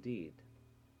it is indeed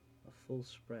a full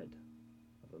spread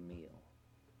of a meal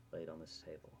laid on this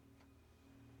table,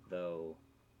 though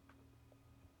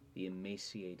the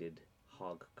emaciated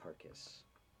hog carcass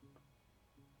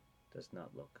does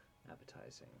not look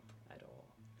appetizing at all.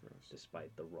 Gross.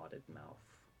 Despite the rotted mouth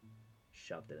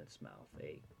shoved in its mouth,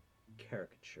 a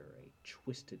caricature, a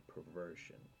twisted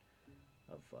perversion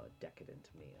of a decadent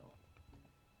meal.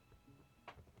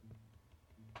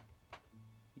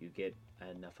 You get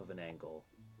enough of an angle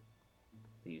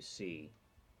that you see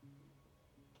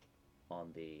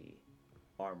on the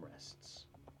armrests.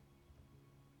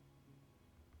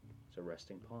 It's a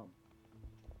resting palm,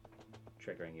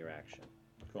 triggering your action.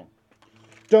 Cool.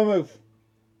 Don't move!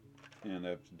 And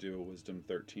I have to do a wisdom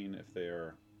 13 if they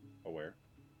are aware.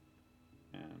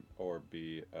 Or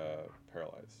be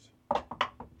paralyzed.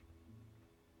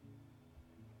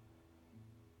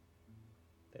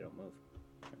 They don't move.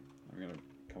 Okay. I'm going to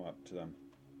come up to them.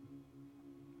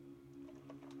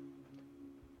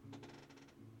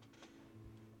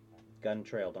 Gun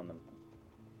trailed on them.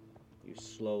 You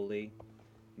slowly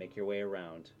make your way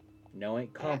around, knowing,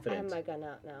 confident. I have my gun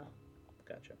out now.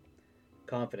 Gotcha.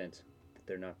 Confident that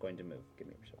they're not going to move. Give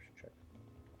me a perception check.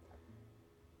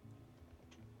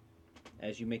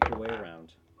 As you make your way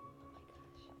around,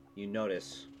 you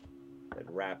notice that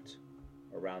wrapped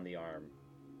around the arm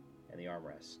and the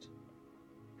armrest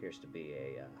appears to be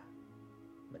a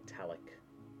metallic,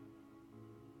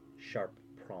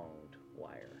 sharp-pronged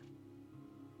wire.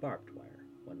 Barbed wire,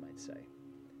 one might say,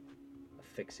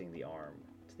 affixing the arm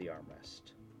to the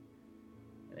armrest.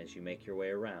 And as you make your way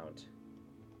around,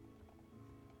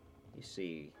 you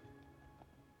see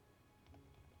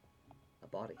a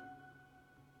body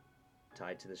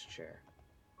tied to this chair,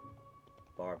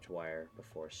 barbed wire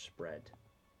before a spread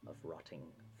of rotting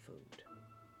food.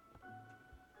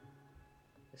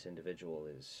 This individual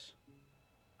is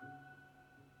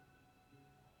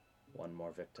one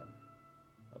more victim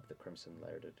of the crimson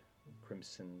lettered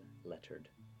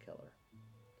killer.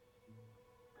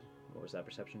 What was that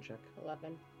perception check?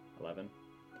 11. 11?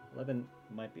 11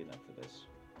 might be enough for this.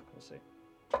 We'll see.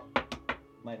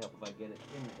 Might help if I get it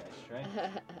in the dice tray.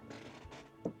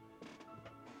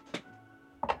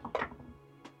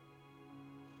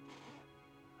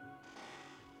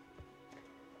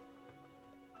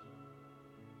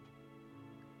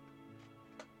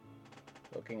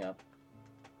 Looking up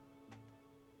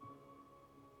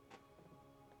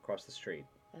across the street,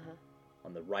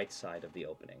 on the right side of the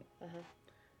opening,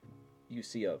 you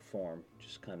see a form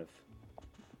just kind of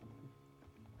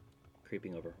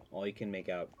creeping over. All you can make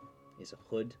out is a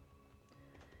hood,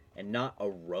 and not a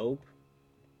robe,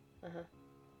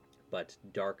 but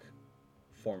dark,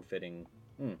 form-fitting.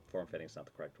 Form-fitting is not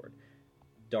the correct word.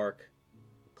 Dark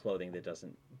clothing that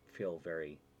doesn't feel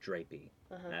very drapey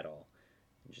at all.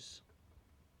 It just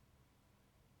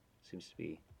seems to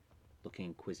be looking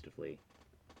inquisitively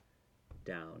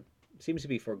down. Seems to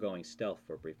be foregoing stealth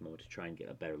for a brief moment to try and get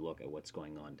a better look at what's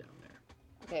going on down there.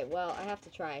 Okay, well, I have to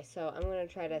try. So I'm going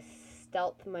to try to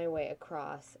stealth my way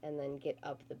across and then get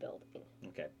up the building.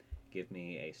 Okay. Give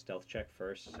me a stealth check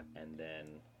first, and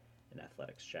then an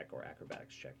athletics check or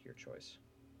acrobatics check, your choice.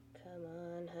 Come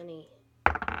on, honey.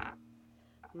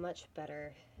 Much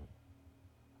better.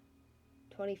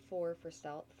 24 for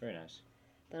stealth. Very nice.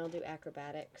 Then I'll do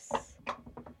acrobatics.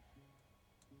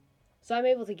 So I'm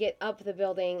able to get up the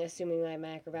building, assuming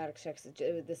my acrobatics checks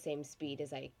at the same speed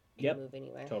as I can move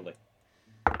anywhere. Totally.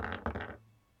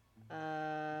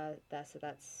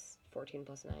 That's 14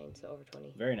 plus 9, so over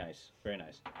 20. Very nice. Very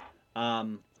nice.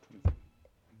 What?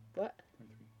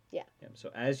 Yeah, so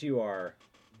as you are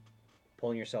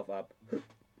pulling yourself up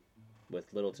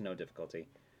with little to no difficulty,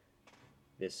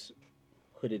 this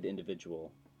hooded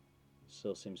individual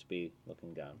still seems to be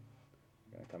looking down.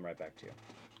 I'm going to come right back to you.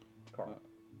 Carl.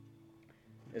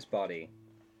 This body,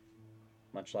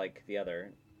 much like the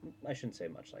other, I shouldn't say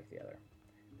much like the other.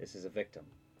 This is a victim.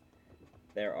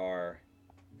 There are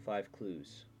 5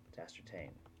 clues to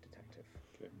ascertain, detective.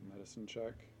 Okay, medicine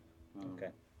check.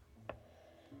 Okay.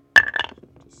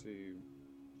 To see.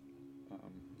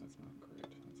 That's not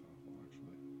great. That's awful,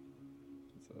 actually.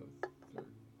 It's a 13.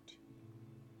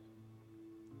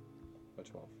 A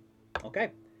 12.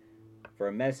 Okay. For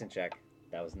a medicine check,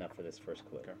 that was enough for this first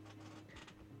clue. Okay.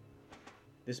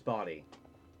 This body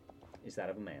is that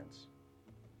of a man's.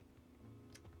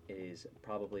 It is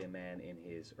probably a man in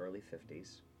his early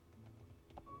 50s.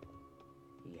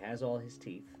 He has all his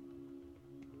teeth.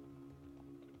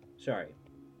 Sorry.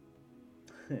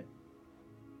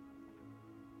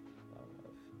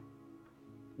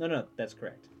 No, that's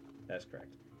correct. That's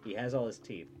correct. He has all his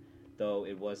teeth, though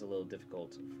it was a little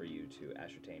difficult for you to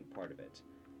ascertain part of it.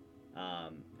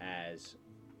 As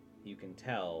you can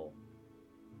tell,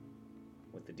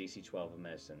 with the DC 12 of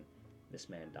medicine, this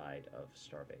man died of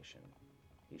starvation.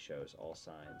 He shows all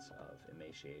signs of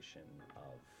emaciation,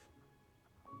 of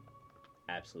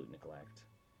absolute neglect,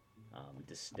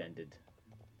 distended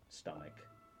stomach,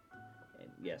 and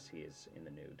yes, he is in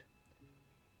the nude.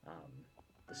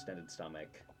 Distended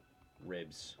stomach,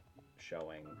 ribs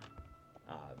showing,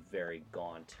 very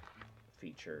gaunt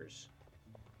features.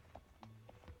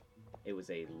 It was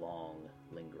a long,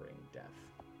 lingering death.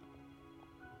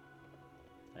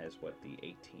 That is what the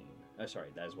 18. That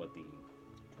is what the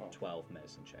 12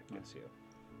 medicine check gets you.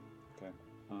 Okay.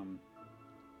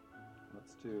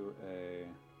 Let's do a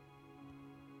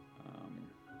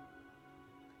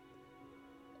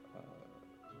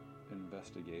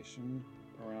investigation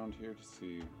around here to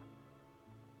see.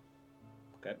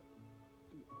 Okay.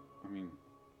 I mean,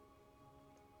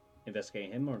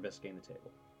 Investigating him or investigating the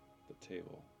table? the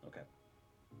table. Okay.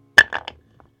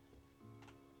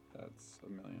 That's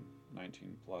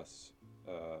 1,019 plus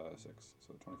 6,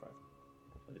 so 25.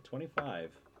 With a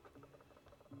 25,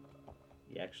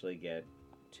 you actually get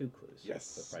 2 clues.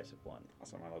 Yes. For the price of 1.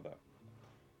 Awesome, I love that.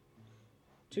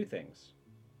 2 things.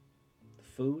 The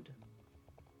food.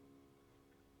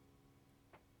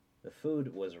 The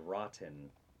food was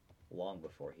rotten long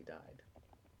before he died.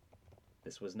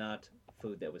 This was not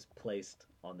food that was placed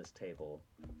on this table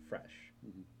fresh.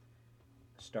 Mhm.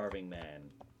 A starving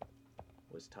man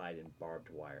was tied in barbed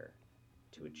wire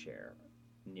to a chair,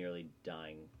 nearly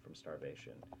dying from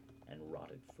starvation, and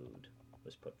rotted food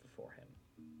was put before him.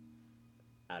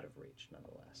 Out of reach,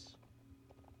 nonetheless.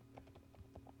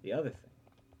 The other thing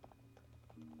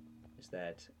is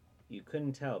that you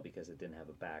couldn't tell because it didn't have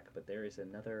a back, but there is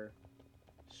another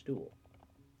stool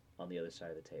on the other side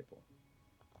of the table,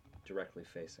 directly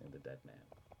facing the dead man.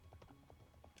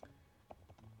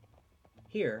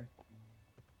 Here,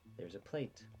 there's a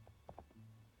plate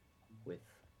with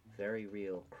very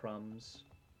real crumbs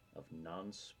of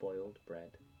non-spoiled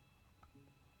bread,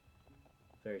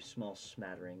 very small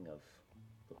smattering of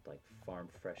looked like farm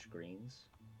fresh greens,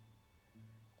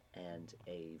 and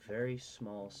a very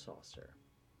small saucer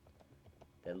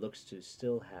that looks to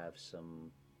still have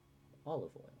some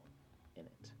olive oil in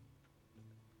it.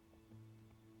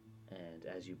 And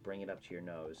as you bring it up to your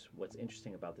nose, what's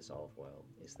interesting about this olive oil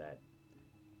is that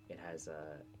it has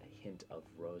a hint of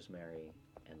rosemary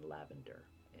and lavender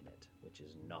in it, which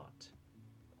is not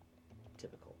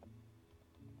typical,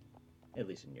 at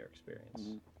least in your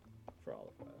experience, for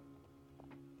olive oil.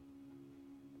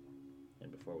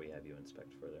 And before we have you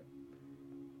inspect further,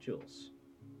 Jules,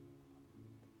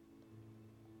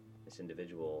 this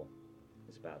individual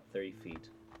is about 30 feet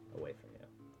away from you,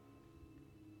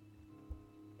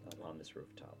 up on this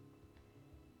rooftop.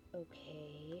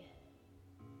 Okay.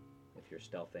 If you're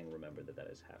stealthing, remember that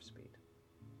is half speed.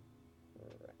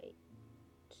 Right.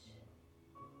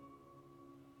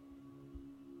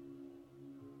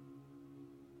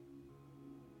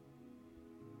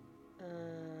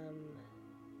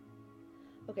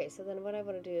 Okay, so then what I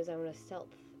want to do is I want to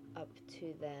stealth up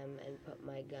to them and put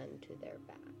my gun to their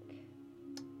back.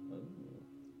 Ooh,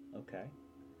 okay.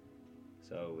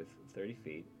 So with 30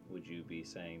 feet, would you be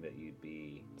saying that you'd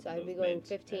be So I'd be going movement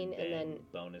 15 and then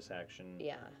bonus action?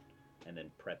 Yeah. And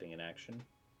then prepping an action?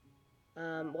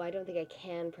 Well, I don't think I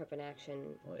can prep an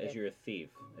action. Well, as you're a thief,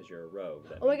 as you're a rogue.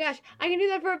 That Oh my means gosh, I can do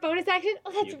that for a bonus action?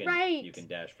 Oh, that's you can, right. You can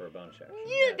dash for a bonus action.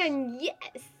 Yeah, yes. then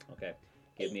yes. Okay.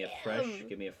 Give me a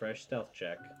fresh stealth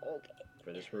check Okay.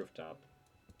 for this rooftop.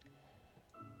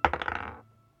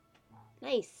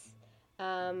 Nice.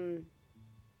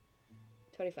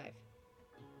 25.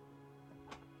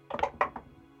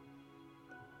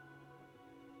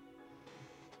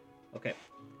 Okay.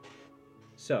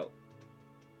 So,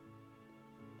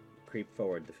 creep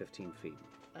forward the 15 feet,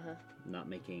 Uh-huh. not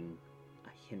making a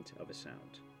hint of a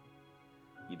sound.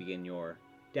 You begin your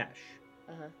dash.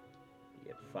 Uh-huh. You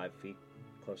get 5 feet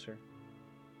closer,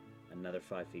 another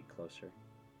 5 feet closer.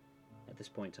 At this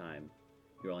point in time,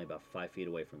 you're only about 5 feet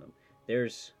away from them.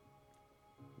 There's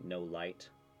no light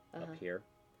up here,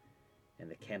 and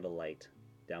the candlelight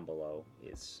down below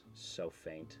is so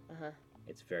faint. Uh-huh.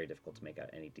 It's very difficult to make out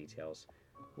any details.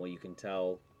 What you can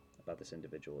tell about this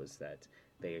individual is that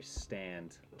they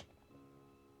stand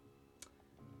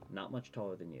not much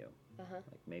taller than you, Uh-huh.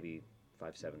 like maybe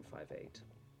 5'7", 5'8".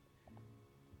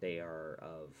 They are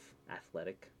of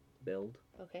athletic build.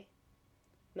 Okay.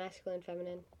 Masculine,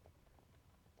 feminine.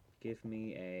 Give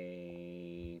me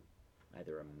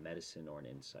either a medicine or an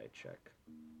insight check.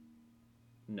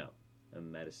 No, a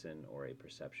medicine or a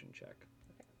perception check.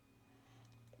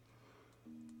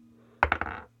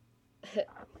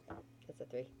 That's a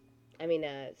 3. I mean,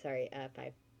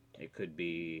 5. It could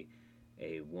be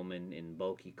a woman in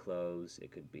bulky clothes.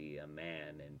 It could be a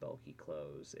man in bulky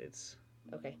clothes. It's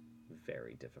Okay.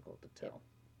 very difficult to tell.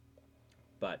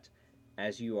 But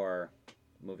as you are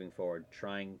moving forward,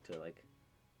 trying to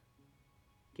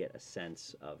get a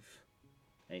sense of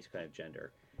any kind of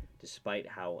gender, despite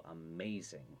how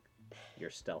amazing your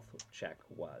stealth check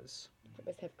was, I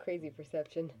must have crazy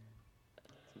perception.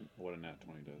 What a nat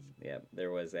 20 does. yeah, there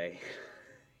was a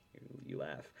you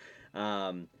laugh.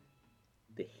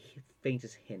 The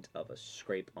faintest hint of a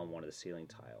scrape on one of the ceiling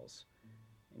tiles,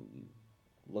 and you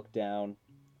look down,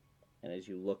 and as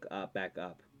you look back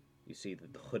up, you see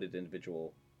that the hooded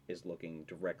individual is looking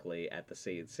directly at the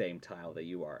same tile that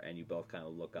you are, and you both kind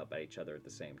of look up at each other at the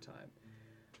same time.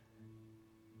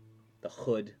 The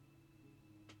hood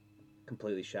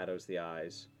completely shadows the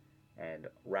eyes, and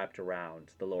wrapped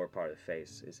around the lower part of the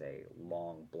face is a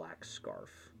long black scarf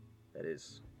that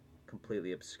is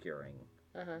completely obscuring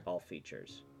all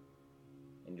features.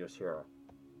 And you just hear a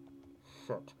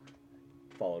shit,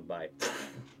 followed by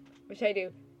Which I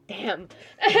do. Damn.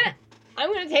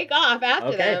 I'm going to take off after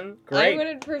Okay, them. great. I'm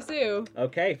going to pursue.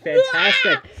 Okay,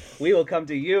 fantastic. We will come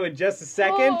to you in just a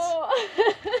second. Oh.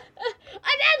 A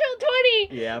natural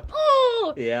 20! Yep.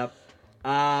 Oh! Yep.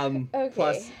 Okay.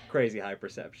 Plus crazy high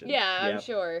perception. Yeah, I'm Yep.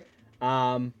 sure.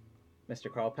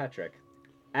 Mr. Carl Patrick,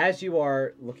 as you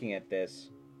are looking at this,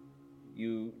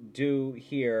 you do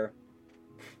hear,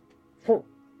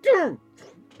 and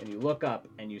you look up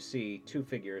and you see two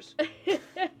figures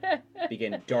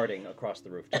begin darting across the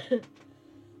rooftop.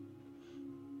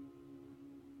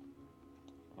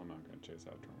 I'm not going to chase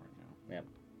after him right now. Yep.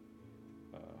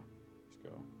 Let's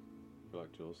go.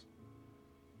 Relax, Jules.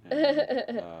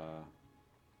 And,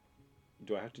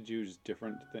 do I have to do just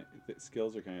different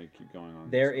skills, or can I keep going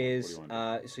on? There this one? What do is,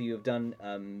 you want to so you have done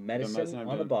medicine I've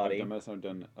on the done body. medicine, I've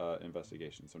done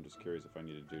investigation, so I'm just curious if I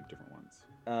need to do different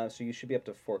ones. So you should be up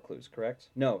to 4 clues, correct?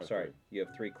 No, Oh, sorry. 3. You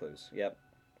have 3 clues. Yep.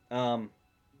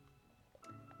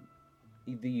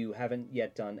 You haven't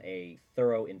yet done a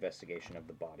thorough investigation of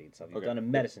the body itself. You've Okay. done a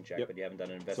medicine check, Yep. but you haven't done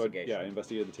an So investigation. yeah,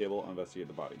 investigate the table, investigate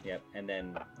the body. Yep. And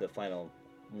then the final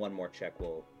one more check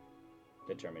will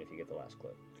determine if you get the last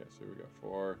clue. Okay, so here we go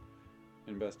for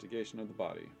investigation of the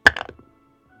body.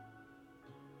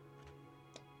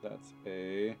 That's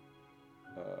a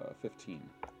 15.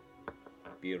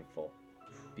 Beautiful.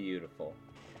 Beautiful.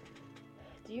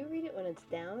 Do you read it when it's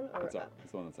down or It's up.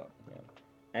 It's the one that's up.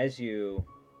 As you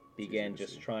begin easy to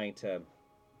just see. trying to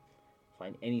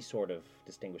find any sort of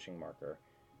distinguishing marker,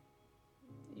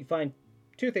 you find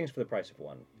 2 things for the price of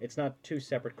 1. It's not 2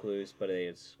 separate clues, but it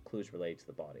is clues related to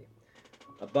the body.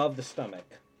 Above the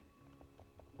stomach,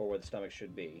 or where the stomach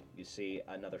should be, you see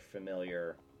another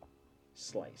familiar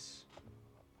slice.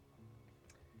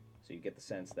 So you get the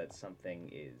sense that something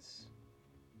is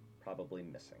probably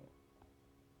missing,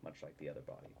 much like the other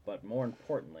body. But more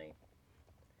importantly,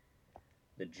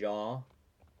 the jaw,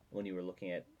 when you were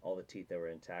looking at all the teeth that were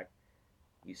intact,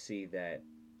 you see that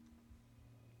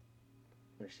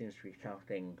there seems to be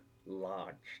something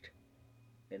lodged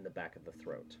in the back of the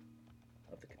throat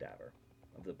of the cadaver,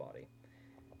 of the body.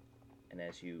 And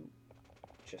as you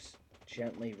just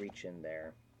gently reach in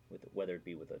there, with whether it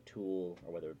be with a tool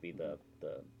or whether it be the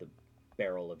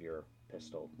barrel of your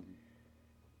pistol,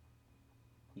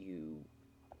 you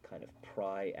kind of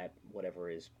pry at whatever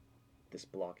is this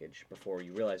blockage before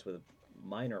you realize with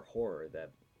minor horror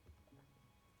that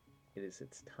it is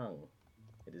its tongue.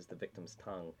 It is the victim's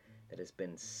tongue that has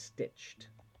been stitched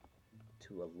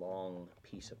to a long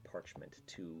piece of parchment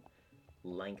to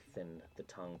lengthen the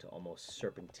tongue to almost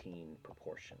serpentine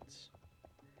proportions.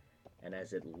 And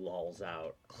as it lolls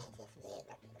out,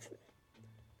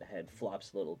 the head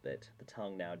flops a little bit, the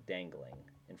tongue now dangling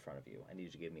in front of you. I need you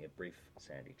to give me a brief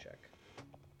sanity check.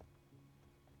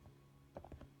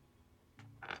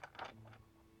 I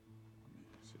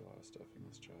see a lot of stuff in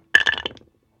this chat.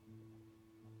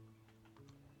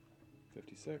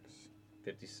 56.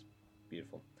 50,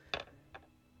 beautiful.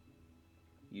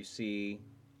 You see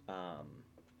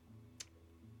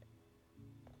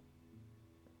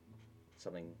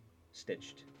something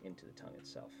stitched into the tongue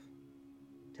itself,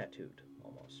 tattooed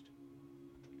almost.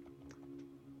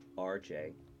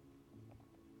 RJ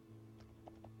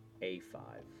A5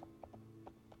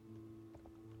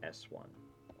 S1. Awesome.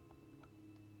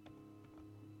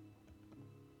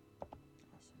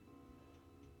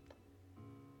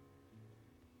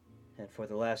 And for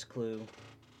the last clue,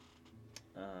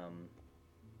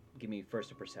 give me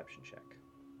first a perception check.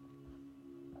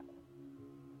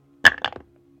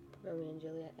 Romeo and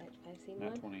Juliet. I've seen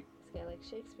Nat one. 20. This guy likes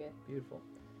Shakespeare. Beautiful.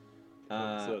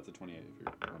 So it's a 28 if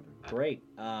you're wondering. Great.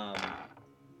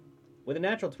 With a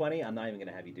natural 20, I'm not even going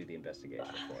to have you do the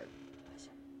investigation for it.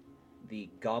 The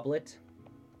goblet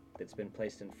that's been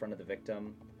placed in front of the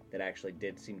victim that actually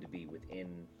did seem to be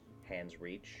within hand's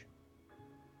reach,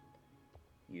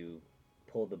 you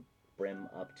pull the brim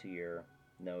up to your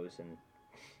nose and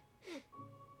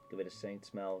give it a faint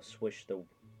smell, swish the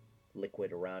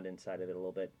liquid around inside of it a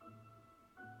little bit.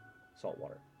 Salt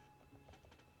water.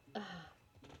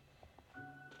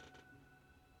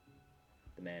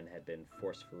 The man had been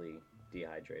forcefully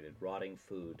dehydrated. Rotting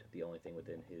food, barely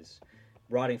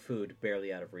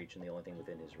out of reach, and the only thing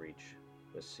within his reach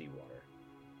was seawater.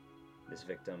 This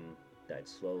victim died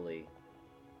slowly,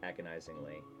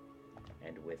 agonizingly,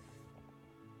 and with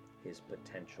his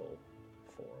potential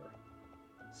for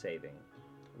saving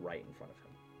right in front of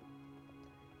him,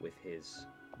 with his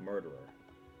murderer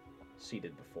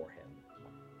seated before him,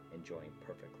 enjoying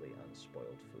perfectly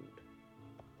unspoiled food.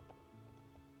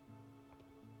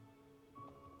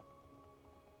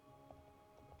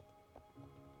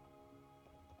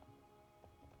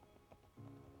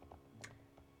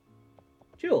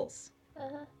 Jules.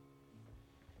 Uh-huh.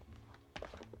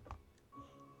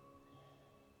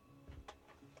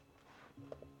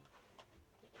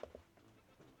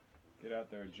 Get out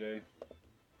there, Jay.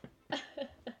 I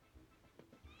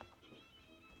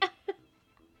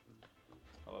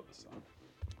love this song.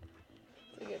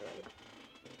 It's a good one.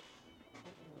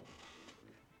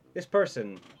 This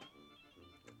person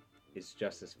is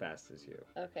just as fast as you.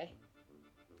 Okay.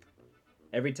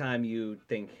 Every time you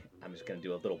think, I'm just going to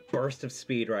do a little burst of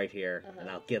speed right here, and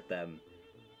I'll get them,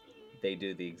 they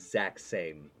do the exact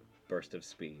same burst of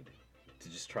speed to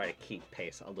just try to keep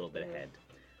pace a little bit ahead.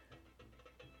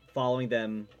 Following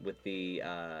them with the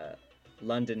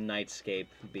London nightscape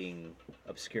being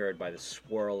obscured by the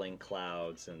swirling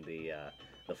clouds and the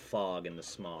fog and the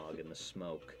smog and the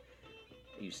smoke,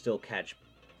 you still catch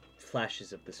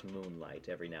flashes of this moonlight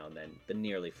every now and then, the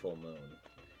nearly full moon.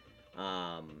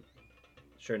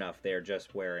 Sure enough, they're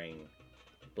just wearing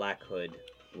black hood,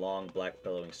 long black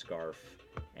billowing scarf,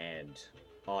 and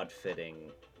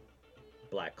odd-fitting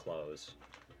black clothes.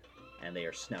 And they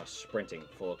are now sprinting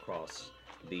full across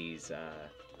these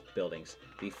buildings.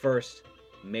 The first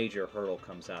major hurdle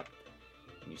comes up.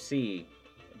 You see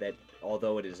that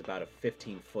although it is about a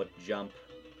 15-foot jump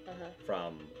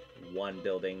from one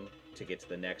building to get to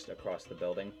the next across the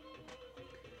building,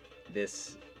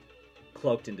 this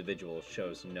cloaked individual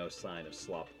shows no sign of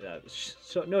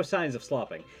no signs of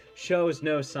slopping. Shows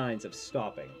no signs of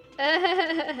stopping.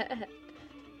 Let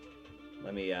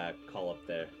me call up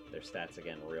their stats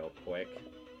again real quick.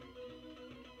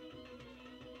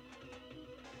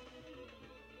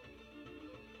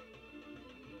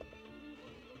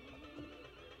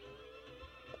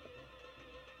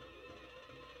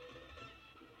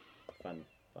 Fun.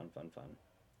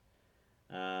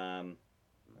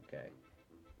 Okay.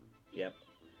 Yep.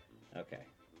 Okay.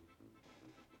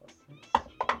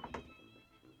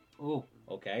 Ooh,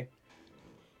 okay.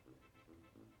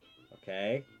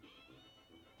 Okay.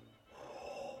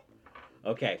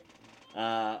 Okay.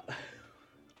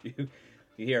 You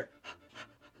hear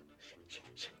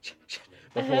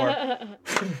before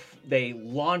they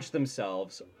launch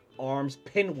themselves, arms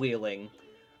pinwheeling,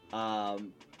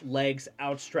 legs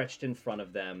outstretched in front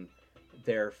of them.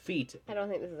 Their feet, I don't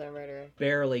think this is our murderer,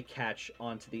 barely catch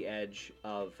onto the edge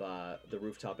of the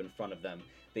rooftop in front of them.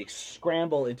 They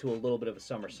scramble into a little bit of a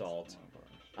somersault,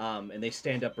 and they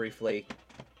stand up briefly,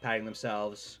 patting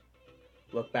themselves,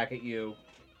 look back at you,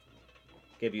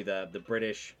 give you the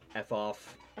British F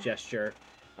off gesture.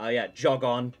 Jog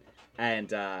on, and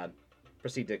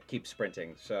proceed to keep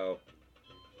sprinting. So,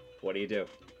 what do you do?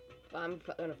 Well, I'm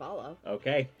gonna follow.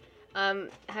 Okay,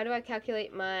 How do I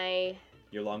calculate my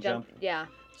your long jump. Yeah.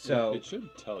 So it should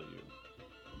tell you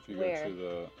if you Where? go to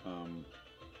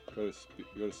the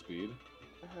go to speed,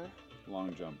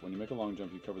 long jump. When you make a long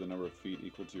jump, you cover the number of feet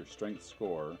equal to your strength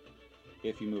score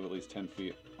if you move at least 10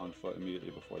 feet on foot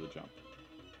immediately before the jump.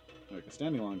 To make a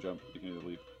standing long jump, you can either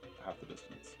leap half the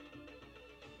distance.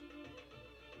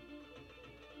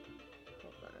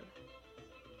 Hold on.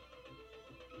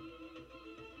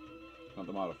 Not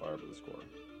the modifier, but the score.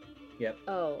 Yep.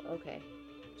 Oh, okay.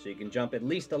 So you can jump at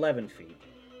least 11 feet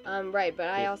Right, but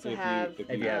I If- also if you- have if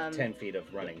if you have Um, 10 feet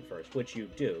of running first, which you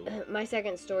do. my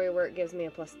second story work gives me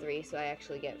a +3, so I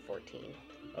actually get 14.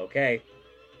 Okay.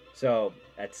 So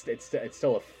it's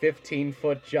still a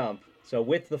 15-foot jump. So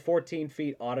with the 14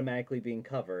 feet automatically being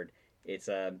covered, it's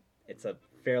a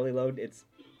fairly low. It's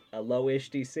a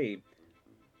low-ish DC.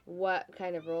 What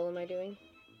kind of roll am I doing?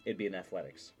 It'd be in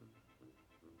athletics.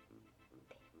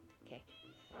 Okay.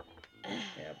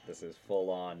 Yeah, this is full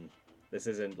on. This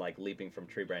isn't like leaping from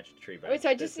tree branch to tree branch. Wait, so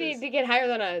I just need to get higher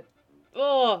than a...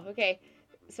 Oh, okay.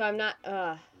 So I'm not...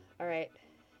 alright.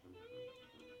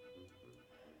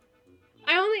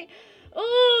 I only...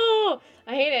 Oh!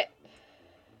 I hate it.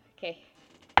 Okay.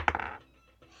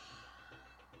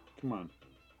 Come on.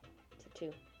 It's a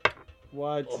 2.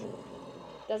 What?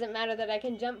 Doesn't matter that I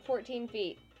can jump 14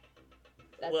 feet.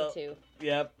 That's Well, a 2.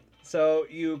 Yep. So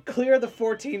you clear the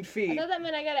 14 I feet. thought that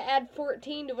meant I gotta add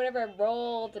 14 to whatever I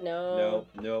rolled. No.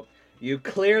 Nope. You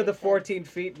clear the Makes sense. 14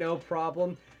 feet, no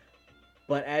problem.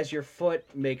 But as your foot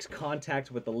makes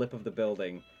contact with the lip of the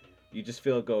building, you just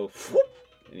feel it go, whoop,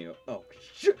 and you go, oh.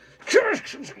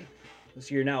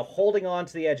 So you're now holding on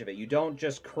to the edge of it. You don't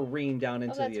just careen down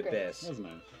into that's the great. abyss. That's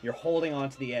nice. You're holding on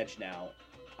to the edge now.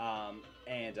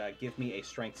 And give me a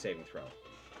strength saving throw.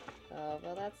 Oh,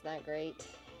 well, that's not great.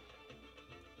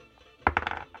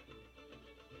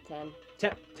 10.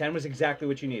 10 was exactly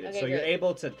what you needed. Okay, So you're great.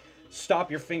 able to stop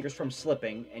your fingers from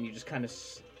slipping, and you just kind of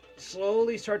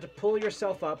slowly start to pull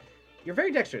yourself up. You're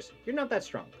very dexterous. You're not that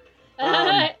strong.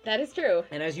 That is true.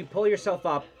 And as you pull yourself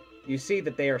up, you see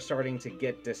that they are starting to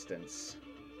get distance.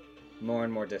 More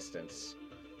and more distance.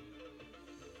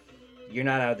 You're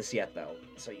not out of this yet, though.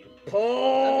 So you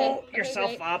pull Okay,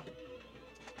 yourself great. up.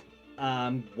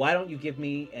 Why don't you give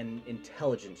me an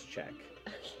intelligence check?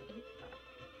 Okay.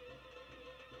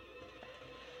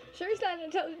 Sure, it's not an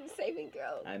intelligence saving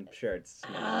throw. I'm sure it's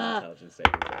not Ah. an intelligence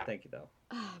saving throw. Thank you, though.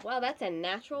 Oh, wow, that's a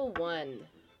natural 1.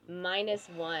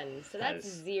 -1. So That that's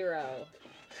is- 0.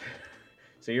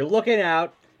 So you're looking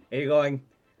out, and you're going,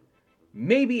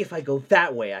 maybe if I go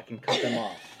that way, I can cut them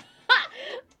off.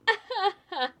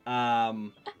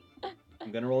 I'm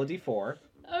gonna roll a d4.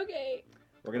 Okay.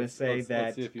 We're gonna say let's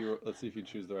that. see if you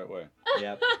choose the right way.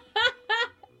 Yep.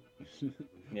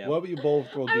 Yep. What would you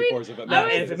both roll I mean, d4s if it No, I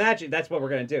matters? and if imagine that's what we're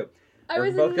gonna do. I We're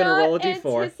was both gonna not roll a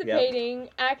d4. Yep. anticipating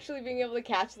actually being able to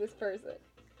catch this person.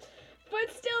 But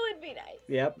still, it'd be nice.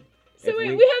 Yep. So If we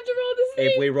we- have to roll the same.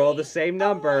 If we roll the same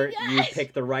number, my you gosh.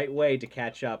 pick the right way to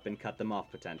catch up and cut them off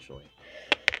potentially.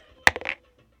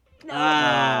 No.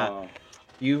 Oh.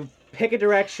 You pick a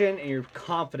direction and you're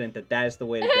confident that that is the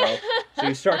way to go. So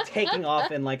you start taking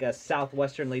off in like a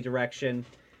southwesternly direction.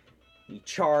 You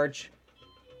charge.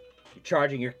 You're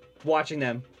charging. You're watching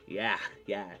them. Yeah.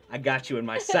 I got you in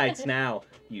my sights now,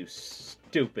 you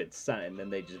stupid son. And then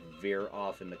they just veer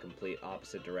off in the complete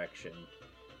opposite direction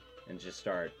and just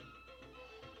start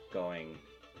going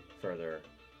further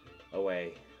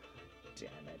away. Damn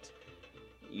it.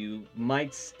 You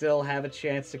might still have a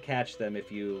chance to catch them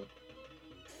if you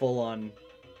full on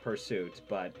pursuit,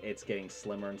 but it's getting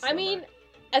slimmer and slimmer. I mean,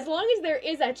 as long as there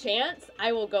is a chance,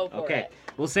 I will go for okay. it.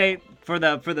 We'll say for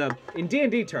the in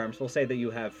D&D terms, we'll say that you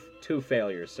have 2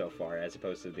 failures so far as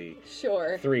opposed to the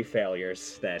Sure. 3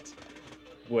 failures that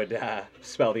would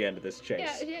spell the end of this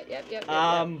chase. Yep.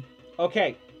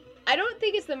 Okay. I don't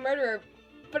think it's the murderer,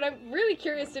 but I'm really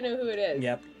curious to know who it is.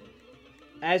 Yep.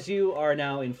 As you are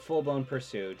now in full-blown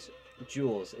pursuit,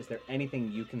 Jules, is there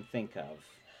anything you can think of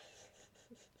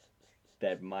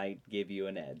that might give you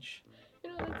an edge? You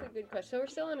know, that's a good question. So we're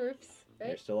still on roofs, You're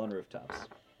right? still on rooftops.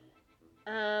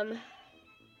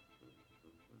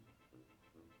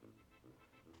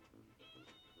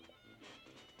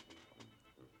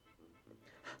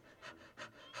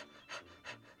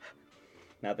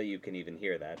 Not that you can even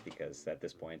hear that, because at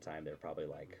this point in time, they're probably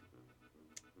like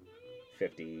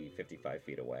 50, 55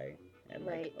 feet away, and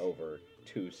like Right. over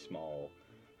 2 small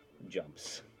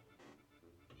jumps.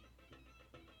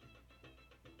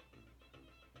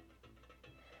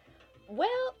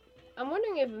 Well, I'm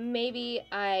wondering if maybe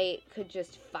I could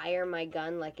just fire my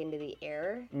gun like into the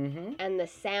air, Mm-hmm. and the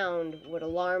sound would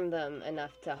alarm them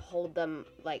enough to hold them,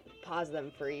 like pause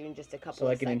them for even just a couple. So,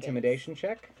 like of an seconds. intimidation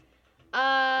check?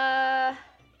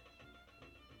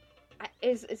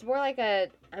 It's more like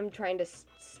I'm trying to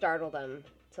startle them.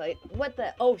 So like, what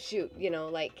the? Oh shoot! You know,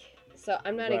 like. So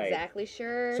I'm not Right. exactly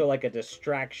sure. So, like a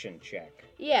distraction check.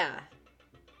 Yeah.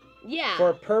 Yeah.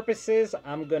 For purposes,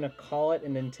 I'm gonna call it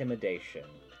an intimidation.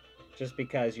 Just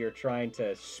because you're trying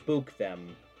to spook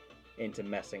them into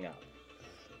messing up.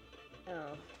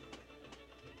 Oh.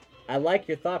 I like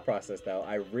your thought process, though.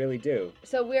 I really do.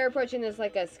 So we're approaching this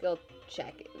like a skill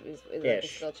check. Is like a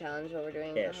Ish. skill challenge what we're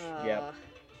doing? Ish, yep.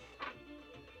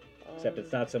 Except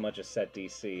it's Um, not so much a set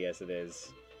DC as it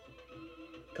is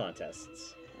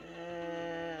contests.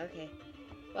 Okay.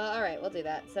 Well, all right, we'll do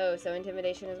that. So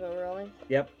intimidation is what we're rolling.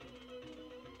 Yep.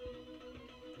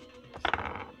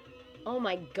 Oh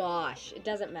my gosh! It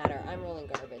doesn't matter. I'm rolling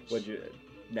garbage. Would you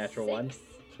natural one? 6.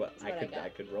 That's what That's what I got. I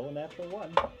could roll a natural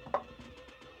one.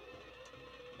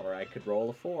 Or I could roll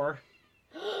a 4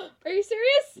 Are you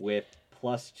serious? with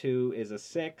 +2 is a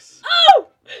 6. Oh!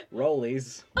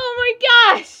 Rollies. Oh my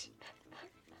gosh!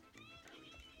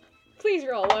 Please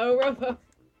roll low, Robo.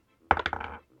 No!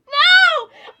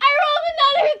 I rolled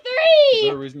another Is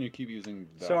there a 3! reason you keep using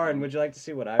that Soren, one? would you like to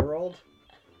see what I rolled?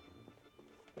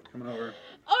 Coming over.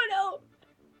 Oh no!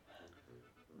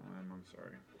 I'm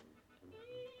sorry.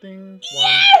 Ding.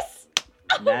 Yes!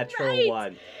 Natural Alright.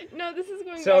 1. No, this is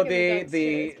going So back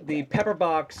in the pepper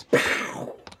box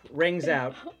rings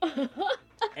out,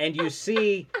 and you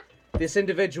see this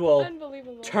individual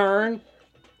Unbelievable. turn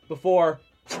before.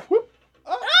 Oh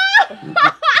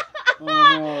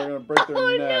no, we're gonna break their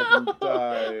Oh, neck no. and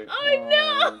die. Oh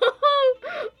no!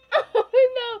 Oh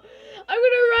no! I'm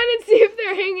gonna run and see if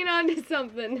they're hanging on to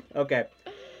something. Okay.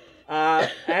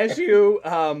 As you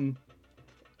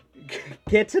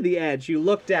get to the edge, you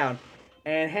look down,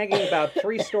 and hanging about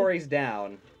 3 stories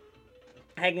down,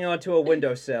 hanging onto a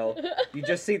windowsill, you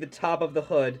just see the top of the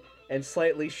hood and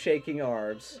slightly shaking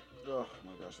arms. Oh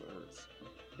my gosh, that hurts.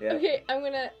 Yeah. Okay, I'm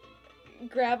gonna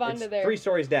grab onto It's their. 3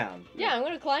 stories down. Yeah, I'm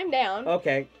gonna climb down.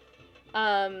 Okay,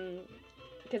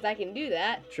 Because I can do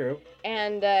that, true.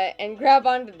 and grab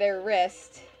onto their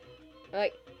wrist. I'm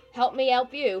like, help me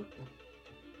help you.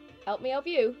 Help me help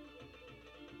you.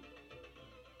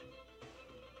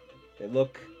 They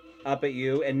look up at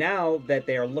you, and now that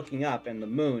they are looking up and the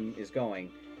moon is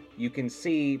going, you can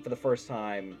see for the first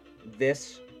time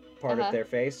this part Uh-huh. of their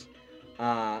face,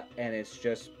 and it's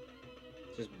just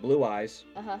blue eyes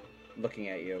Uh-huh. looking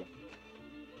at you.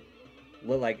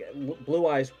 Blue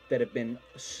eyes that have been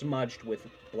smudged with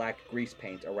black grease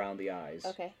paint around the eyes.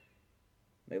 Okay.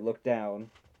 They look down.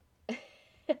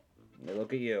 They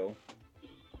look at you.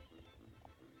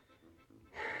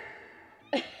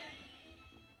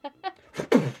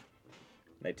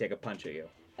 They take a punch at you.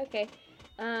 Okay.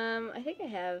 I think I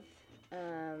have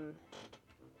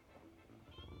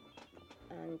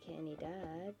uncanny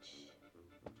dodge.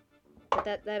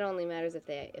 But that only matters if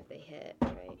they hit,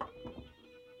 right?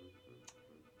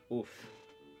 Oof.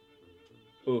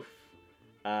 Oof.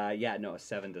 Yeah, no, a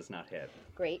 7 does not hit.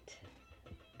 Great.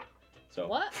 So.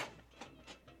 What?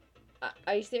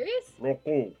 Are you serious? Let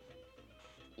go.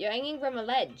 You're hanging from a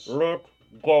ledge. Let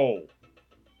go.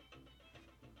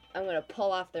 I'm gonna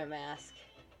pull off their mask.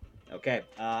 Okay.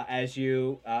 As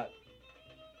you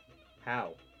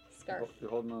how? Scarf. You're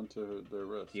holding on to their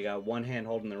wrist. You got one hand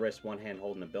holding the wrist, one hand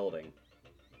holding the building.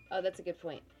 Oh, that's a good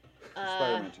point.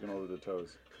 Spider-Man took over the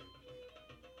toes.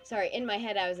 Sorry, in my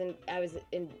head I was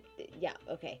in yeah,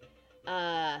 okay.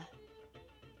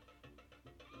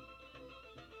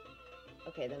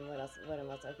 Okay, then what else?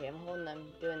 Okay, I'm holding them,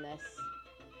 doing this.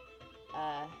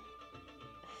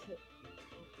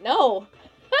 No!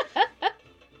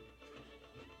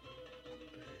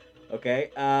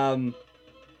 Okay.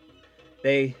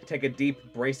 They take a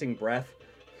deep, bracing breath,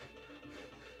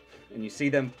 and you see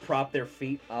them prop their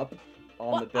feet up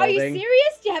on the What, are building. you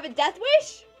serious? Do you have a death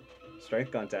wish?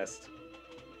 Strength contest.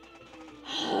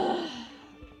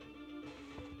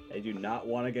 They do not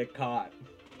want to get caught.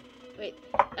 Wait,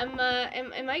 am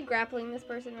I grappling this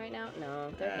person right now?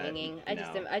 No, they're hanging. I no.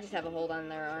 just have a hold on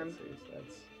their arm.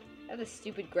 I have the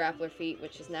stupid grappler feet,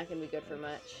 which is not going to be good for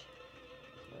much.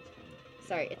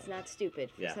 Sorry, it's not stupid.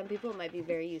 For Yeah. some people, it might be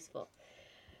very useful.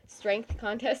 Strength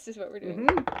contest is what we're doing.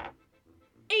 Mm-hmm.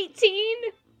 18.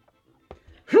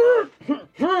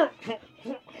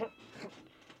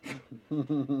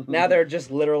 Now they're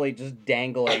just literally just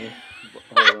dangling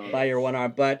Hold on. by your one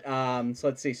arm. But so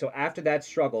let's see. So after that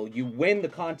struggle, you win the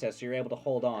contest. So you're able to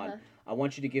hold on. I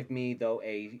want you to give me, though,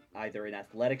 either an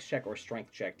athletics check or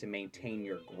strength check to maintain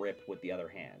your grip with the other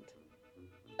hand.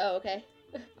 Oh, okay.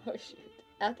 Oh, shoot.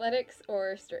 Athletics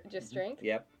or just strength?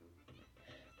 Yep.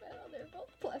 Well, they're both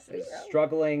plus Is 0.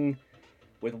 struggling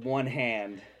with one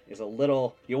hand is a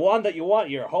little. You're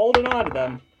holding on to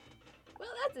them. Well,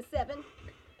 that's a 7.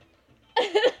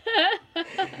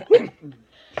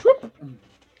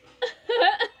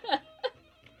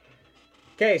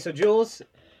 Okay, so Jules,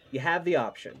 you have the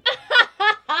option.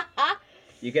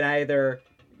 You can either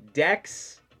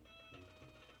dex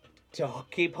to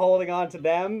keep holding on to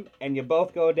them and you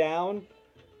both go down,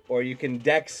 or you can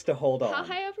dex to hold on. How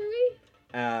high up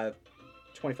are we?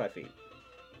 25 feet.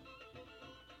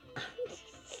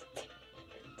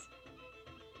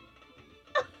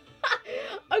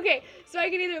 Okay, so I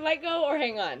can either let go or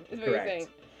hang on, is what Correct. you're saying.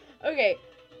 Okay,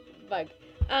 bug.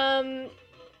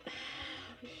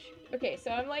 Okay,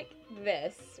 so I'm like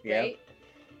this, Yep. right?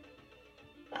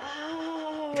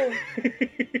 Oh.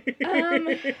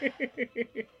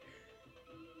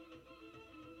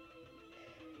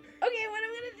 Okay, what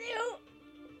I'm gonna do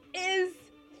is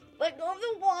let go of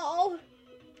the wall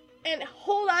and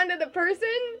hold on to the person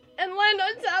and land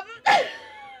on top of them.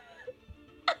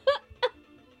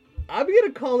 I'm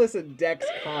gonna call this a dex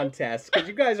contest because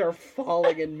you guys are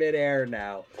falling in midair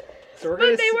now. So we're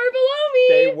gonna. But they were below me.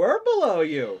 They were below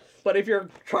you. But if you're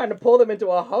trying to pull them into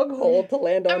a hug hold to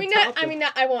land on top,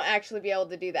 I won't actually be able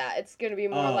to do that. It's gonna be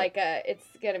more Oh. like a. It's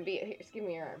gonna be. Here, just give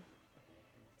me your arm.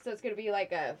 So it's gonna be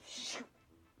like a.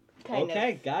 Kind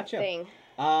Okay, of gotcha. thing.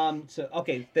 So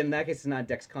okay, then in that case, it's not a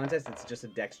dex contest. It's just a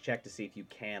dex check to see if you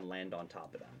can land on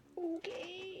top of them.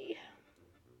 Okay.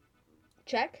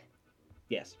 Check.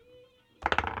 Yes.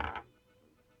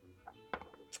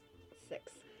 6.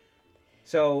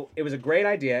 So it was a great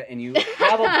idea, and you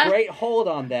have a great hold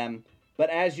on them. But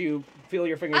as you feel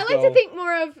your fingers I like go, to think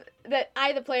more of that.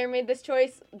 I, the player, made this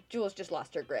choice. Jules just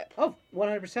lost her grip. oh,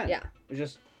 100%. Yeah. It was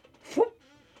just, whoop.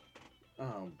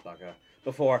 Oh, bugger.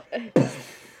 Before,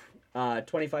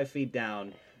 25 feet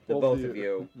down, the both of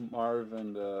you. Marv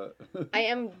and I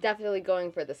am definitely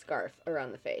going for the scarf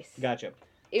around the face. Gotcha.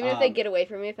 Even if they get away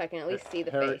from me, if I can at least see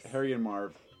the face. Harry and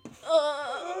Marv.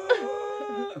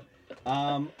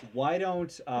 Why don't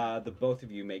the both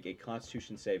of you make a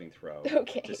Constitution saving throw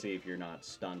Okay. to see if you're not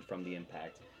stunned from the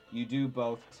impact? You do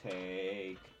both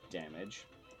take damage.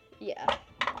 Yeah.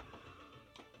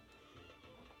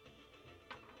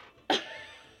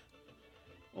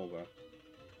 Over.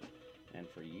 And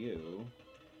for you,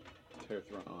 Tear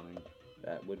thrown awning.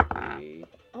 that would be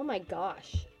Oh my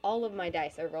gosh. All of my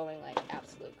dice are rolling like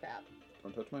absolute crap.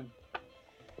 Don't touch mine.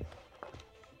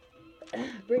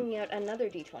 Bringing out another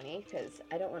d20 because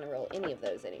I don't want to roll any of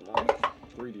those anymore.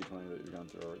 3 d20 that you've gone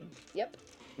through already. Yep.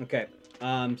 okay.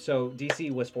 So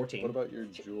DC was 14. What about your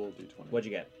jewel d20? What'd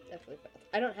you get? Definitely failed.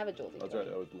 I don't have a dual d20. That's right,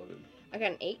 I was loaded. I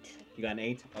got an 8. You got an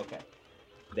 8. Okay.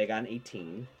 They got an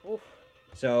 18. Oof.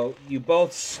 So you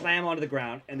both slam onto the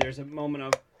ground, and there's a moment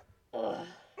of Ugh.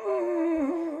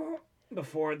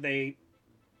 before they.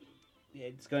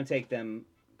 It's going to take them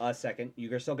a second.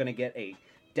 You're still going to get a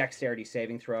dexterity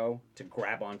saving throw to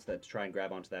try and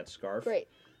grab onto that scarf. Great.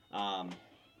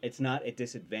 It's not a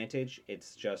disadvantage.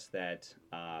 It's just that.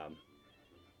 Hold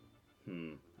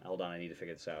on, I need to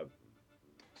figure this out.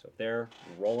 So if they're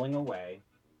rolling away,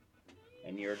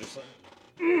 and you're just like.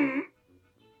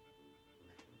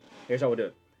 Here's how we'll do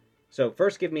it. So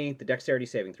first, give me the dexterity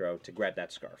saving throw to grab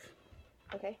that scarf.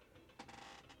 Okay.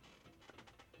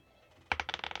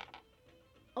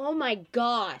 Oh my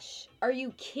gosh. Are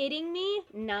you kidding me?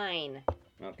 9.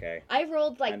 Okay. I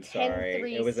rolled like I'm 10 sorry.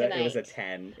 threes It was tonight. a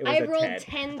 10. It was I a rolled 10.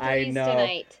 10 I threes know.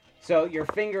 tonight. So your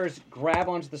fingers grab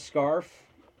onto the scarf,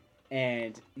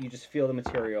 and you just feel the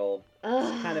material.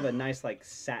 It's kind of a nice, like,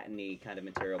 satiny kind of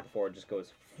material before it just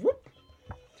goes whoop,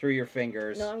 through your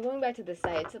fingers. No, I'm going back to the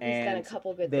side. It's at least done a And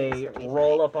couple good things They for me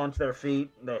roll tonight. up onto their feet.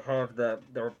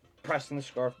 They're pressing the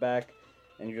scarf back,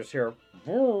 and you just hear.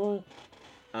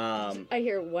 I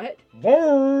hear what?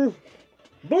 Boo!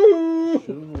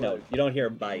 Boo! No, you don't hear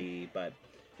bye, but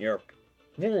you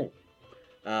hear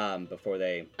before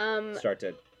they start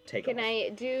to take Can off. I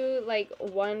do like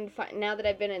now that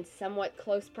I've been in somewhat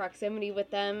close proximity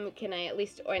with them, can I at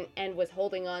least and was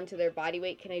holding on to their body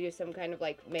weight, can I do some kind of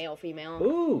like male female?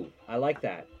 Ooh, I like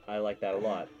that. I like that a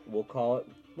lot. We'll call it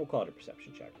a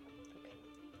perception check.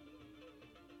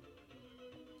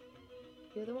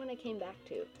 You're the one I came back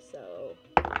to, so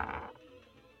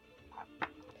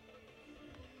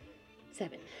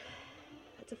 7.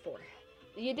 That's a 4.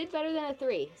 You did better than a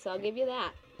 3, so I'll give you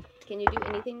that. Can you do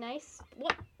anything nice?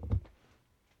 What?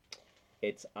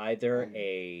 It's either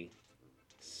a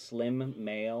slim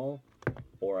male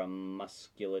or a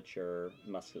muscly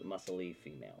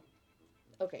female.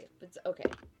 Okay, it's okay.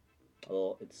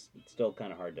 Although it's still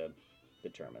kind of hard to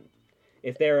determine.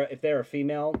 If they're a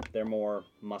female, they're more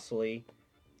muscly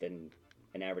than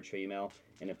an average female,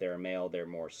 and if they're a male, they're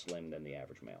more slim than the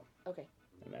average male. Okay.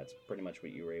 And that's pretty much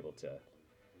what you were able to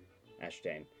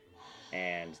ascertain.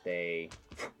 And they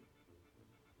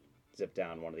zip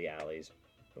down one of the alleys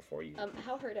before you.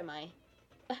 How hurt am I?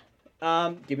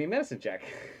 Give me a medicine check.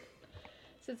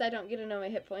 Since I don't get to know my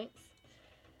hit points.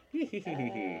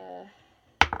 13.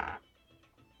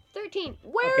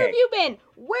 Where Okay. have you been?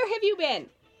 Where have you been?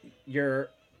 You're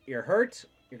hurt.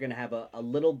 You're gonna have a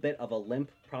little bit of a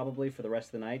limp probably for the rest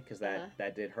of the night because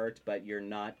that did hurt, but you're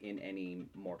not in any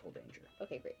mortal danger.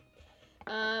 Okay, great.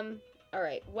 All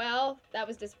right. Well, that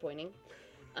was disappointing.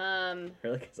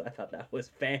 Really? Because I thought that was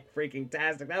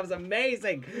fan-freaking-tastic. That was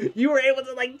amazing. You were able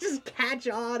to like just catch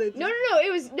on. And No.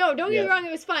 It was no. Don't get Yeah. me wrong.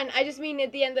 It was fun. I just mean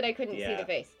at the end that I couldn't see Yeah. the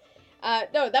face.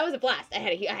 No, that was a blast. I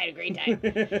had a great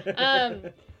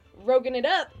time. Rogan it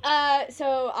up.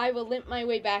 So I will limp my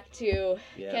way back to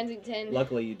Yeah. Kensington.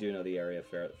 Luckily, you do know the area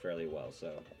fairly well,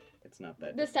 so it's not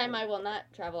that. This time I will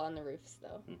not travel on the roofs,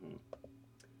 though. Mm-hmm.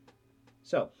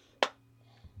 So,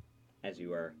 as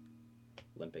you are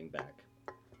limping back,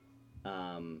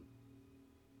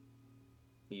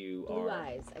 you Blue are.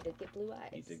 eyes. I did get blue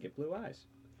eyes. You did get blue eyes.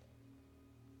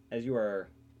 As you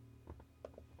are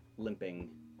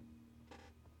limping,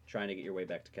 trying to get your way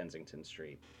back to Kensington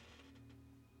Street,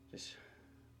 just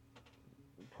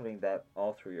putting that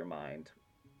all through your mind.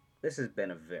 This has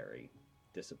been a very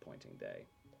disappointing day.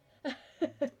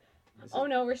 Oh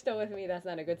no, we're still with me. That's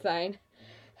not a good sign.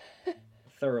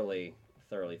 Thoroughly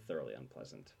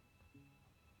unpleasant.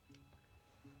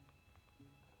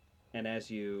 And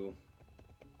as you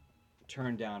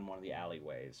turn down one of the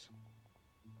alleyways,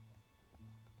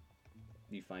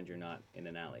 you find you're not in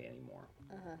an alley anymore.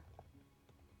 Uh-huh.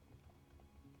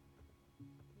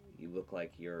 You look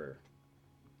like you're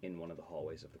in one of the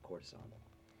hallways of the courtesan.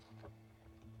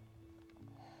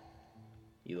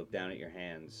 You look down at your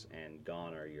hands, and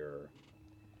gone are your,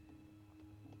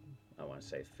 I want to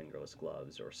say, fingerless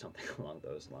gloves or something along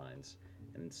those lines.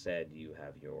 And instead, you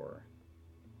have your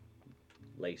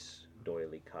lace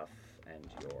doily cuff and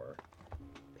your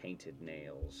painted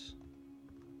nails.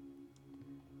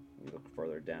 You look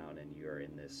further down, and you're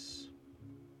in this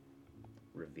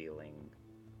revealing,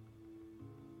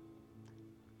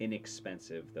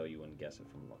 inexpensive, though you wouldn't guess it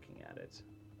from looking at it,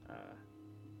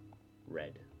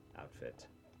 red outfit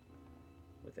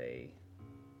with a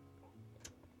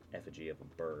effigy of a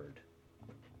bird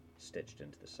stitched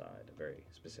into the side, a very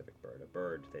specific bird, a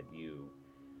bird that you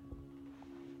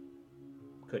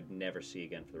could never see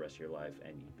again for the rest of your life,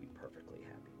 and you'd be perfectly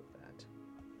happy with that.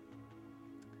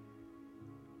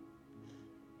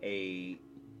 A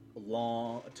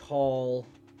long, tall,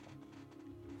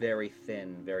 very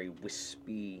thin, very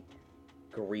wispy,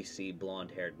 greasy,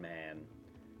 blonde-haired man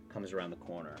comes around the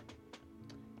corner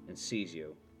and sees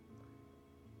you.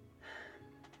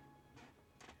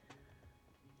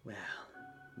 Well,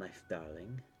 my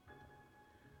darling,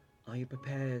 are you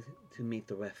prepared to meet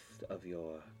the rest of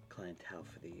your clientele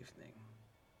for the evening?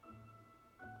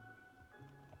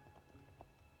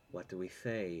 What do we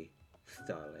say,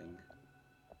 darling?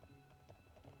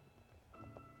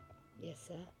 Yes,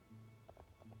 sir.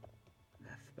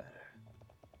 That's better.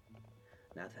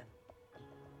 Now then,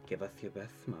 give us your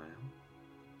best smile.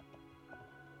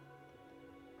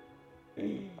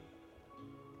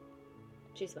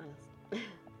 She smiles.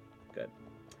 Good.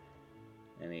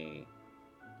 And he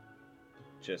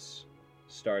just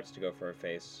starts to go for her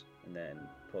face and then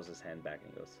pulls his hand back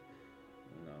and goes,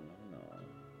 No.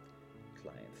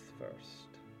 Clients first.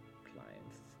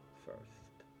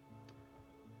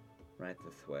 Right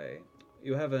this way.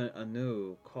 You have a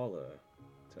new caller.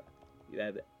 You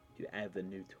have a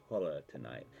new caller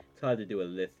tonight. It's hard to do a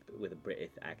lisp with a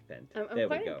British accent. I'm There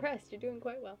quite we go. impressed. You're doing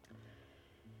quite well.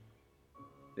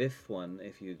 This one,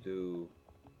 if you do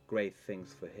great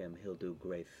things for him, he'll do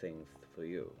great things for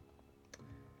you.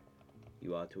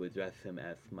 You are to address him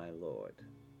as my lord.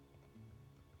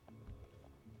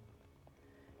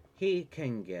 He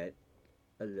can get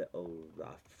a little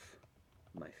rough,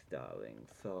 my darling,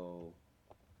 so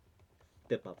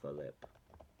dip up a lip.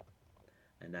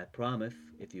 And I promise,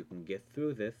 if you can get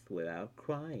through this without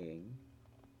crying,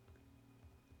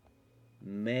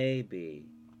 maybe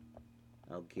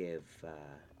I'll give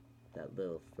that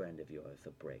little friend of yours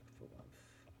a break for once.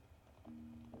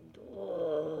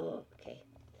 Oh, okay.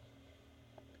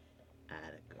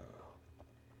 Atta girl.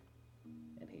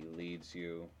 And he leads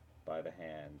you by the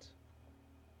hand,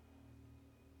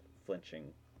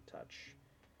 flinching touch,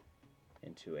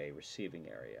 into a receiving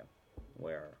area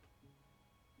where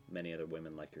many other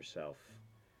women like yourself,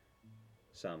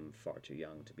 some far too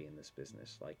young to be in this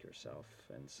business like yourself,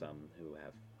 and some who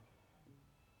have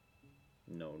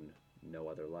known no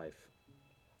other life.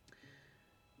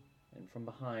 And from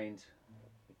behind,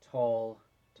 a tall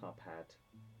top hat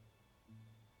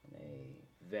and a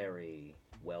very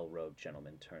well-robed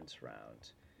gentleman turns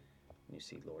around, and you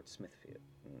see Lord Smithfield.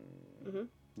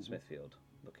 Smithfield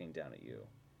looking down at you.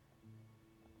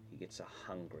 He gets a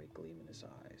hungry gleam in his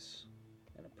eyes,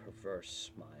 and a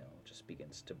perverse smile just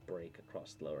begins to break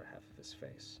across the lower half of his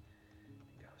face.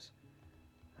 He goes,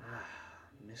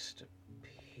 Mr.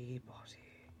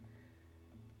 Peabody.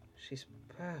 She's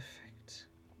perfect.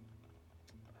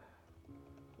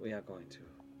 We are going to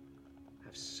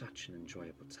have such an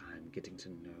enjoyable time getting to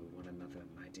know one another,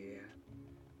 my dear.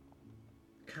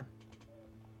 Come.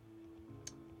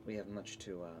 We have much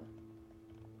to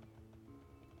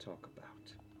talk about.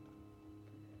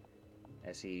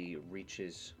 As he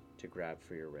reaches to grab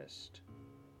for your wrist,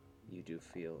 you do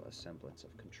feel a semblance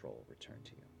of control return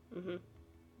to you. Mm-hmm.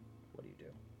 What do you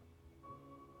do?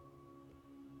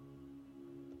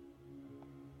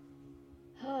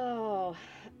 Oh,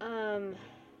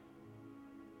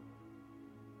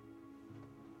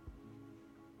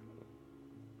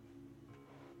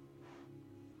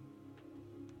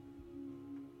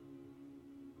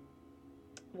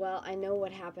 well, I know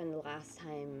what happened last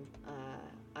time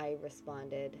I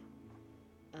responded.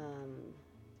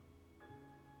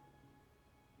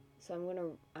 So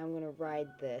I'm gonna ride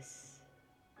this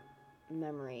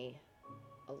memory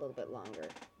a little bit longer.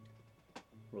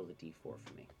 Roll a d4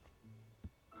 for me.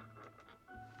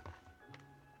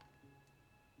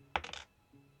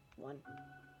 One.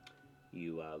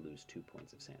 You lose 2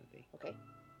 points of sanity. Okay.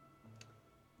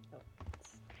 Oh.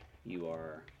 You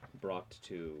are brought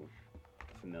to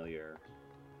a familiar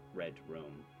red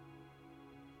room.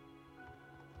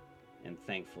 And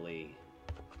thankfully,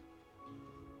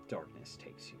 darkness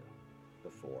takes you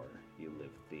before you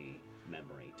live the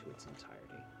memory to its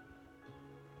entirety.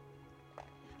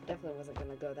 Definitely wasn't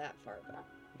gonna go that far, but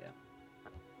Yeah.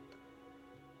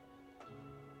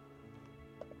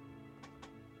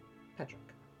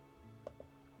 Patrick.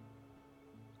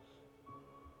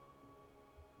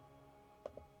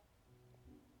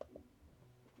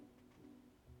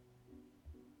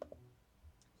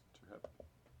 Too heavy.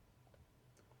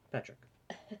 Patrick.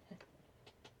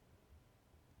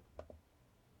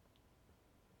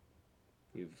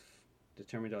 You've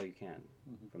determined all you can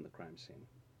from the crime scene.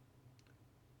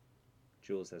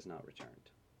 Jules has not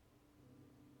returned.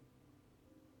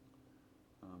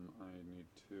 I need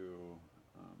to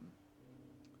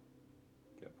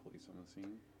get police on the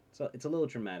scene. So it's a little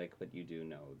dramatic, but you do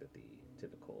know that the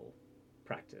typical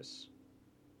practice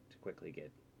to quickly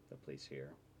get the police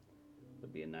here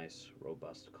would be a nice,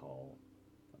 robust call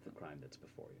of the crime that's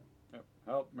before you. Yep.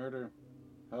 Help! Murder!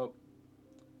 Help!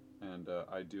 And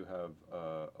I do have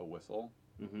a whistle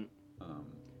Mm-hmm.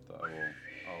 that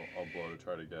I'll blow to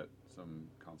try to get some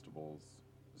constables,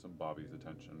 some bobbies'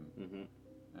 attention. Mm-hmm.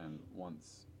 And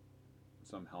once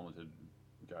some helmeted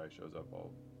guy shows up,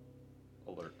 I'll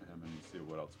alert him and see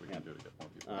what else we can do to get more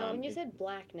people. now, when you said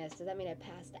blackness, does that mean I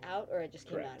passed out or I just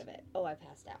came out Correct. of it? Oh, I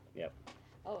passed out. Yep.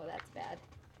 Oh, that's bad.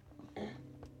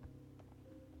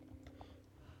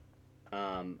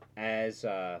 As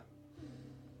the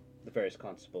various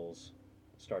constables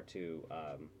start to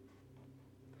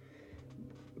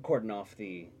cordon off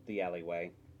the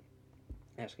alleyway,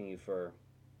 asking you for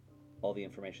all the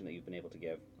information that you've been able to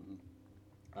give,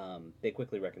 they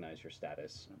quickly recognize your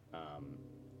status.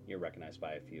 You're recognized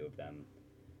by a few of them.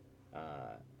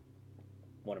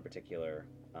 One in particular,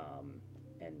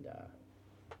 and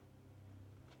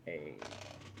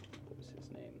what was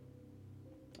his name?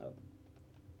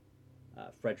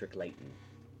 Frederick Layton.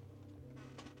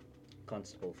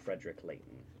 Constable Frederick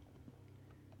Layton.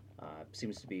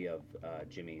 Seems to be of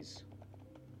Jimmy's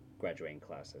graduating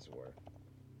class, as it were.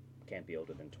 Can't be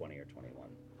older than 20 or 21.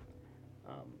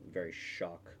 Very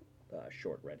short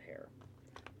red hair.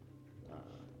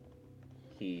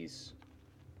 He's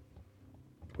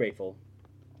grateful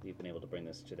you've been able to bring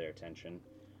this to their attention,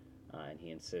 and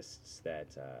he insists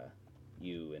that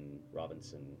you and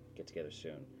Robinson get together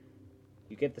soon.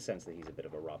 You get the sense that he's a bit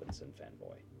of a Robinson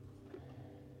fanboy.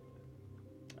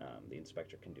 The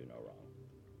inspector can do no wrong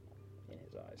in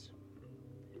his eyes.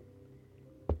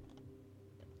 It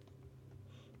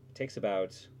takes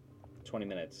about 20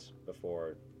 to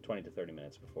 30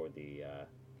 minutes before the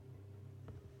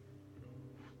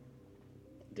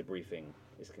debriefing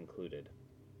is concluded.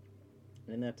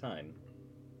 And in that time,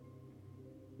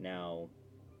 now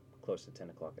close to 10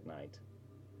 o'clock at night,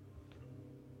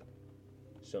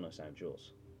 Still no sign of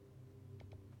Jules.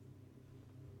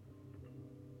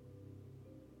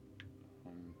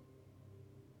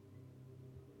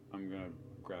 I'm gonna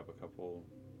grab a couple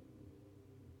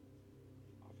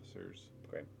officers.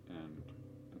 Great. And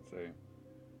say,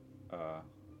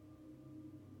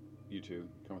 you two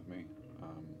come with me.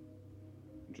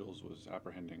 Jules was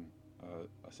apprehending a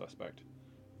suspect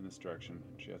in this direction.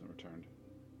 She hasn't returned.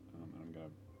 And I'm gonna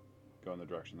go in the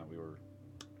direction that we were.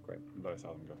 Great. That I saw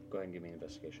them go. Go ahead and give me an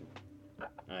investigation.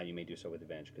 You may do so with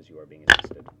advantage because you are being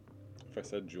assisted. If I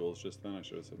said Jules just then, I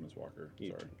should have said Miss Walker.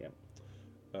 Sorry. Yeah.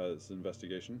 This is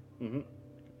investigation. Mm-hmm.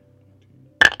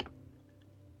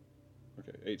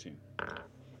 Okay, 18.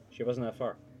 She wasn't that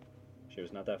far. She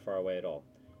was not that far away at all.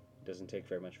 It doesn't take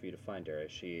very much for you to find her,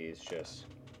 as she's just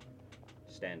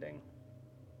standing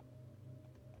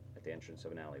at the entrance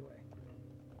of an alleyway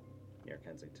near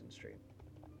Kensington Street.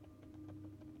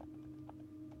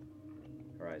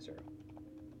 Her eyes are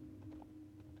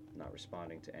not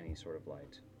responding to any sort of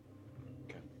light.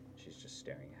 Okay. She's just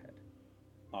staring ahead.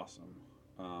 Awesome.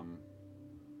 I'm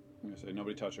gonna say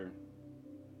nobody touch her.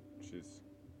 She's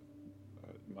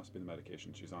must be the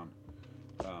medication she's on.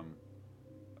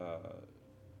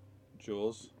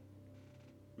 Jules,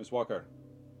 Miss Walker.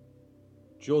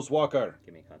 Jules Walker.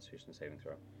 Give me a Constitution saving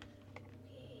throw.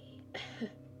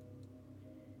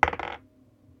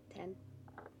 10.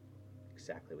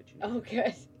 Exactly what you need. Oh,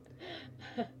 good.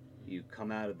 You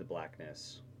come out of the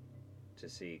blackness to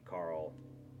see Carl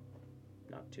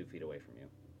not 2 feet away from you,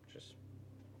 just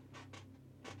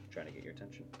trying to get your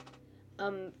attention.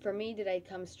 For me, did I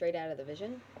come straight out of the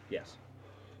vision? Yes.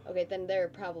 Okay, then there are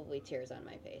probably tears on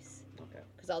my face. Okay.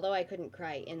 Because although I couldn't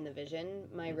cry in the vision,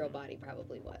 my real body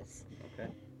probably was. Okay.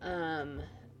 Are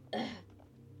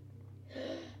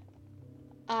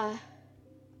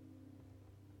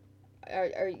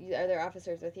there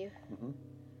officers with you? Mm-hmm.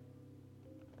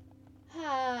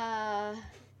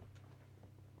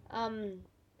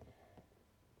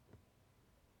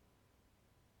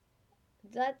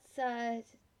 Let's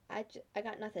I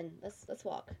got nothing. Let's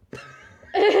walk.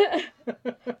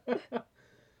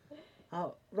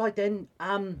 Oh, right then.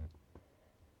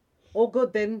 All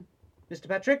good then, Mr.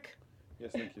 Patrick.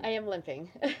 Yes, thank you. I am limping.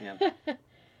 Yeah.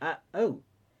 Oh.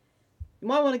 You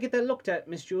might want to get that looked at,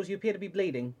 Miss Jules. You appear to be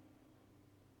bleeding.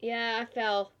 Yeah, I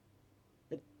fell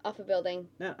off a building.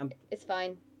 No, I'm It's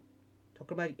fine.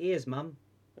 talking about your ears, Mum.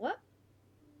 What?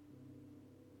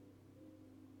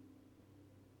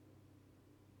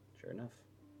 Sure enough.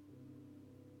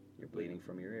 You're bleeding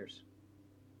from your ears.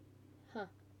 Huh.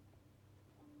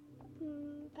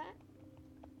 Pat?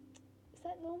 Is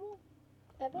that normal?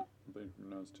 Ever? Bleeding from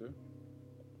your nose too.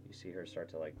 You see her start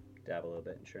to like dab a little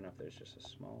bit, and sure enough, there's just a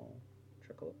small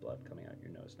trickle of blood coming out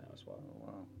your nose now as well. Oh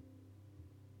wow.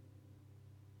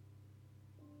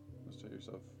 Must hit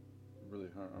yourself really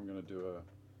hard. I'm gonna do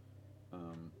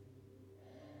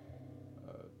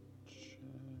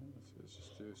let's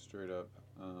just do straight up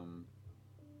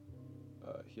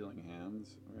healing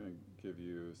hands. I'm gonna give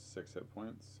you 6 hit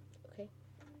points. Okay.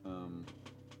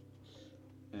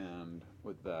 And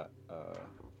with that,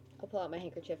 I'll pull out my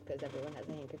handkerchief because everyone has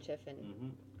a handkerchief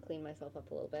and clean myself up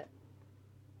a little bit.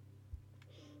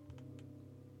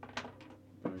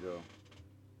 I'm gonna go,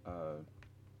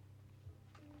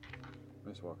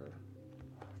 Miss Walker,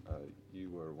 you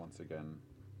were once again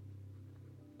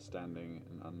standing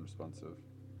and unresponsive.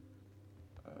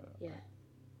 Yeah.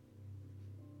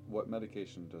 What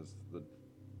medication does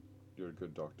your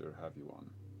good doctor have you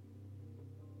on?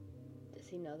 Does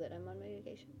he know that I'm on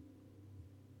medication?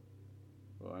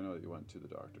 Well, I know that you went to the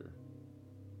doctor.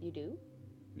 You do?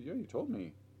 Yeah, you told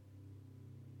me.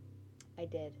 I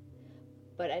did.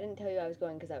 But I didn't tell you I was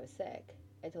going because I was sick.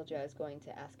 I told you I was going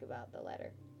to ask about the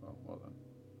letter. Oh, well then.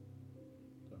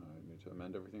 Then I need to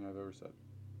amend everything I've ever said.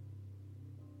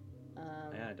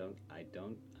 Yeah, I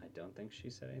don't think she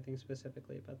said anything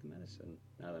specifically about the medicine.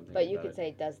 Now that I'm thinking But you about could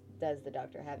say, does the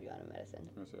doctor have you on a medicine?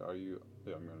 I'm gonna say,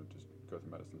 I'm gonna just go through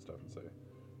medicine stuff and say,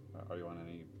 are you on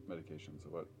any medications?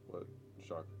 What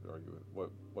shock are you?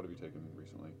 What have you taken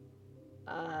recently?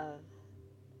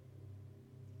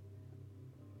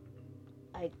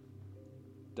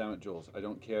 Damn it, Jules! I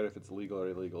don't care if it's legal or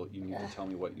illegal. You need to tell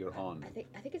me what you're on. I think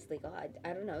it's legal. I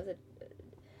don't know.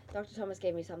 Dr. Thomas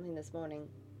gave me something this morning.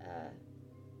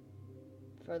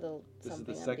 For the This is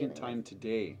something the I'm second dealing time with.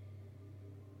 today.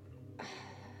 I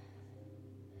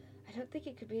don't think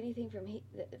it could be anything from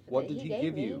What that did he gave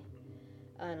give me. you?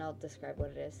 And I'll describe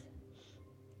what it is.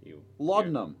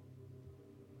 Laudanum.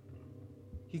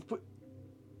 He's put.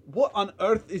 What on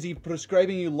earth is he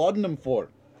prescribing you laudanum for?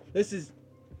 This is.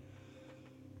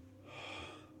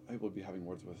 I will be having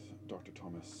words with Dr.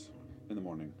 Thomas in the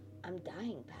morning. I'm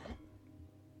dying, Pat.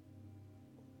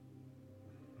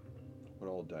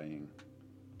 We're all dying.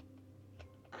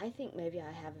 I think maybe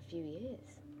I have a few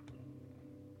years.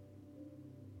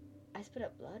 I spit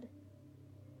up blood.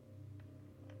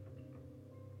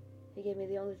 He gave me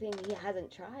the only thing he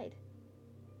hasn't tried.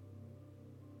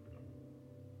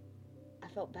 I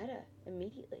felt better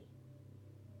immediately.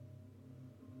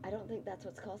 I don't think that's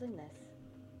what's causing this.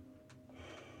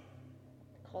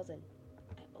 Causing.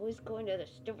 I always go into the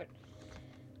stupid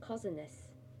causing this.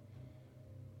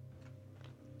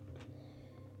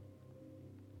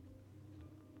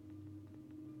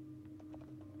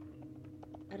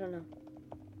 I don't know.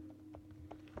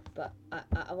 But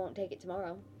I won't take it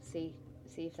tomorrow. See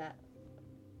if that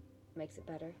makes it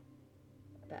better.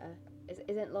 Better.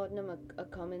 Isn't laudanum a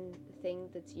common thing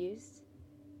that's used?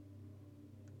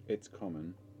 It's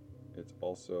common. It's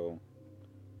also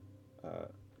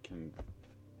can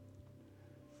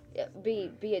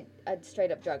Be a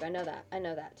straight up drug. I know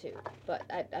that too. But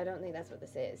I don't think that's what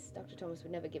this is. Dr. Thomas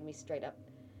would never give me straight up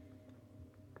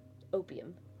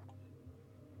opium.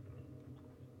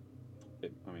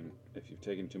 I mean, if you've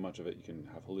taken too much of it, you can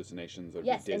have hallucinations or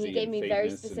Yes, be and dizzy he gave me very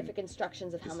faintness specific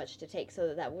instructions of how much to take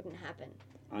so that wouldn't happen.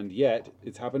 And yet,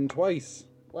 it's happened twice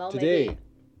Well, today. maybe.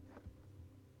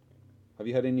 Have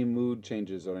you had any mood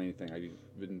changes or anything? Have you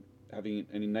been having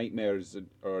any nightmares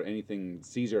or anything?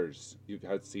 Seizures? You've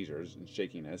had seizures and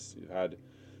shakiness. You've had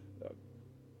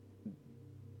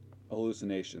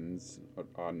hallucinations.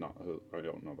 Or not? I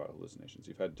don't know about hallucinations.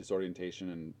 You've had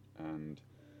disorientation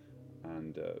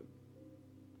and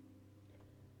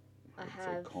I I'd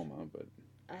say have coma, but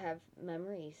I have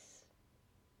memories.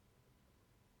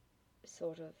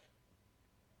 Sort of.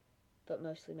 But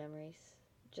mostly memories.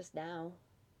 Just now.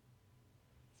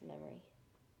 It's a memory.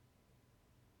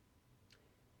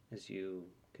 As you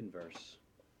converse,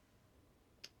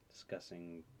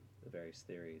 discussing the various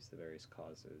theories, the various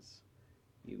causes,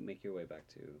 you make your way back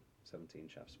to 17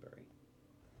 Shaftesbury.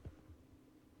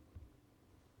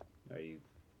 Are you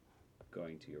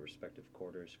going to your respective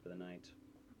quarters for the night,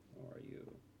 or are you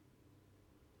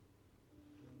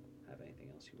have anything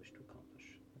else you wish to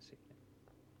accomplish this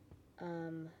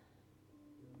evening?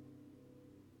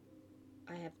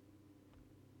 I have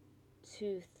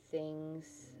two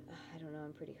things. I don't know,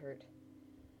 I'm pretty hurt.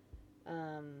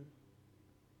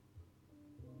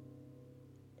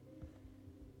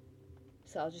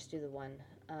 So I'll just do the one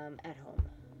at home.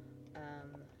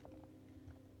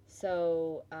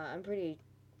 I'm pretty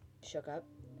shook up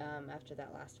after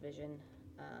that last vision.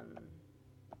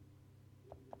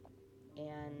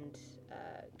 And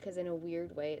because in a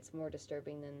weird way it's more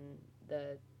disturbing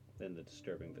than The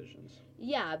disturbing visions,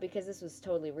 yeah, because this was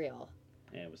totally real.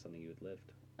 and it was something you had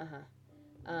lived.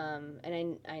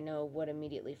 And I know what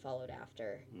immediately followed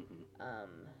after. Mm-hmm.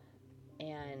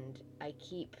 And I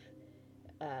keep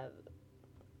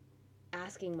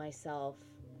asking myself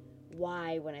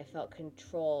why, when I felt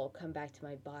control come back to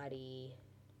my body,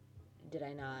 did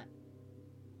I not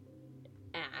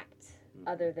act,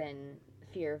 other than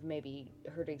fear of maybe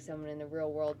hurting someone in the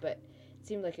real world. But it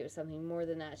seemed like it was something more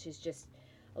than that. She's just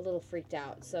a little freaked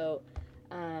out. So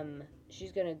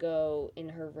she's going to go in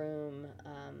her room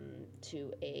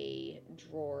to a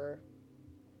drawer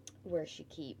where she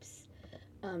keeps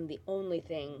the only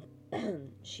thing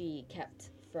she kept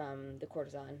from the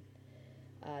courtesan,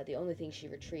 the only thing she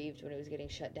retrieved when it was getting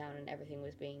shut down and everything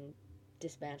was being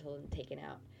dismantled and taken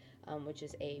out, which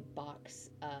is a box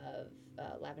of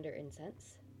lavender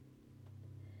incense.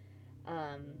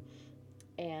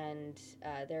 And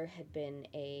there had been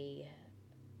a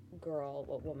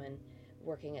woman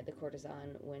working at the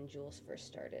courtesan when Jules first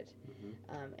started.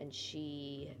 Mm-hmm. And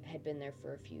she had been there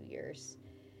for a few years.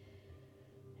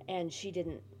 And she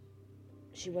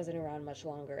wasn't around much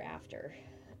longer after.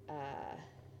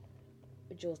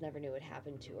 Jules never knew what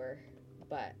happened to her.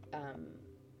 But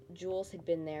Jules had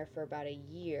been there for about a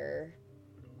year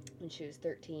when she was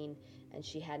 13, and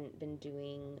she hadn't been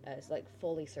doing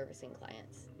fully servicing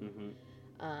clients. Mm-hmm.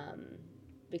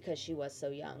 Because she was so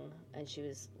young and she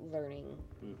was learning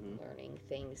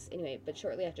things. Anyway, but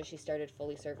shortly after she started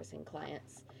fully servicing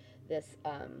clients, this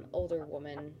older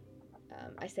woman,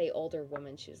 I say older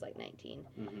woman, she was like 19,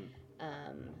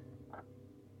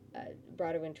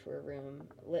 brought her into her room,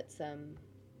 lit some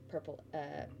purple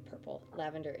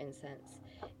lavender incense,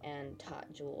 and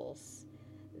taught Jules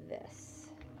this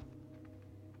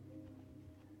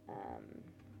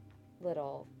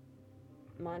little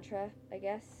mantra, I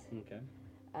guess. Okay.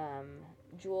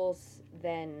 Jules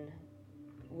then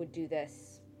would do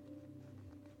this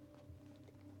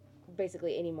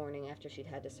basically any morning after she'd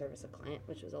had to service a client,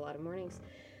 which was a lot of mornings,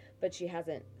 but she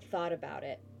hasn't thought about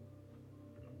it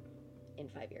in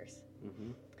 5 years.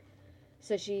 Mm-hmm.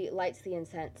 So she lights the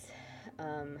incense,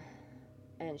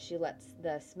 and she lets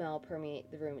the smell permeate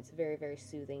the room. It's very, very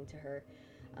soothing to her.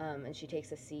 And she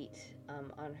takes a seat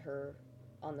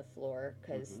on the floor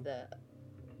because the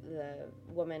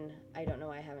woman, I don't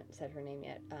know, I haven't said her name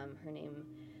yet. Her name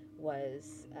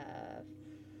was,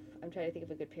 I'm trying to think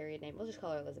of a good period name. We'll just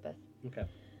call her Elizabeth. Okay.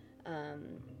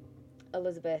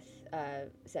 Elizabeth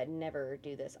said never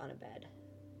do this on a bed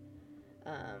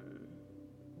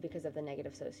because of the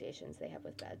negative associations they have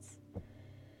with beds.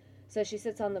 So she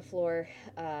sits on the floor,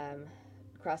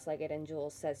 cross-legged, and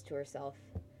Jules says to herself,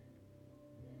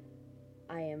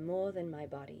 I am more than my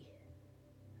body.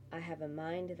 I have a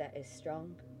mind that is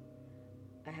strong.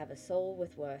 I have a soul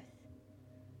with worth.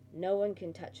 No one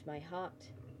can touch my heart.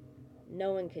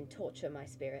 No one can torture my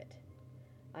spirit.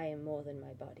 I am more than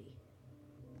my body.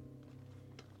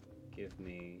 Give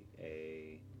me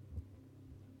a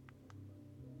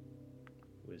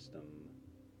wisdom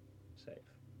save.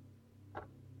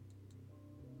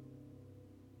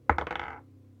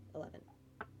 11.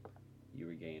 You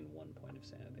regain 1 point of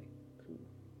sanity. Cool.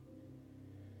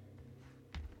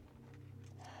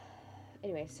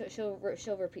 Anyway, so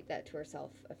she'll repeat that to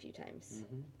herself a few times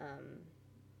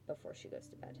before she goes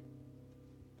to bed.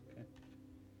 Okay.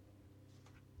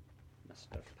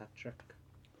 Mr. Patrick.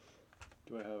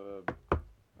 Do I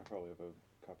probably have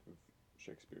a copy of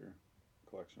Shakespeare,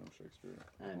 collection of Shakespeare.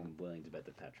 I'm willing to bet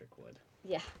that Patrick would.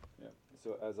 Yeah. Yeah.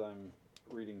 So as I'm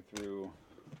reading through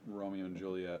Romeo and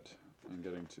Juliet and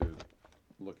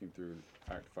looking through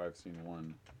Act 5, Scene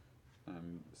 1,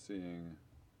 I'm seeing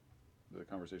the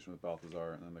conversation with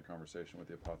Balthazar and then the conversation with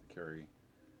the apothecary.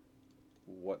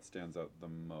 What stands out the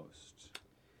most?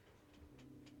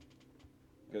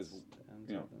 Because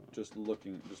just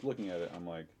looking at it, I'm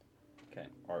like, okay,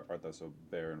 art thou so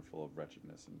bare and full of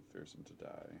wretchedness and fearsome to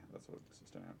die? That's what's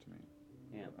standing out to me.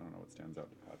 Yeah. I don't know what stands out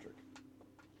to Patrick.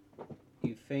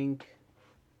 You think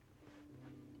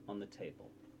on the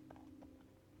table.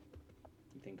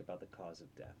 You think about the cause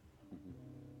of death. Mm-hmm.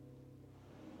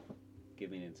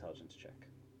 Give me an intelligence check.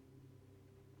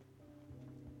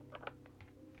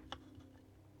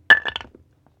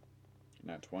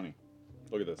 Nat 20.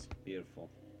 Look at this. Beautiful.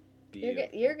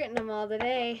 You're getting them all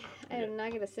today. I Yeah. did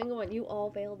not get a single one. You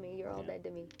all failed me. You're all Yeah. dead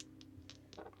to me.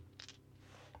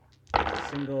 There's a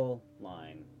single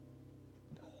line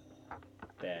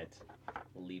that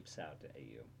leaps out at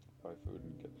you. Buy food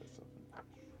and get myself in.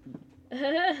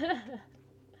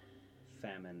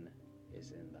 Famine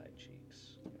is in thy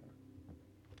cheeks.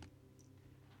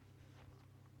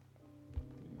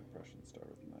 The oppression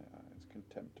starveth in thy eyes.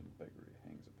 Contempt and beggary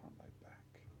hangs upon thy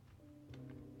back.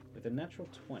 With a natural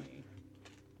 20,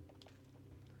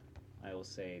 I will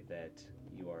say that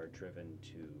you are driven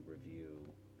to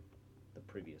review the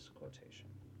previous quotation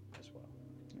as well.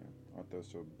 Yeah. Art thou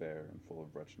so bare and full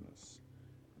of wretchedness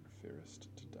and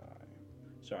fearest to die?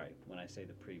 Sorry, when I say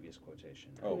the previous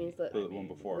quotation. Oh, means the the- one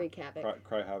before. Wreak havoc.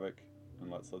 Cry havoc and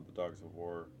let slip the dogs of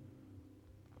war.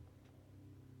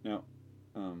 No.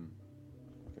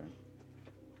 Okay.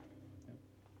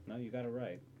 No, you got it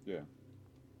right. Yeah.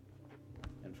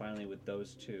 And finally, with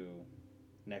those two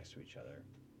next to each other,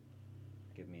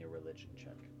 give me a religion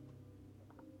check.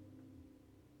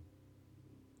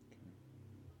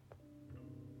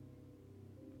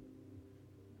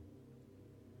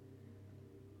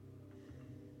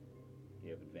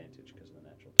 You have advantage because of the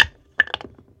natural 20.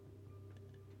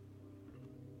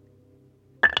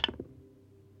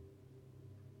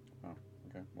 Oh,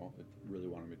 okay. Well, it really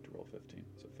wanted me to roll 15,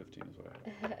 so 15 is what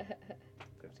I had.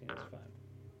 15 is fine.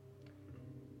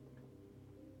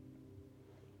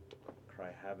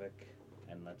 Cry havoc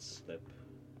and let slip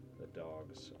the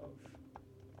dogs of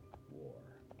war.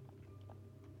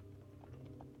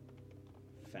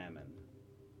 Famine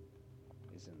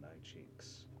is in thy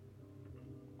cheeks.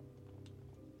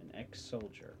 An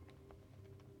ex-soldier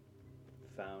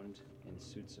found in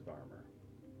suits of armor,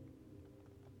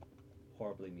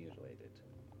 horribly mutilated,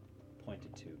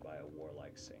 pointed to by a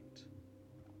warlike saint.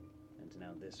 And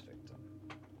now this victim.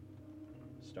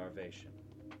 Starvation.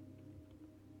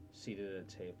 Seated at a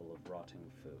table of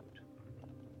rotting food.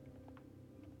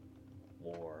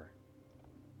 War.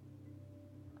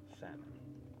 Famine.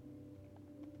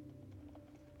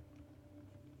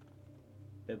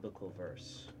 Biblical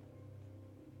verse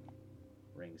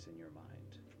rings in your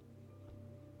mind.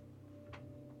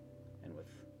 And with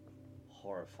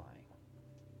horrifying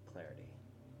clarity,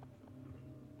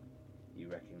 you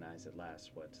recognize at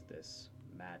last what this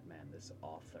madman, this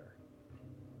author,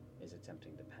 is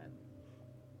attempting to pen.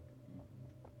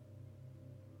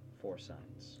 4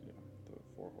 signs. Yeah, the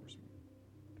 4 horsemen.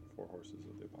 4 horses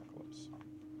of the apocalypse.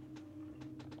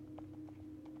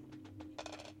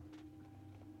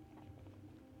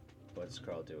 does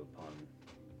Carl do upon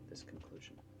this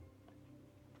conclusion?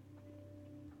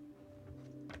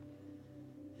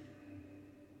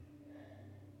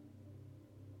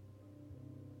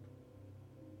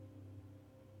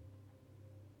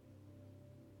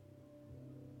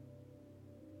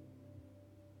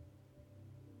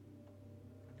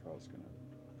 Carl's gonna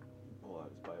pull out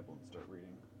his Bible and start reading.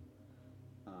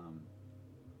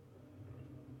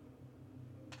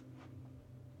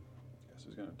 So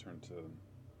he's gonna turn to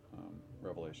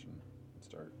Revelation and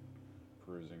start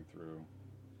perusing through,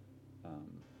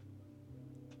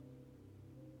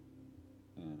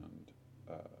 and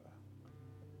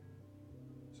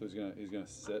so he's gonna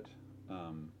sit,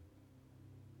 and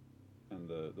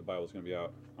the Bible's gonna be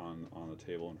out on the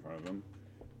table in front of him,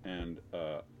 and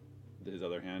his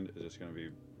other hand is just going to be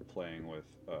playing with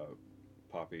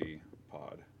poppy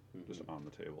pod, just on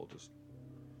the table, just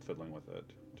fiddling with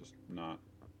it, just not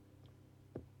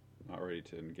ready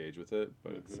to engage with it,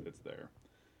 but it's there.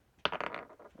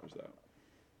 There's that.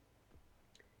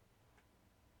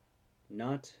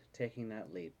 Not taking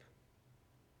that leap,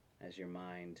 as your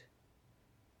mind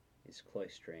is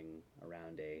cloistering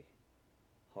around a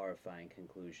horrifying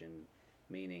conclusion,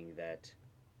 meaning that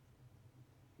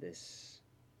this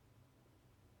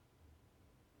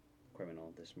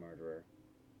criminal, this murderer,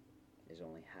 is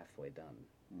only halfway done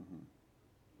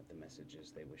with the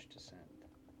messages they wish to send.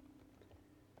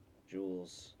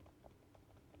 Jules,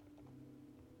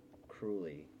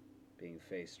 cruelly being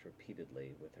faced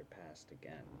repeatedly with her past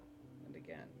again and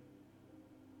again,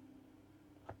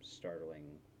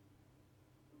 startling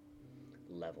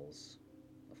levels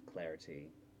of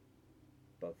clarity,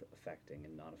 both affecting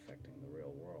and not affecting the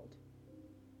real world.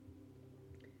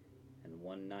 And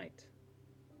one night,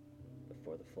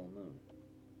 before the full moon,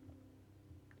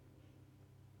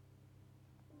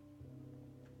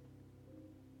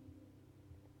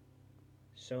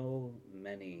 so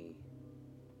many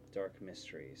dark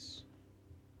mysteries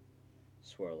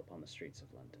swirl upon the streets of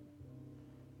London.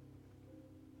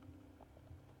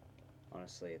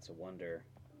 Honestly, it's a wonder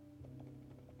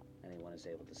anyone is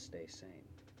able to stay sane.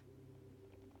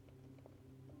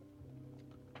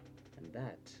 And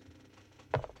that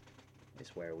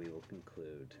is where we will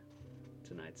conclude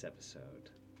tonight's episode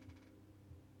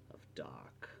of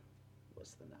Dark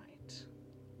Was the Night.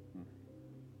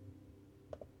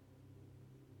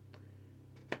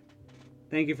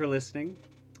 Thank you for listening.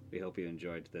 We hope you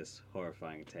enjoyed this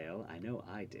horrifying tale. I know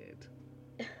I did.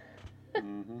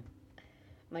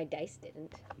 My dice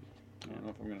didn't. I don't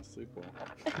know if I'm going to sleep well.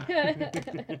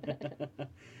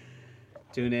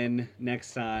 Tune in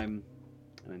next time.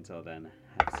 And until then,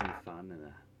 have some fun and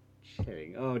a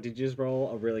chilling. Oh, did you just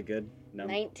roll a really good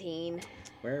number? 19.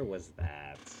 Where was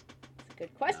that? That's a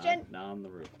good question. Not on the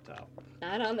rooftop.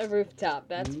 Not on the rooftop,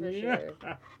 that's for sure.